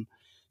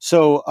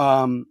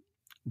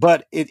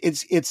 But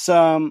it's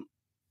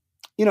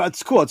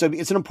cool. It's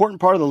an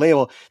important part of the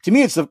label. To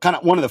me, it's the kind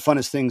of one of the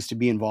funnest things to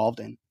be involved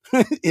in.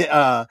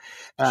 Sure.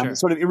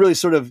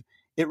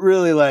 It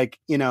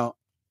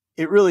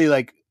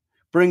really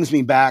brings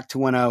me back to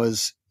when I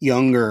was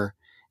younger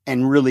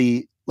and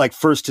really like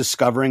first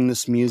discovering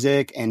this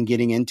music and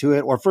getting into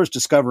it, or first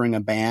discovering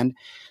a band.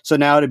 So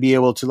now to be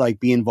able to like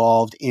be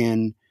involved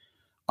in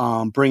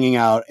bringing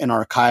out an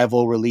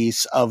archival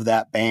release of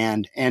that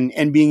band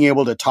and being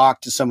able to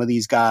talk to some of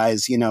these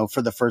guys,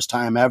 for the first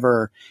time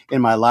ever in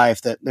my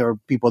life, that there were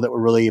people that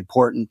were really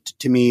important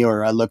to me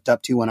or I looked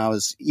up to when I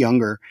was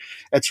younger.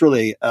 It's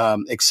really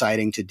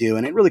exciting to do.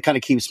 And it really kind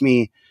of keeps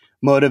me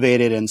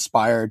motivated,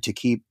 inspired to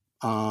keep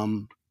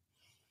moving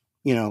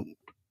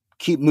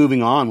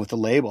on with the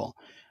label.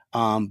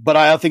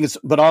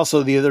 But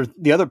also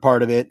the other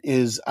part of it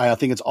is I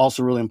think it's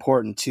also really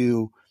important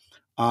to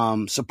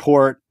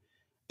support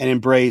and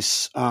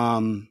embrace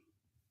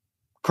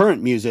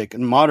current music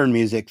and modern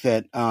music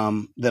that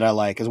I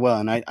like as well.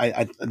 And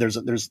I there's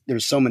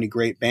so many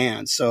great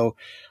bands. So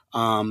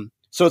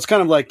it's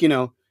kind of like,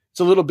 it's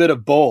a little bit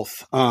of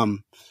both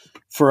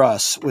for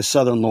us with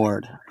Southern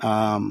Lord.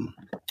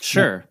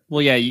 Sure.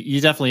 Well, yeah,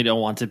 you definitely don't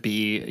want to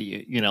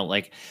be,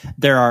 like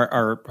there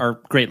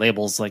are great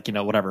labels like,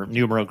 whatever,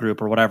 Numero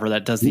Group or whatever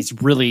that does these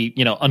really,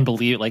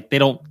 unbelievable, like they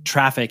don't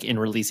traffic in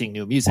releasing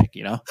new music,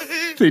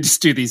 they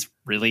just do these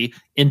really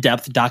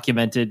in-depth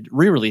documented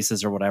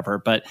re-releases or whatever.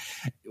 But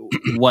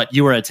what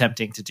you were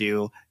attempting to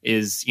do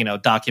is,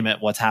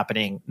 document what's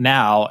happening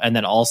now. And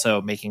then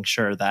also making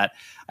sure that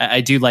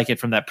I do like it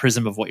from that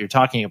prism of what you're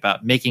talking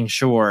about, making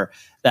sure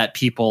that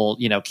people,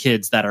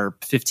 kids that are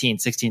 15,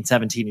 16,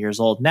 17 years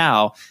old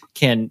now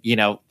can,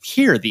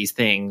 hear these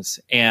things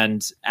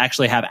and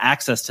actually have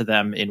access to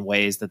them in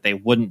ways that they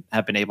wouldn't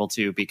have been able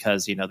to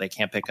because, they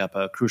can't pick up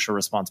a Crucial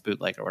Response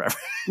bootleg or whatever,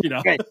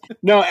 Okay.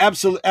 No,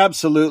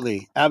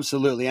 absolutely.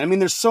 I mean,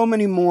 there's so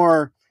many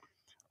more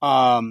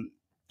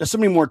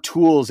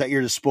tools at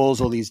your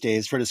disposal these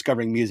days for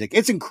discovering music.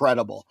 It's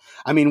incredible.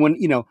 I mean,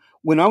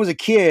 when I was a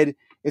kid,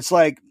 it's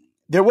like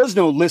there was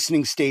no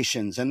listening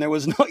stations and there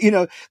was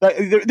no,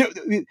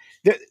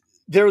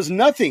 there was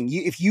nothing.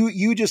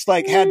 You just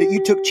like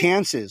you took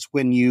chances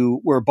when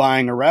you were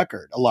buying a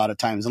record a lot of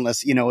times,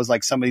 unless, it was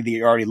like somebody that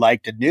you already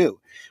liked and knew,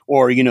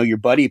 or, your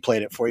buddy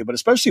played it for you, but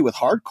especially with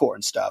hardcore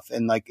and stuff.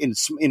 And like, and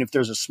if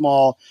there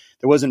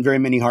wasn't very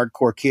many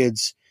hardcore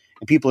kids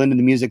and people into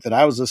the music that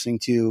I was listening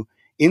to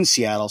in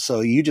Seattle.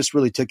 So you just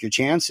really took your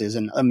chances.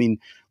 And I mean,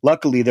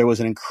 luckily there was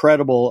an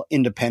incredible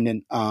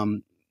independent,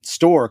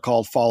 store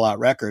called Fallout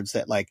Records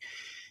that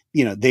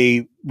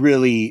they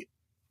really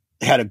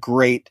had a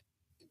great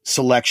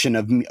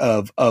selection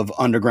of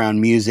underground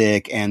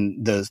music,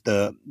 and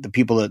the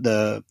people that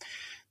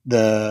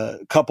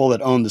the couple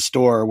that owned the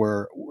store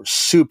were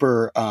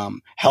super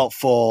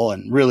helpful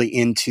and really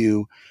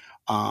into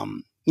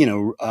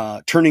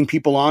turning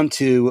people on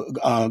to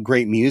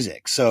great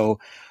music. So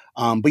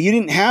but you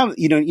didn't have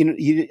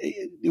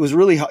it was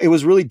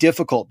really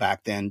difficult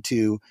back then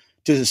to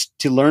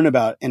learn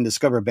about and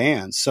discover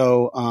bands.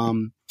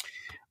 So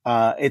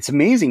it's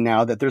amazing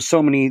now that there's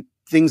so many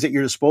things at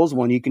your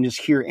disposal and you can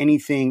just hear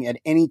anything at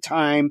any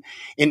time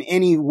in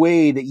any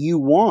way that you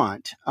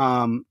want.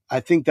 I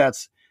think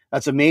that's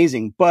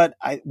amazing. But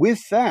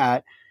with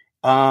that,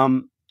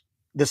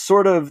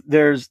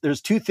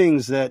 there's two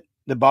things that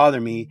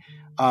bother me.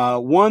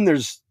 One,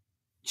 there's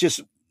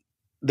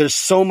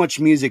so much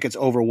music, it's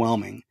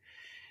overwhelming.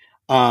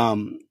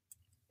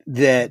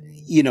 That,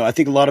 I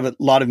think a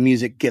lot of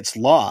music gets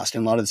lost,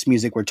 and a lot of this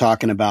music we're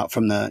talking about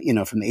from the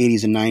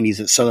 80s and 90s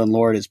that Southern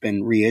Lord has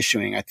been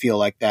reissuing. I feel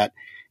like that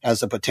has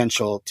the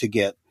potential to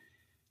get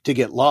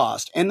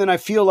lost. And then I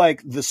feel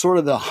like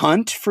the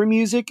hunt for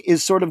music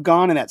is sort of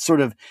gone, and that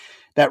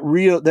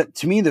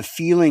to me, the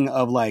feeling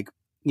of like,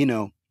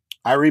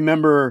 I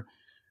remember,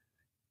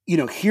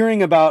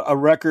 hearing about a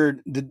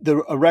record,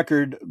 a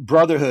record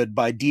Brotherhood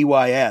by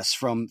DYS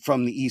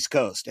from the East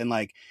Coast, and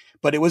like,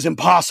 but it was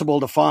impossible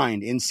to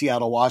find in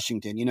Seattle,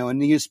 Washington,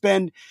 and you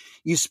spend,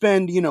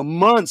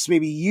 months,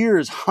 maybe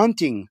years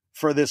hunting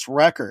for this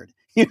record,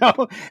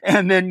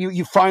 and then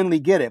you finally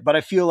get it. But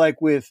I feel like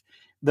with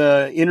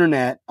the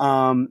internet,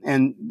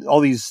 and all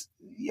these,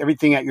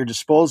 everything at your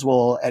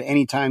disposal at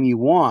any time you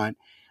want,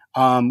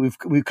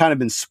 we've kind of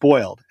been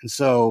spoiled. And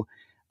so,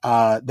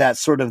 that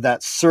sort of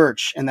that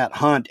search and that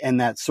hunt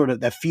and that sort of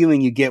that feeling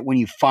you get when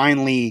you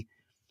finally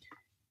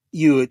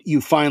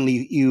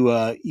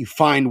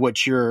find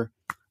what you're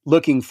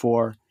looking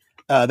for,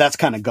 that's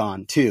kind of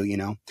gone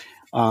too,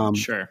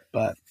 Sure.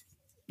 But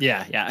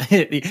yeah.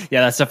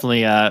 That's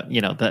definitely,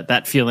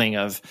 that feeling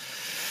of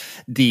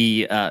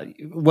the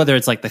whether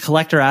it's like the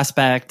collector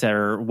aspect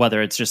or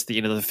whether it's just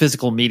the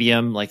physical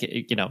medium, like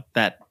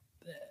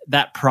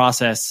that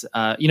process,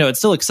 it's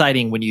still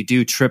exciting when you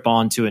do trip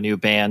onto a new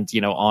band,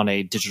 on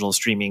a digital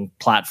streaming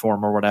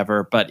platform or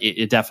whatever. But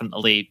it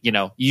definitely,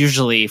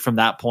 usually from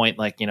that point,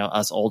 like,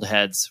 us old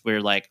heads,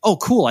 we're like, oh,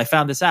 cool, I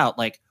found this out.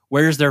 Like,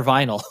 where's their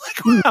vinyl?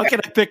 Like, how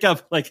can I pick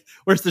up? Like,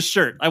 where's the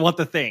shirt? I want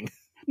the thing.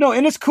 No,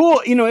 and it's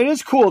cool. It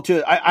is cool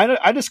to.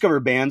 I discover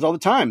bands all the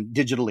time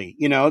digitally.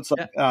 It's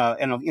like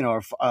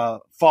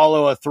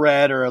follow a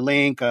thread or a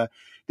link.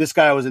 This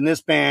guy was in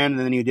this band,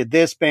 and then you did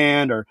this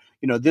band, or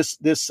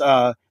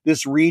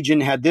this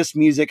region had this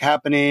music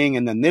happening,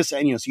 and then this,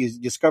 and so you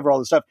discover all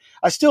the stuff.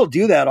 I still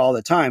do that all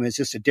the time. It's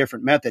just a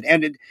different method,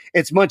 and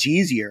it's much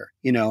easier,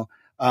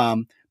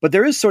 But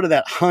there is sort of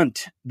that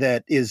hunt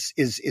that is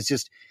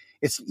just.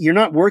 You're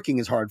not working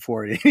as hard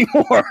for it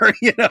anymore,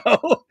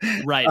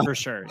 Right, for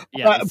sure.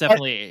 Yeah, it's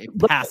definitely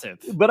passive.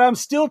 But I'm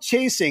still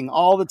chasing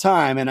all the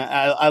time, and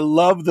I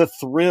love the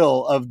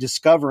thrill of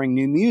discovering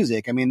new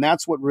music. I mean,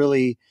 that's what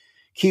really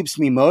keeps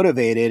me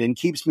motivated and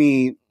keeps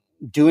me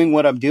doing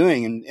what I'm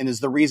doing, and is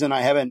the reason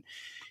I haven't,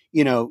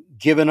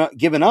 given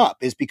up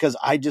is because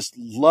I just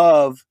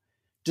love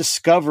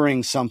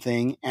discovering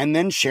something and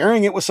then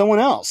sharing it with someone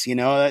else.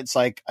 It's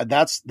like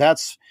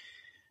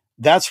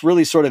that's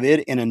really sort of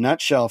it in a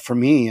nutshell for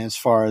me as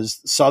far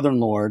as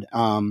Southern Lord.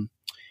 That's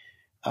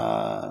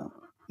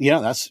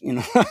there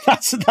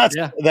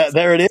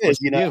it is.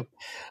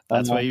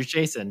 That's what you're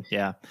chasing.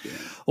 Yeah.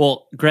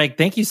 Well, Greg,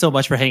 thank you so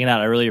much for hanging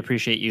out. I really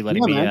appreciate you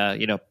letting me,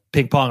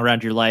 ping pong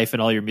around your life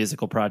and all your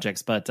musical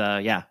projects. But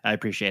I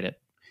appreciate it.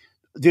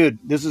 Dude,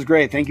 this is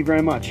great. Thank you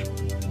very much.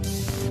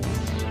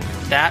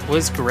 That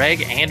was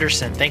Greg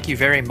Anderson. Thank you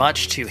very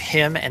much to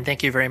him, and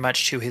thank you very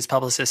much to his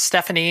publicist,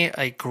 Stephanie,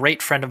 a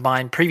great friend of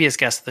mine, previous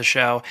guest of the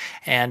show.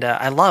 And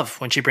I love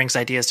when she brings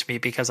ideas to me,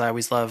 because I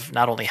always love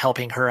not only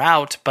helping her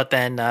out, but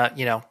then,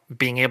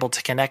 being able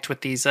to connect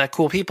with these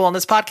cool people on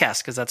this podcast,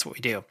 because that's what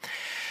we do.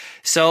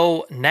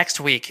 So next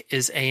week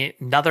is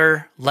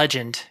another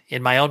legend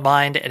in my own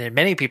mind and in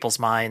many people's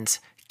minds,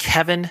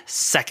 Kevin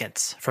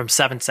Seconds from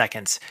 7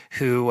 Seconds,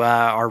 who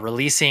are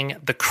releasing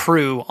The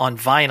Crew on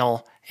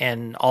vinyl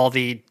and all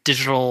the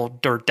digital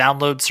or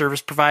download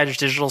service providers,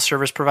 digital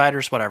service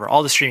providers, whatever,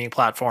 all the streaming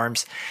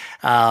platforms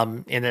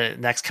in the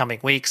next coming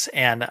weeks.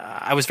 And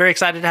I was very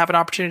excited to have an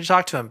opportunity to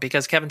talk to him,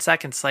 because Kevin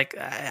Seconds,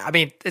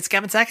 it's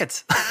Kevin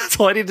Seconds. That's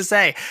all I need to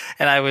say.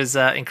 And I was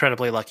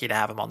incredibly lucky to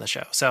have him on the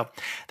show. So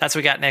that's what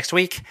we got next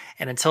week.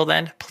 And until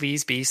then,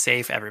 please be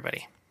safe,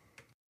 everybody.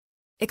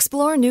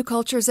 Explore new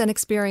cultures and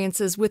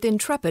experiences with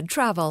Intrepid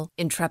Travel.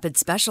 Intrepid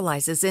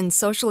specializes in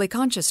socially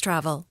conscious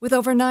travel, with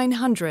over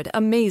 900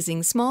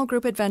 amazing small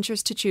group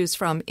adventures to choose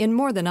from in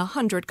more than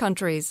 100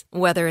 countries.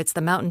 Whether it's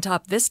the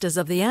mountaintop vistas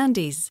of the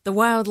Andes, the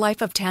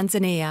wildlife of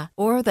Tanzania,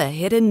 or the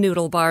hidden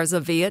noodle bars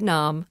of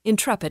Vietnam,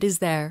 Intrepid is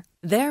there.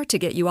 There to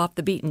get you off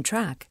the beaten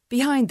track,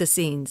 behind the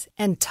scenes,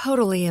 and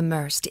totally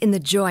immersed in the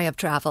joy of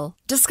travel.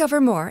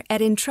 Discover more at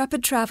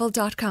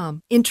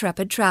intrepidtravel.com.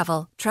 Intrepid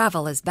Travel.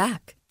 Travel is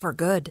back for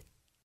good.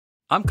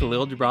 I'm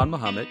Khalil Gibran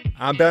Muhammad.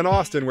 I'm Ben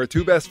Austin. We're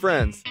two best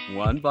friends.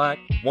 One black.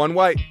 One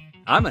white.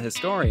 I'm a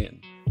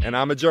historian. And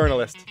I'm a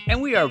journalist.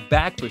 And we are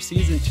back for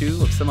season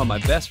 2 of Some of My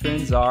Best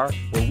Friends Are,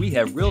 where we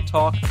have real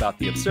talk about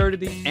the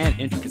absurdity and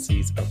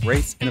intricacies of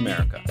race in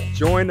America.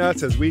 Join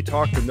us as we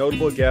talk to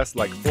notable guests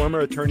like former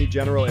Attorney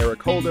General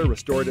Eric Holder,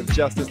 Restorative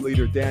Justice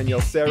Leader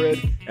Danielle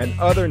Serid, and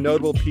other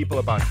notable people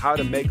about how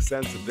to make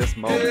sense of this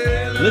moment.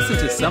 Listen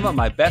to Some of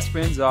My Best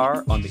Friends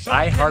Are on the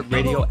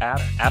iHeartRadio app,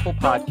 Apple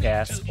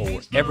Podcasts,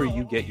 or wherever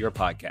you get your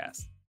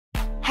podcasts.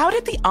 How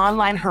did the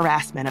online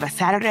harassment of a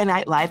Saturday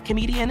Night Live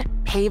comedian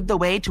pave the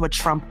way to a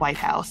Trump White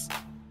House?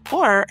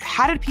 Or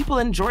how did people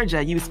in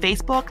Georgia use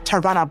Facebook to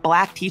run a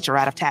black teacher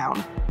out of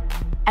town?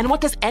 And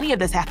what does any of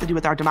this have to do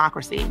with our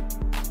democracy?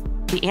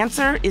 The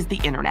answer is the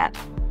internet.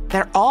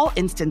 They're all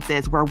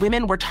instances where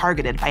women were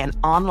targeted by an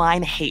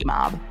online hate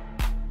mob.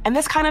 And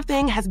this kind of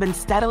thing has been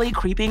steadily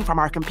creeping from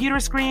our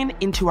computer screen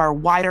into our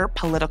wider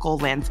political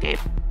landscape.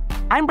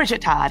 I'm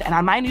Bridget Todd, and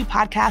on my new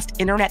podcast,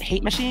 Internet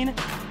Hate Machine,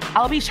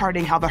 I'll be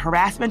charting how the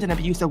harassment and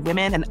abuse of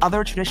women and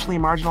other traditionally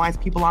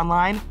marginalized people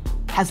online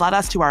has led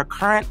us to our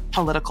current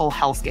political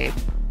hellscape,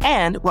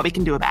 and what we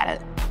can do about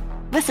it.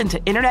 Listen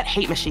to Internet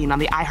Hate Machine on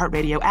the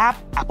iHeartRadio app,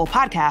 Apple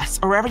Podcasts,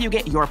 or wherever you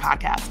get your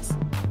podcasts.